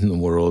theories in the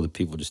world.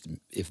 People just,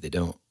 if they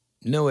don't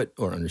know it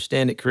or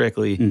understand it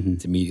correctly,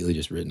 it's immediately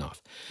just written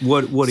off.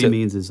 What he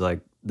means is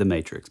like the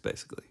Matrix,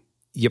 basically.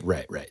 Yep,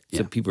 right. Yeah.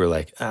 So people are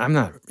like, I'm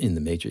not in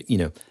the Matrix,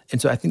 And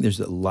so I think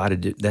there's a lot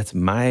of, that's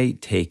my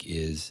take,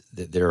 is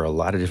that there are a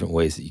lot of different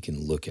ways that you can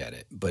look at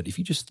it. But if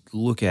you just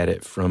look at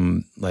it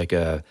from like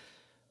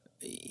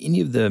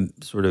any of the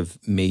sort of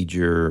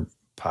major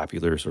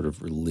popular sort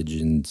of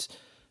religions,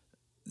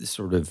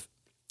 sort of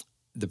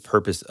the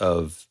purpose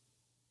of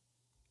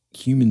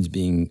humans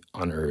being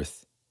on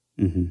Earth,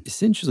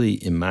 essentially,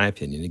 in my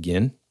opinion,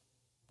 again,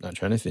 not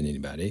trying to offend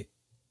anybody,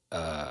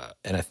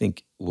 and I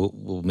think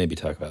we'll maybe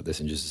talk about this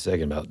in just a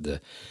second about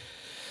the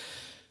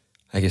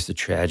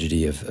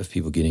tragedy of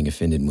people getting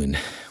offended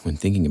when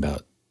thinking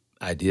about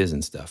ideas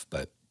and stuff.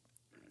 But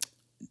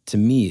to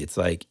me, it's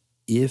like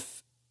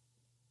if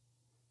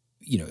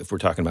we're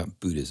talking about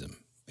Buddhism,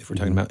 if we're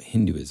talking about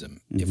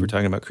Hinduism, if we're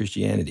talking about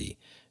Christianity,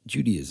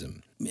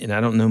 Judaism, and I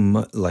don't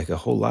know like a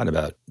whole lot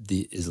about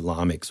the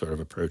Islamic sort of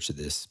approach to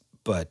this,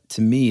 but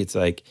to me, it's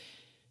like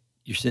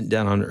you're sitting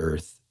down on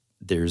Earth.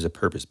 There's a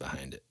purpose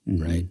behind it,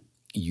 right?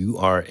 You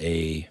are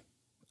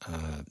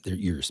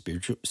you're a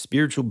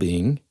spiritual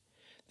being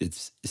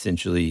that's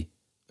essentially,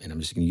 and I'm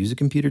just going to use a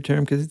computer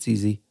term because it's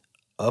easy,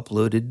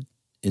 uploaded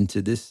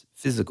into this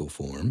physical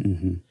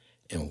form.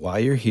 And while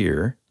you're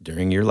here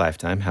during your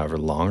lifetime, however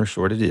long or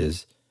short it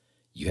is,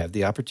 you have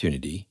the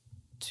opportunity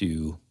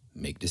to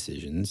make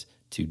decisions,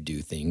 to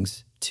do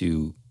things,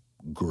 to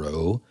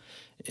grow,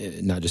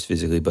 not just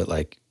physically, but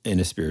like in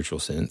a spiritual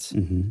sense.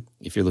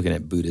 If you're looking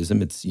at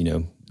Buddhism, it's,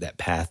 that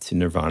path to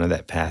nirvana,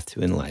 that path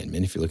to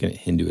enlightenment. If you're looking at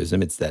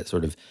Hinduism, it's that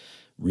sort of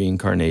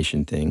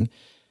reincarnation thing.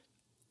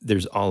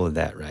 There's all of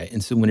that, right?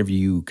 And so whenever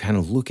you kind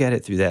of look at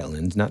it through that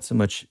lens, not so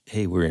much,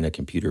 hey, we're in a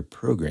computer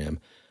program,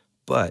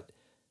 but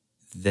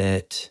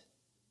that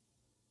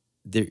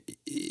there,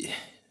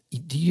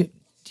 do you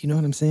know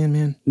what I'm saying,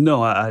 man?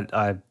 No,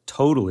 I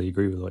totally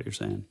agree with what you're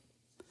saying.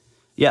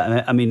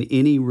 Yeah, I mean,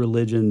 any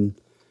religion,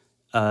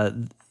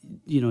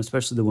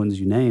 especially the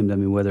ones you named, I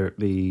mean, whether it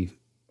be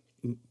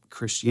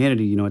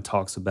Christianity, it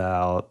talks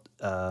about,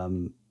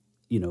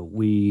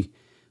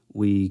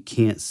 we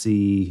can't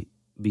see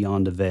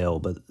beyond a veil,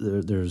 but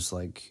there's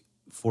like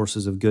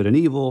forces of good and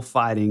evil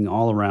fighting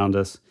all around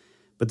us,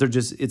 but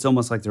it's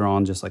almost like they're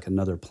on just like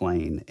another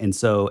plane. And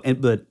so,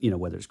 but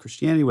whether it's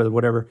Christianity,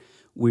 whatever,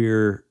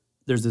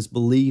 there's this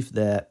belief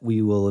that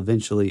we will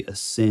eventually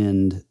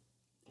ascend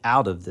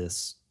out of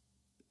this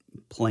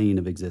plane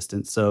of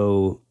existence.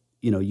 So,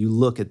 you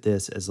look at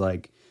this as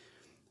like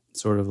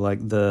sort of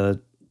like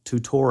the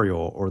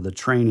tutorial or the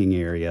training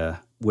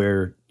area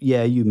where,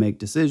 you make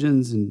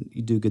decisions and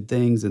you do good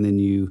things, and then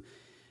you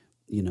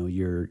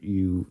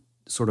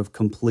sort of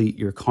complete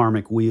your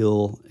karmic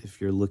wheel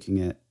if you're looking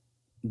at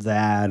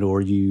that,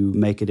 or you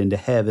make it into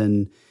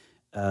heaven.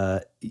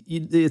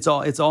 It's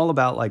all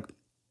about like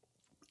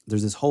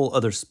there's this whole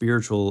other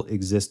spiritual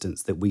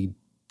existence that we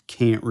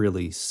can't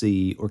really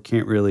see or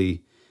can't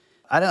really.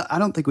 I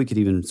don't think we could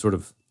even sort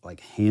of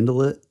like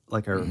handle it,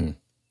 like our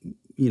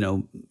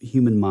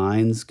human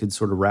minds could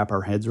sort of wrap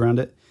our heads around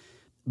it.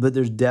 But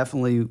there's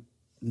definitely,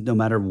 no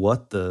matter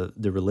what the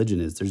religion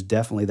is, there's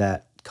definitely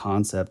that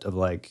concept of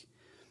like,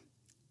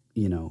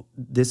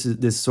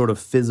 this sort of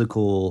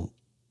physical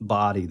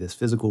body, this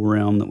physical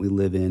realm that we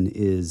live in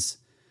is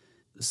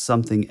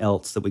something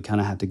else that we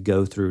kind of have to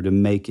go through to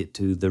make it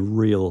to the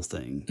real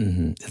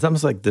thing. It's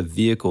almost like the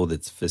vehicle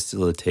that's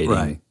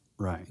facilitating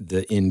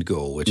the end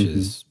goal, which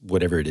is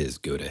whatever it is,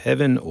 go to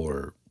heaven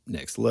or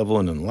next level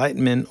in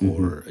enlightenment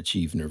or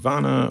achieve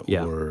nirvana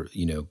or,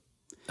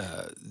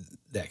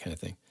 that kind of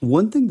thing.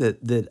 One thing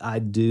that I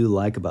do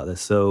like about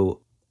this,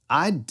 so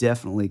I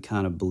definitely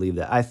kind of believe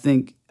that. I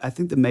think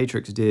the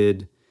Matrix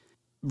did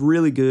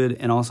really good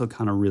and also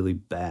kind of really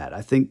bad.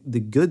 I think the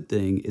good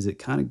thing is it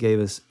kind of gave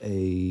us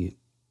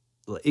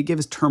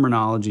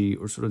terminology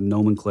or sort of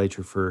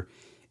nomenclature for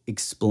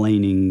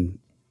explaining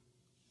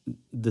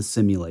the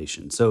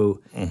simulation. So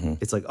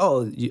it's like,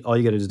 all you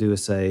got to do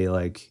is say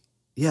like,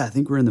 I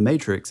think we're in the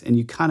Matrix, and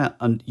you kind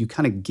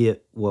of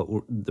get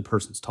what the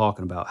person's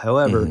talking about.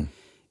 However,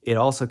 it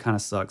also kind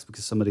of sucks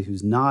because somebody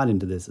who's not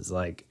into this is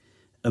like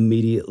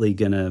immediately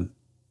gonna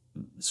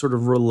sort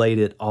of relate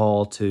it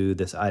all to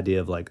this idea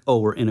of like,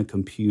 we're in a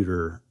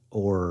computer,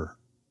 or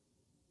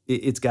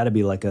it's got to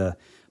be like a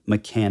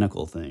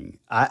mechanical thing.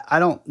 I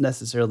don't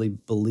necessarily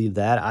believe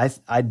that.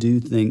 I do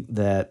think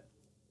that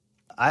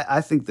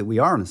I think that we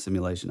are in a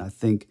simulation. I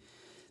think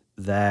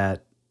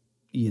that,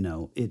 you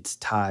know, it's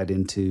tied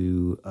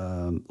into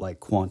like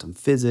quantum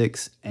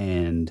physics,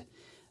 and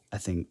I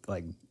think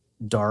like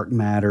dark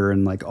matter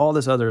and like all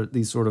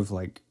these sort of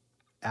like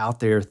out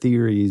there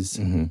theories.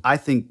 I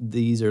think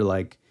these are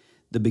like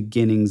the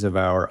beginnings of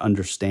our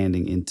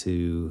understanding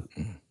into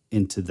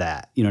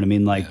that. You know what I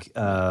mean?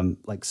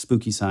 Like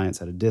spooky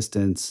science at a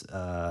distance,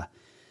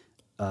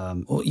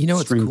 Well, you know,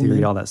 string it's cool, theory,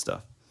 man. all that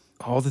stuff.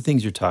 All the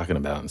things you're talking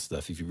about and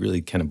stuff, if you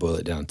really kind of boil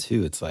it down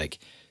too, it's like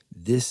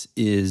this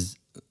is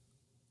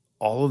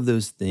all of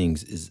those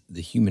things is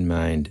the human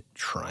mind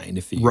trying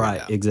to figure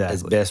it out exactly.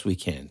 as best we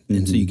can.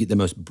 And so you get the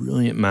most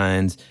brilliant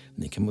minds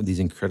and they come up with these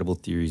incredible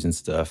theories and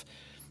stuff,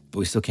 but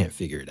we still can't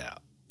figure it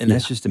out. And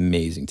that's just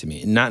amazing to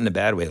me. And not in a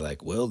bad way,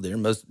 like, well, they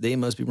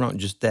must be wrong.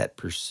 Just that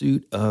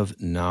pursuit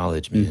of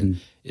knowledge, man,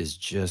 is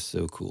just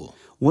so cool.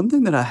 One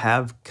thing that I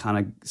have kind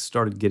of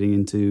started getting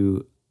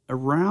into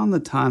around the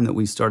time that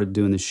we started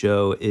doing the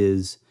show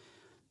is,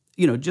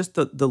 you know, just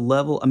the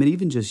level, I mean,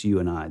 even just you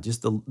and I,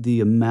 just the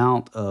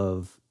amount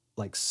of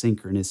like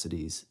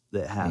synchronicities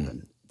that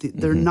happen.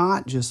 They're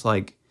not just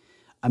like,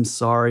 I'm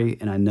sorry,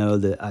 and I know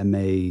that I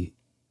may,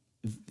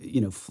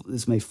 you know,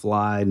 this may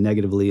fly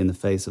negatively in the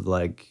face of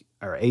like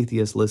our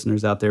atheist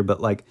listeners out there,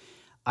 but like,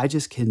 I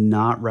just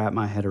cannot wrap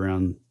my head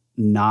around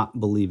not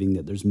believing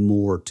that there's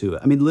more to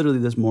it. I mean, literally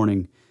this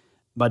morning,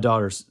 my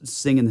daughter's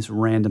singing this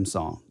random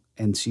song,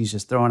 and she's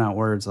just throwing out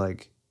words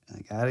like,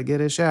 I gotta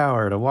get a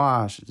shower to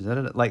wash,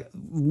 like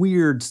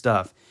weird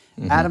stuff.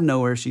 Out of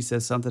nowhere, she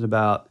says something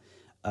about,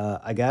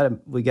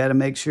 we gotta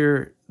make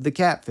sure the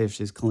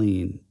catfish is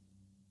clean.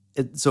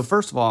 So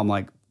first of all, I'm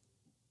like,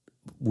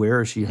 where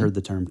has she heard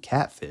the term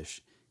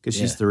catfish? Because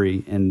she's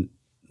 3 and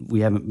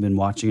we haven't been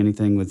watching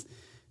anything with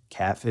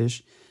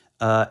catfish.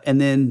 And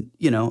then,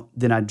 you know,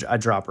 then I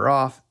drop her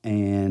off,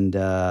 and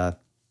on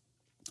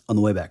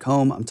the way back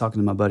home, I'm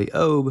talking to my buddy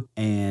Obe,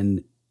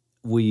 and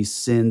we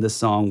send the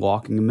song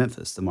Walking in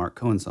Memphis, the Mark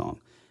Cohen song,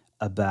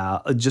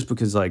 about just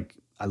because like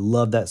I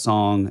love that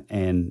song,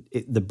 and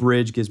the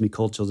bridge gives me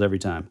cold chills every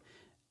time.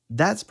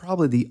 That's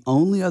probably the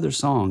only other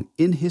song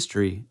in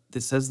history that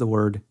says the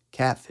word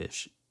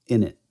catfish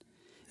in it.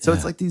 So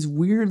it's like these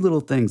weird little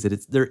things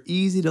that they're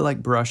easy to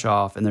like brush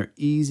off, and they're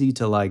easy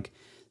to like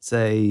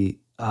say,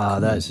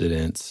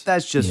 Coincidence.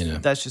 that's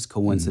just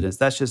coincidence.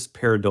 That's just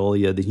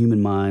pareidolia, the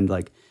human mind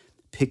like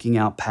picking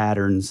out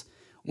patterns.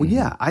 Well,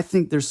 yeah, I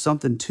think there's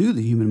something to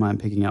the human mind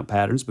picking out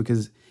patterns,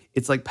 because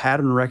it's like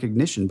pattern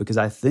recognition. Because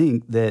I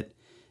think that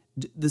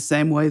the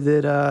same way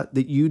that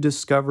that you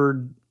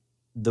discovered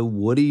the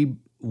Woody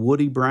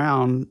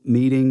Brown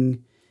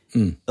meeting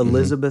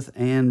Elizabeth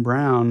Ann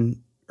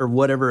Brown or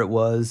whatever it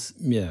was.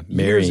 Yeah,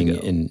 marrying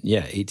in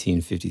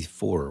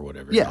 1854 or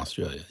whatever in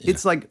Australia. Yeah.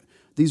 It's like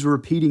these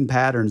repeating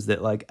patterns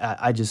that like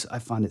I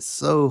find it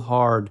so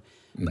hard,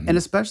 and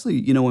especially,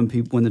 you know, when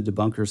the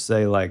debunkers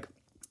say like,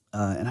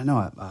 and I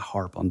know I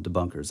harp on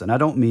debunkers, and I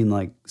don't mean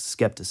like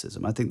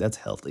skepticism. I think that's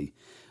healthy.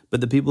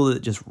 But the people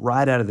that just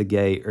right out of the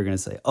gate are going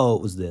to say, oh,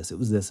 it was this, it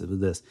was this, it was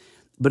this.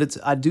 But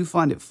I do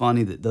find it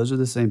funny that those are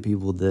the same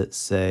people that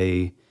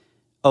say,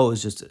 oh,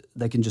 it's just,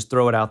 they can just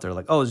throw it out there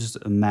like, oh, it's just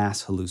a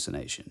mass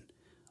hallucination.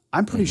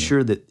 I'm pretty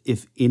sure that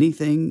if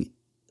anything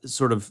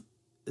sort of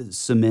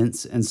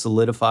cements and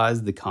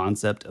solidifies the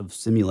concept of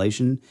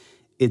simulation,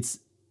 it's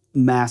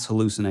mass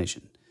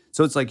hallucination.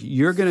 So it's like,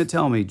 you're going to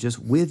tell me just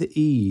with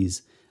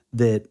ease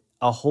that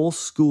a whole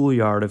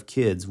schoolyard of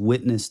kids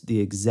witnessed the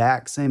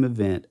exact same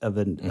event of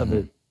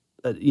a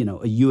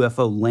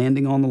UFO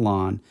landing on the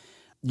lawn.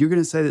 You're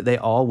going to say that they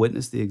all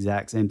witnessed the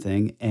exact same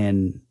thing,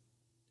 and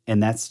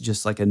that's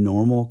just like a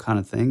normal kind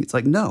of thing. It's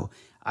like, no,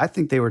 I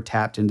think they were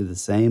tapped into the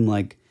same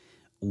like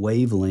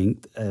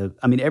wavelength.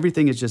 I mean,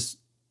 everything is just,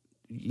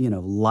 you know,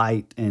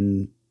 light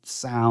and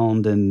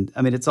sound, and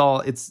I mean,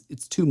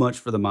 it's too much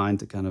for the mind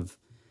to kind of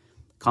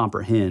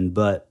comprehend.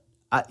 But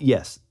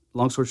yes.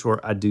 Long story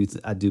short, I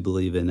do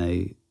believe in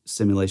a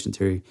simulation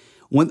theory.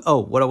 What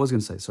I was going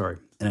to say, sorry,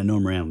 and I know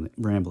I'm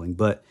rambling,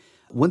 but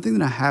one thing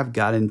that I have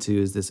got into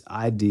is this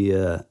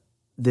idea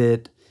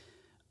that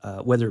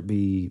whether it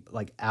be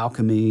like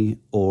alchemy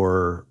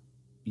or,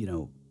 you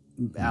know,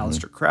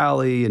 Aleister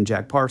Crowley and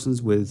Jack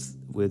Parsons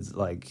with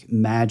like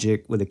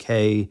magic with a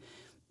K,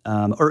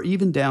 or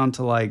even down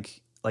to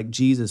like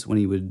Jesus when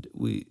he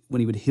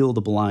would heal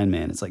the blind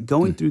man. It's like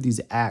going through these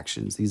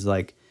actions, these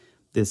like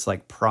this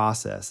like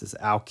process, this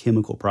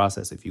alchemical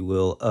process, if you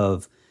will,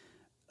 of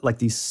like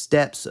these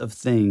steps of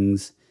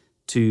things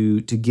to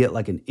get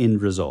like an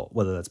end result,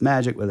 whether that's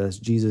magic, whether that's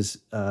Jesus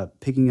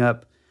picking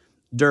up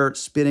dirt,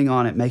 spitting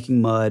on it,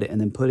 making mud, and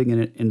then putting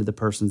it into the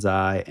person's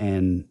eye,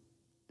 and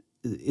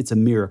it's a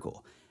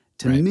miracle.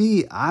 To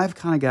me, I've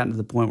kind of gotten to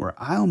the point where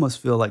I almost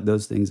feel like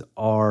those things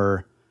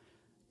are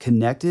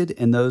connected,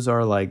 and those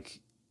are like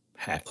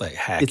hacking.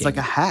 It's like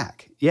a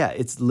hack. Yeah,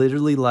 it's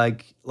literally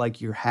like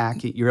you're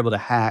hacking. You're able to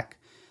hack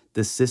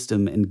the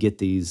system and get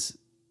these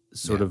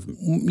sort of,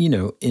 you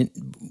know,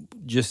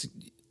 just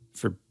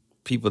for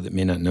people that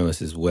may not know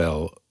us as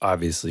well,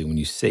 obviously when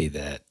you say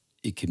that,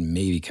 it could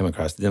maybe come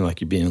across to them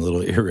like you're being a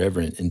little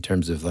irreverent in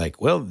terms of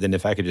like, well, then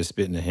if I could just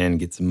spit in a hand and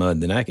get some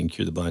mud, then I can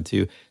cure the blind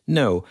too.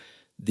 No,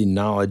 the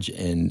knowledge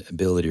and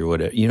ability or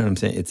whatever, you know what I'm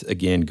saying? It's,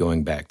 again,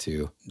 going back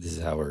to this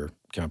is how we're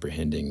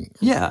comprehending.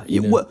 Yeah.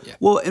 You know? Yeah.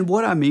 Well, and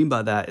what I mean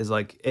by that is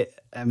like,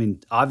 I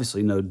mean,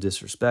 obviously no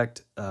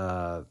disrespect,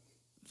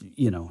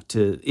 you know,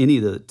 to any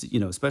of the, you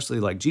know, especially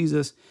like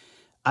Jesus.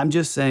 I'm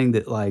just saying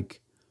that like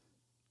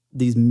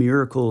these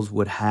miracles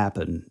would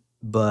happen,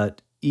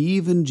 but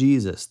even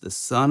Jesus, the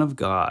Son of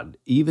God,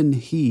 even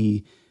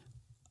he,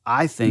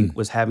 I think,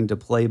 was having to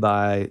play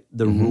by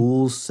the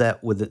rules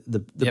set with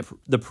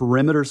the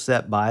perimeter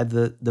set by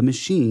the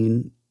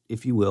machine,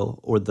 if you will,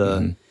 or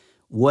the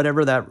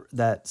whatever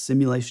that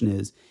simulation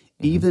is.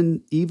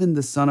 Even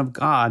the Son of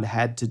God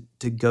had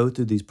to go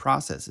through these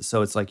processes.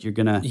 So it's like He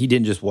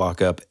didn't just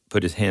walk up,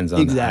 put his hands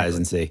on the eyes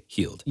and say,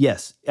 healed.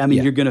 Yes. I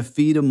mean, you're going to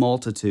feed a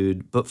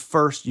multitude, but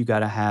first you got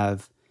to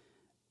have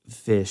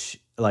fish,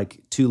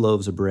 like 2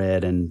 loaves of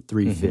bread and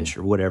 3 fish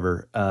or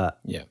whatever.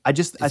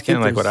 It's kind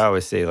of like what I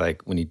always say,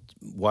 like when he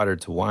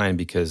watered to wine,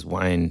 because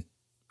wine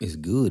is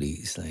good.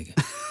 He's like,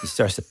 he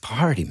starts to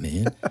party,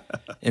 man.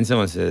 And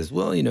someone says,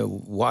 well, you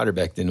know, water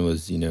back then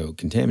was, you know,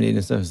 contaminated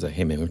and stuff. It's like,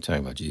 hey, man, we're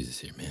talking about Jesus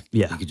here, man.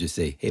 Yeah. You could just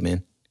say, hey,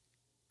 man,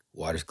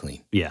 water's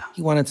clean. Yeah.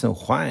 He wanted some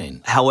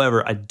wine.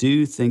 However, I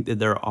do think that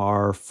there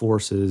are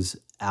forces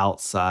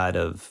outside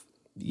of,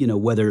 you know,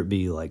 whether it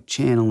be like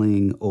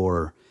channeling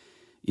or,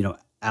 you know,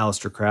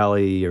 Aleister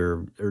Crowley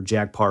or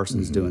Jack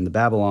Parsons doing the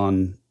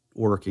Babylon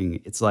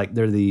working. It's like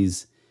they're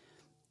these.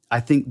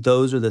 I think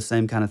those are the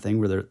same kind of thing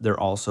where they're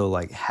also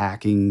like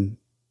hacking,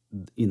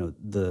 you know,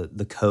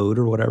 the code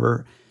or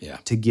whatever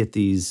to get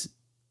these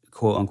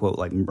quote unquote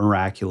like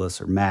miraculous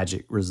or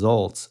magic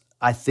results.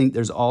 I think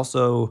there's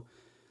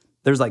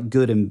like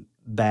good and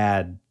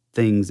bad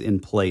things in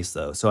place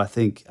though. So I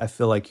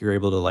feel like you're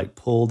able to like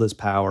pull this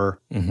power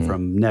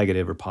from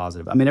negative or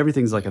positive. I mean,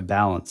 everything's like a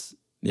balance.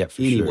 Yeah,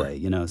 for anyway, sure.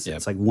 You know,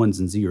 it's like ones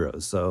and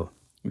zeros. So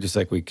just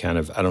like we kind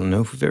of, I don't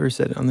know if we've ever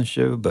said it on the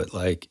show, but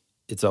like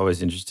it's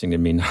always interesting to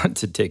me not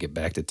to take it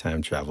back to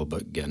time travel,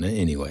 but gonna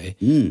anyway.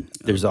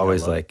 There's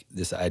always like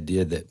this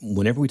idea that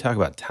whenever we talk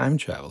about time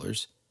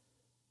travelers,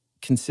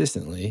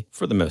 consistently,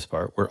 for the most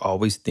part, we're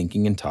always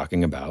thinking and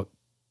talking about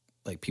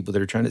like people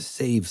that are trying to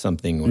save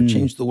something or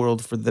change the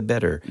world for the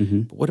better.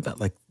 But what about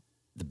like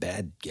the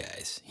bad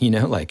guys? You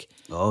know, like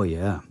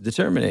the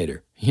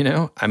Terminator. You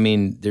know, I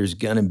mean, there's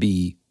gonna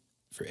be,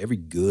 for every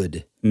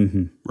good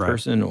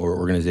person or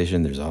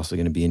organization, there's also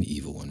going to be an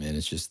evil one, man.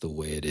 It's just the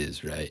way it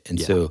is, right? And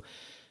so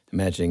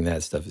imagining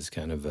that stuff is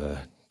kind of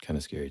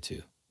scary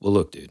too. Well,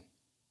 look, dude,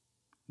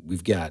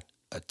 we've got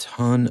a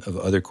ton of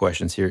other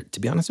questions here. To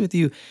be honest with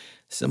you,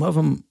 some of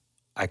them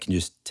I can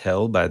just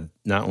tell by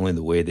not only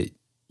the way that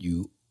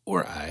you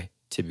or I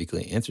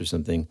typically answer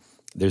something,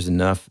 there's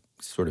enough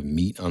sort of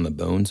meat on the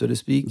bone, so to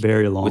speak,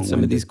 very long with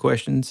some of these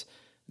questions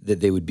that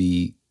they would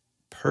be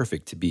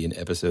perfect to be an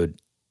episode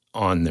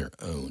on their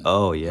own.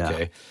 Oh, yeah.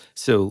 Okay.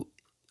 So,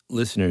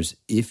 listeners,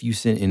 if you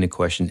sent in a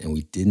question and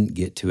we didn't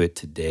get to it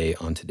today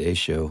on today's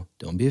show,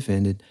 don't be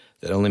offended.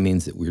 That only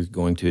means that we're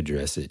going to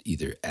address it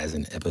either as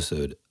an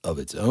episode of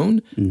its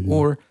own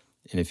or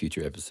in a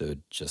future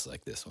episode just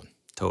like this one.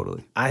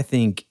 Totally. I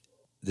think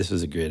this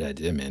was a great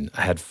idea, man.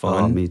 I had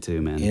fun. Oh, me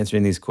too, man.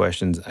 Answering these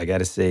questions. I got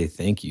to say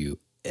thank you,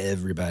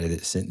 everybody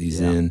that sent these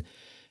in.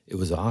 It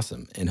was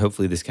awesome. And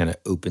hopefully this kind of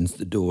opens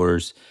the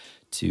doors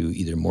to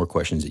either more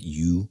questions that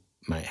you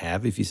might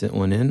have if you sent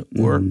one in,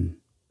 or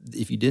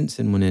if you didn't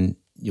send one in,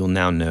 you'll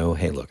now know,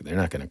 hey, look, they're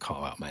not going to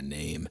call out my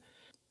name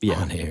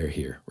on air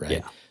here, right?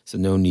 Yeah. So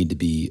no need to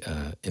be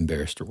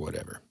embarrassed or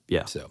whatever.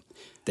 Yeah. So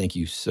thank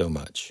you so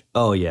much.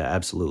 Oh, yeah,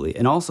 absolutely.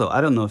 And also, I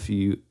don't know if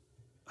you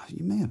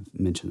may have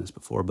mentioned this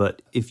before,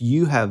 but if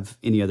you have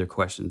any other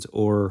questions,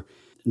 or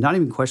not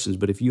even questions,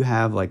 but if you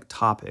have like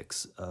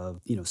topics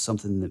of, you know,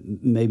 something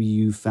that maybe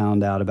you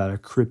found out about a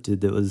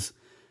cryptid that was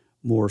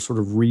more sort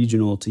of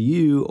regional to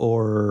you,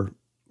 or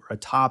a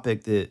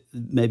topic that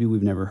maybe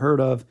we've never heard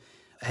of,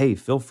 hey,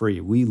 feel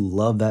free. We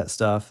love that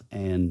stuff,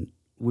 and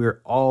we're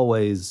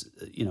always,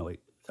 you know,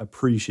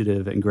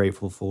 appreciative and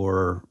grateful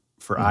for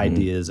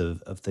ideas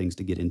of things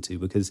to get into,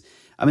 because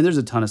I mean, there's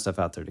a ton of stuff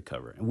out there to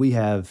cover, and we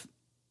have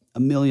a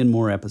million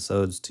more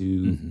episodes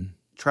to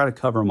try to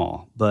cover them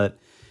all. But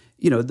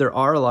you know, there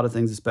are a lot of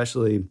things,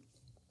 especially,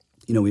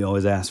 you know, we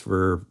always ask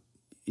for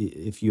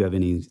if you have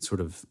any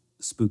sort of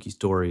spooky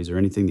stories or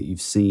anything that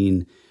you've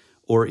seen,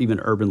 or even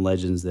urban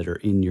legends that are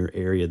in your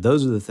area.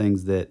 Those are the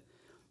things that,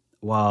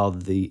 while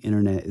the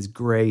internet is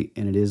great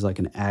and it is like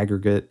an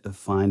aggregate of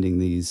finding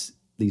these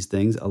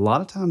things, a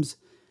lot of times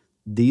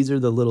these are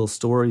the little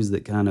stories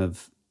that kind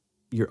of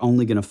you're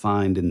only going to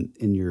find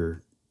in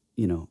your,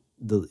 you know,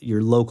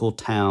 your local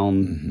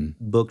town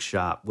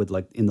bookshop with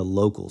like in the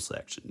local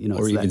section, you know,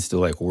 or even still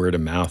like word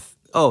of mouth.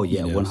 Oh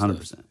yeah,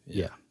 100%.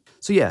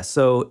 Yeah.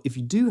 So if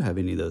you do have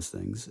any of those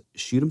things,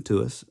 shoot them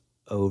to us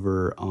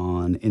over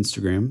on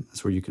Instagram.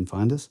 That's where you can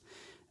find us.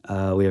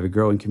 We have a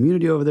growing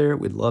community over there.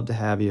 We'd love to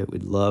have you.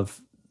 We'd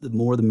love, the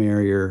more the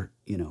merrier.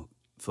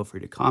 feel free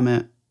to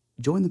comment.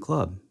 Join the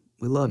club.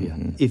 We love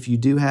you. If you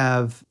do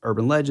have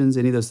urban legends,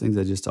 any of those things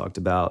I just talked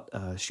about,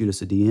 shoot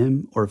us a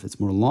DM, or if it's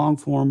more long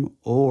form,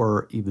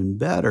 or even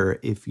better,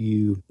 if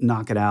you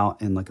knock it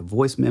out in like a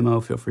voice memo,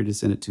 feel free to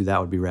send it to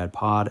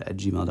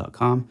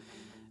thatwouldberadpod@gmail.com.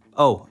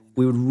 Oh,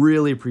 we would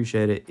really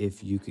appreciate it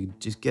if you could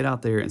just get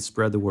out there and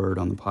spread the word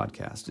on the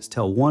podcast. Just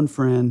tell one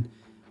friend,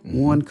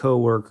 one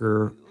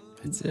coworker,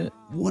 That's it.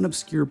 one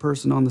obscure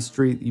person on the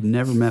street you've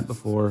never met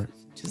before.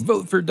 Just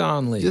vote for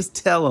Donnelly. Just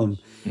tell them.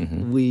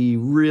 We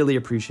really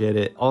appreciate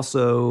it.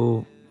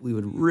 Also, we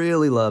would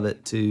really love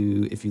it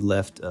if you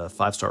left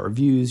 5-star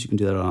reviews. You can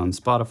do that on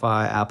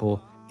Spotify,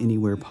 Apple,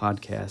 anywhere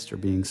podcasts are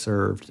being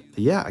served. But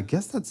yeah, I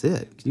guess that's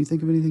it. Can you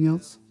think of anything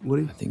else,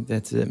 Woody? I think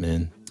that's it,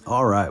 man.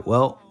 All right.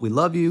 Well, we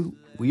love you.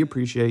 We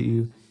appreciate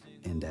you.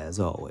 And as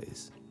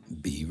always,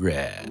 be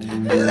rad.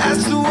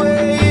 That's the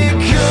way it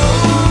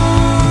goes.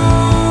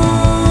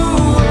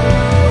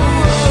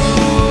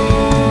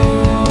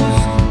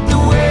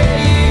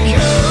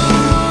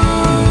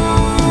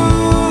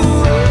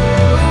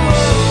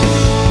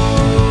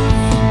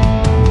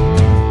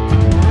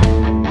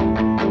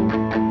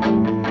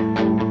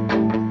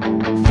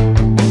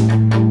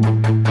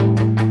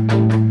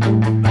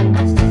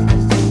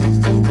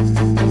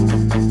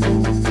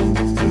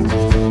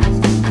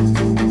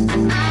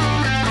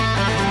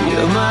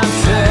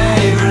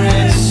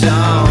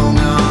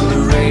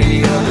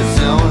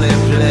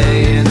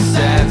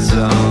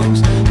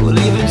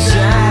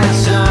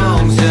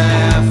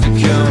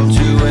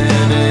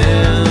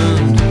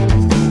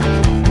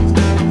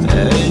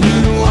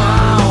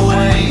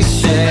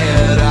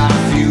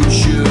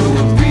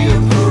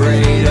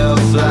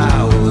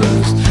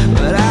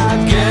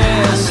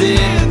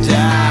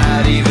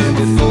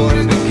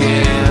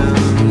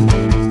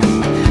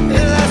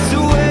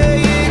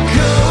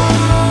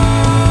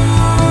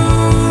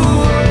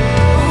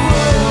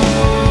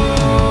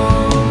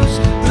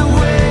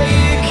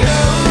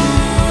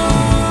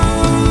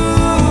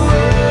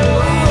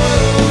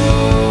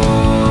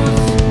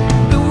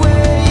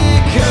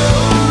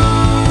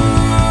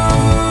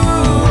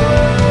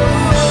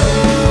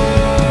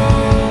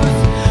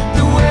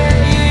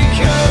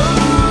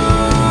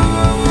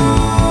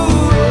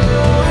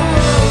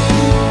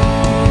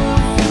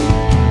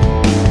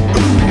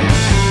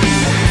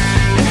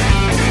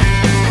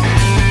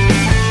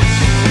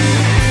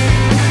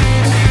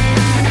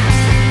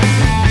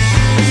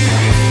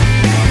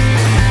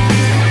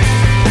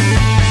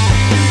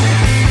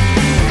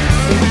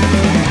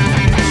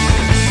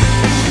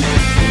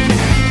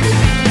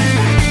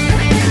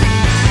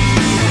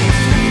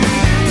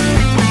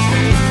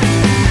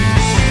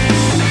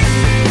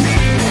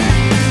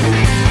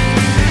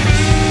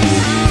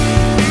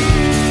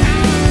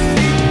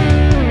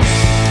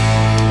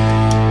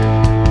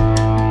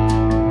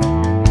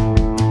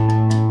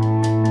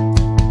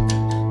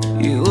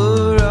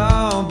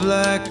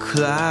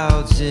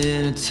 Clouds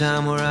in a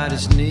time where I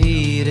just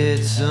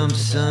needed some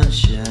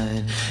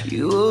sunshine.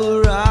 You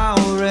were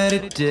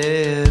already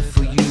dead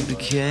before you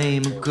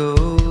became a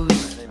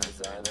ghost.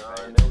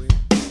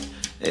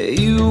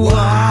 You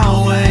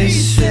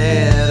always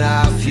said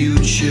our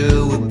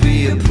future would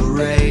be a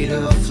parade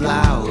of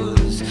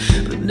flowers,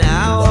 but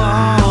now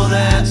all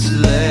that's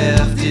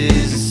left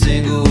is a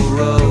single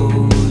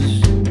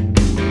rose.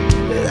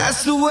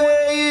 That's the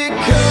way it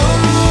goes.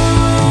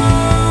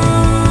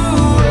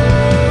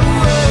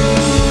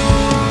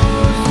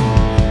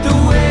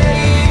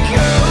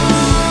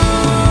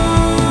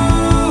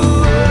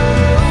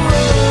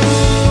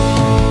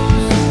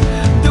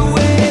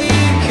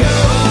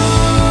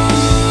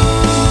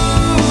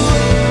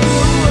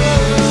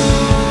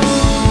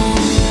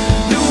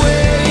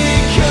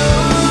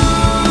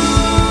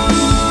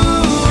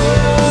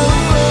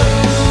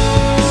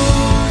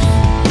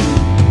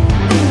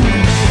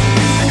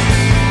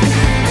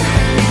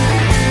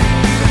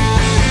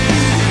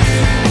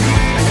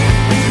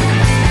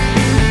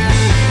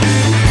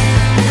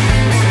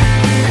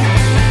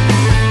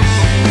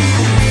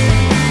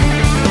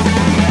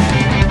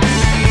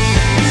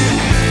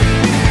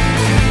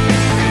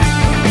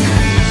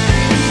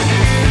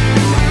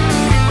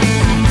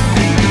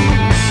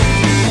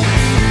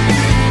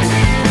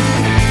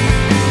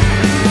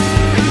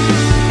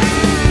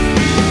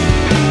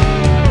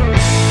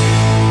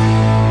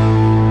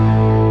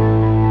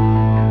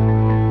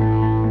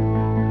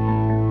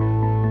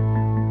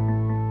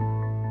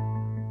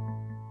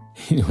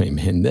 Anyway,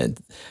 man, that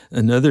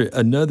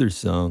another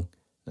song.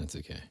 That's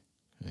okay,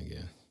 I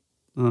guess.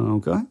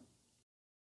 Okay.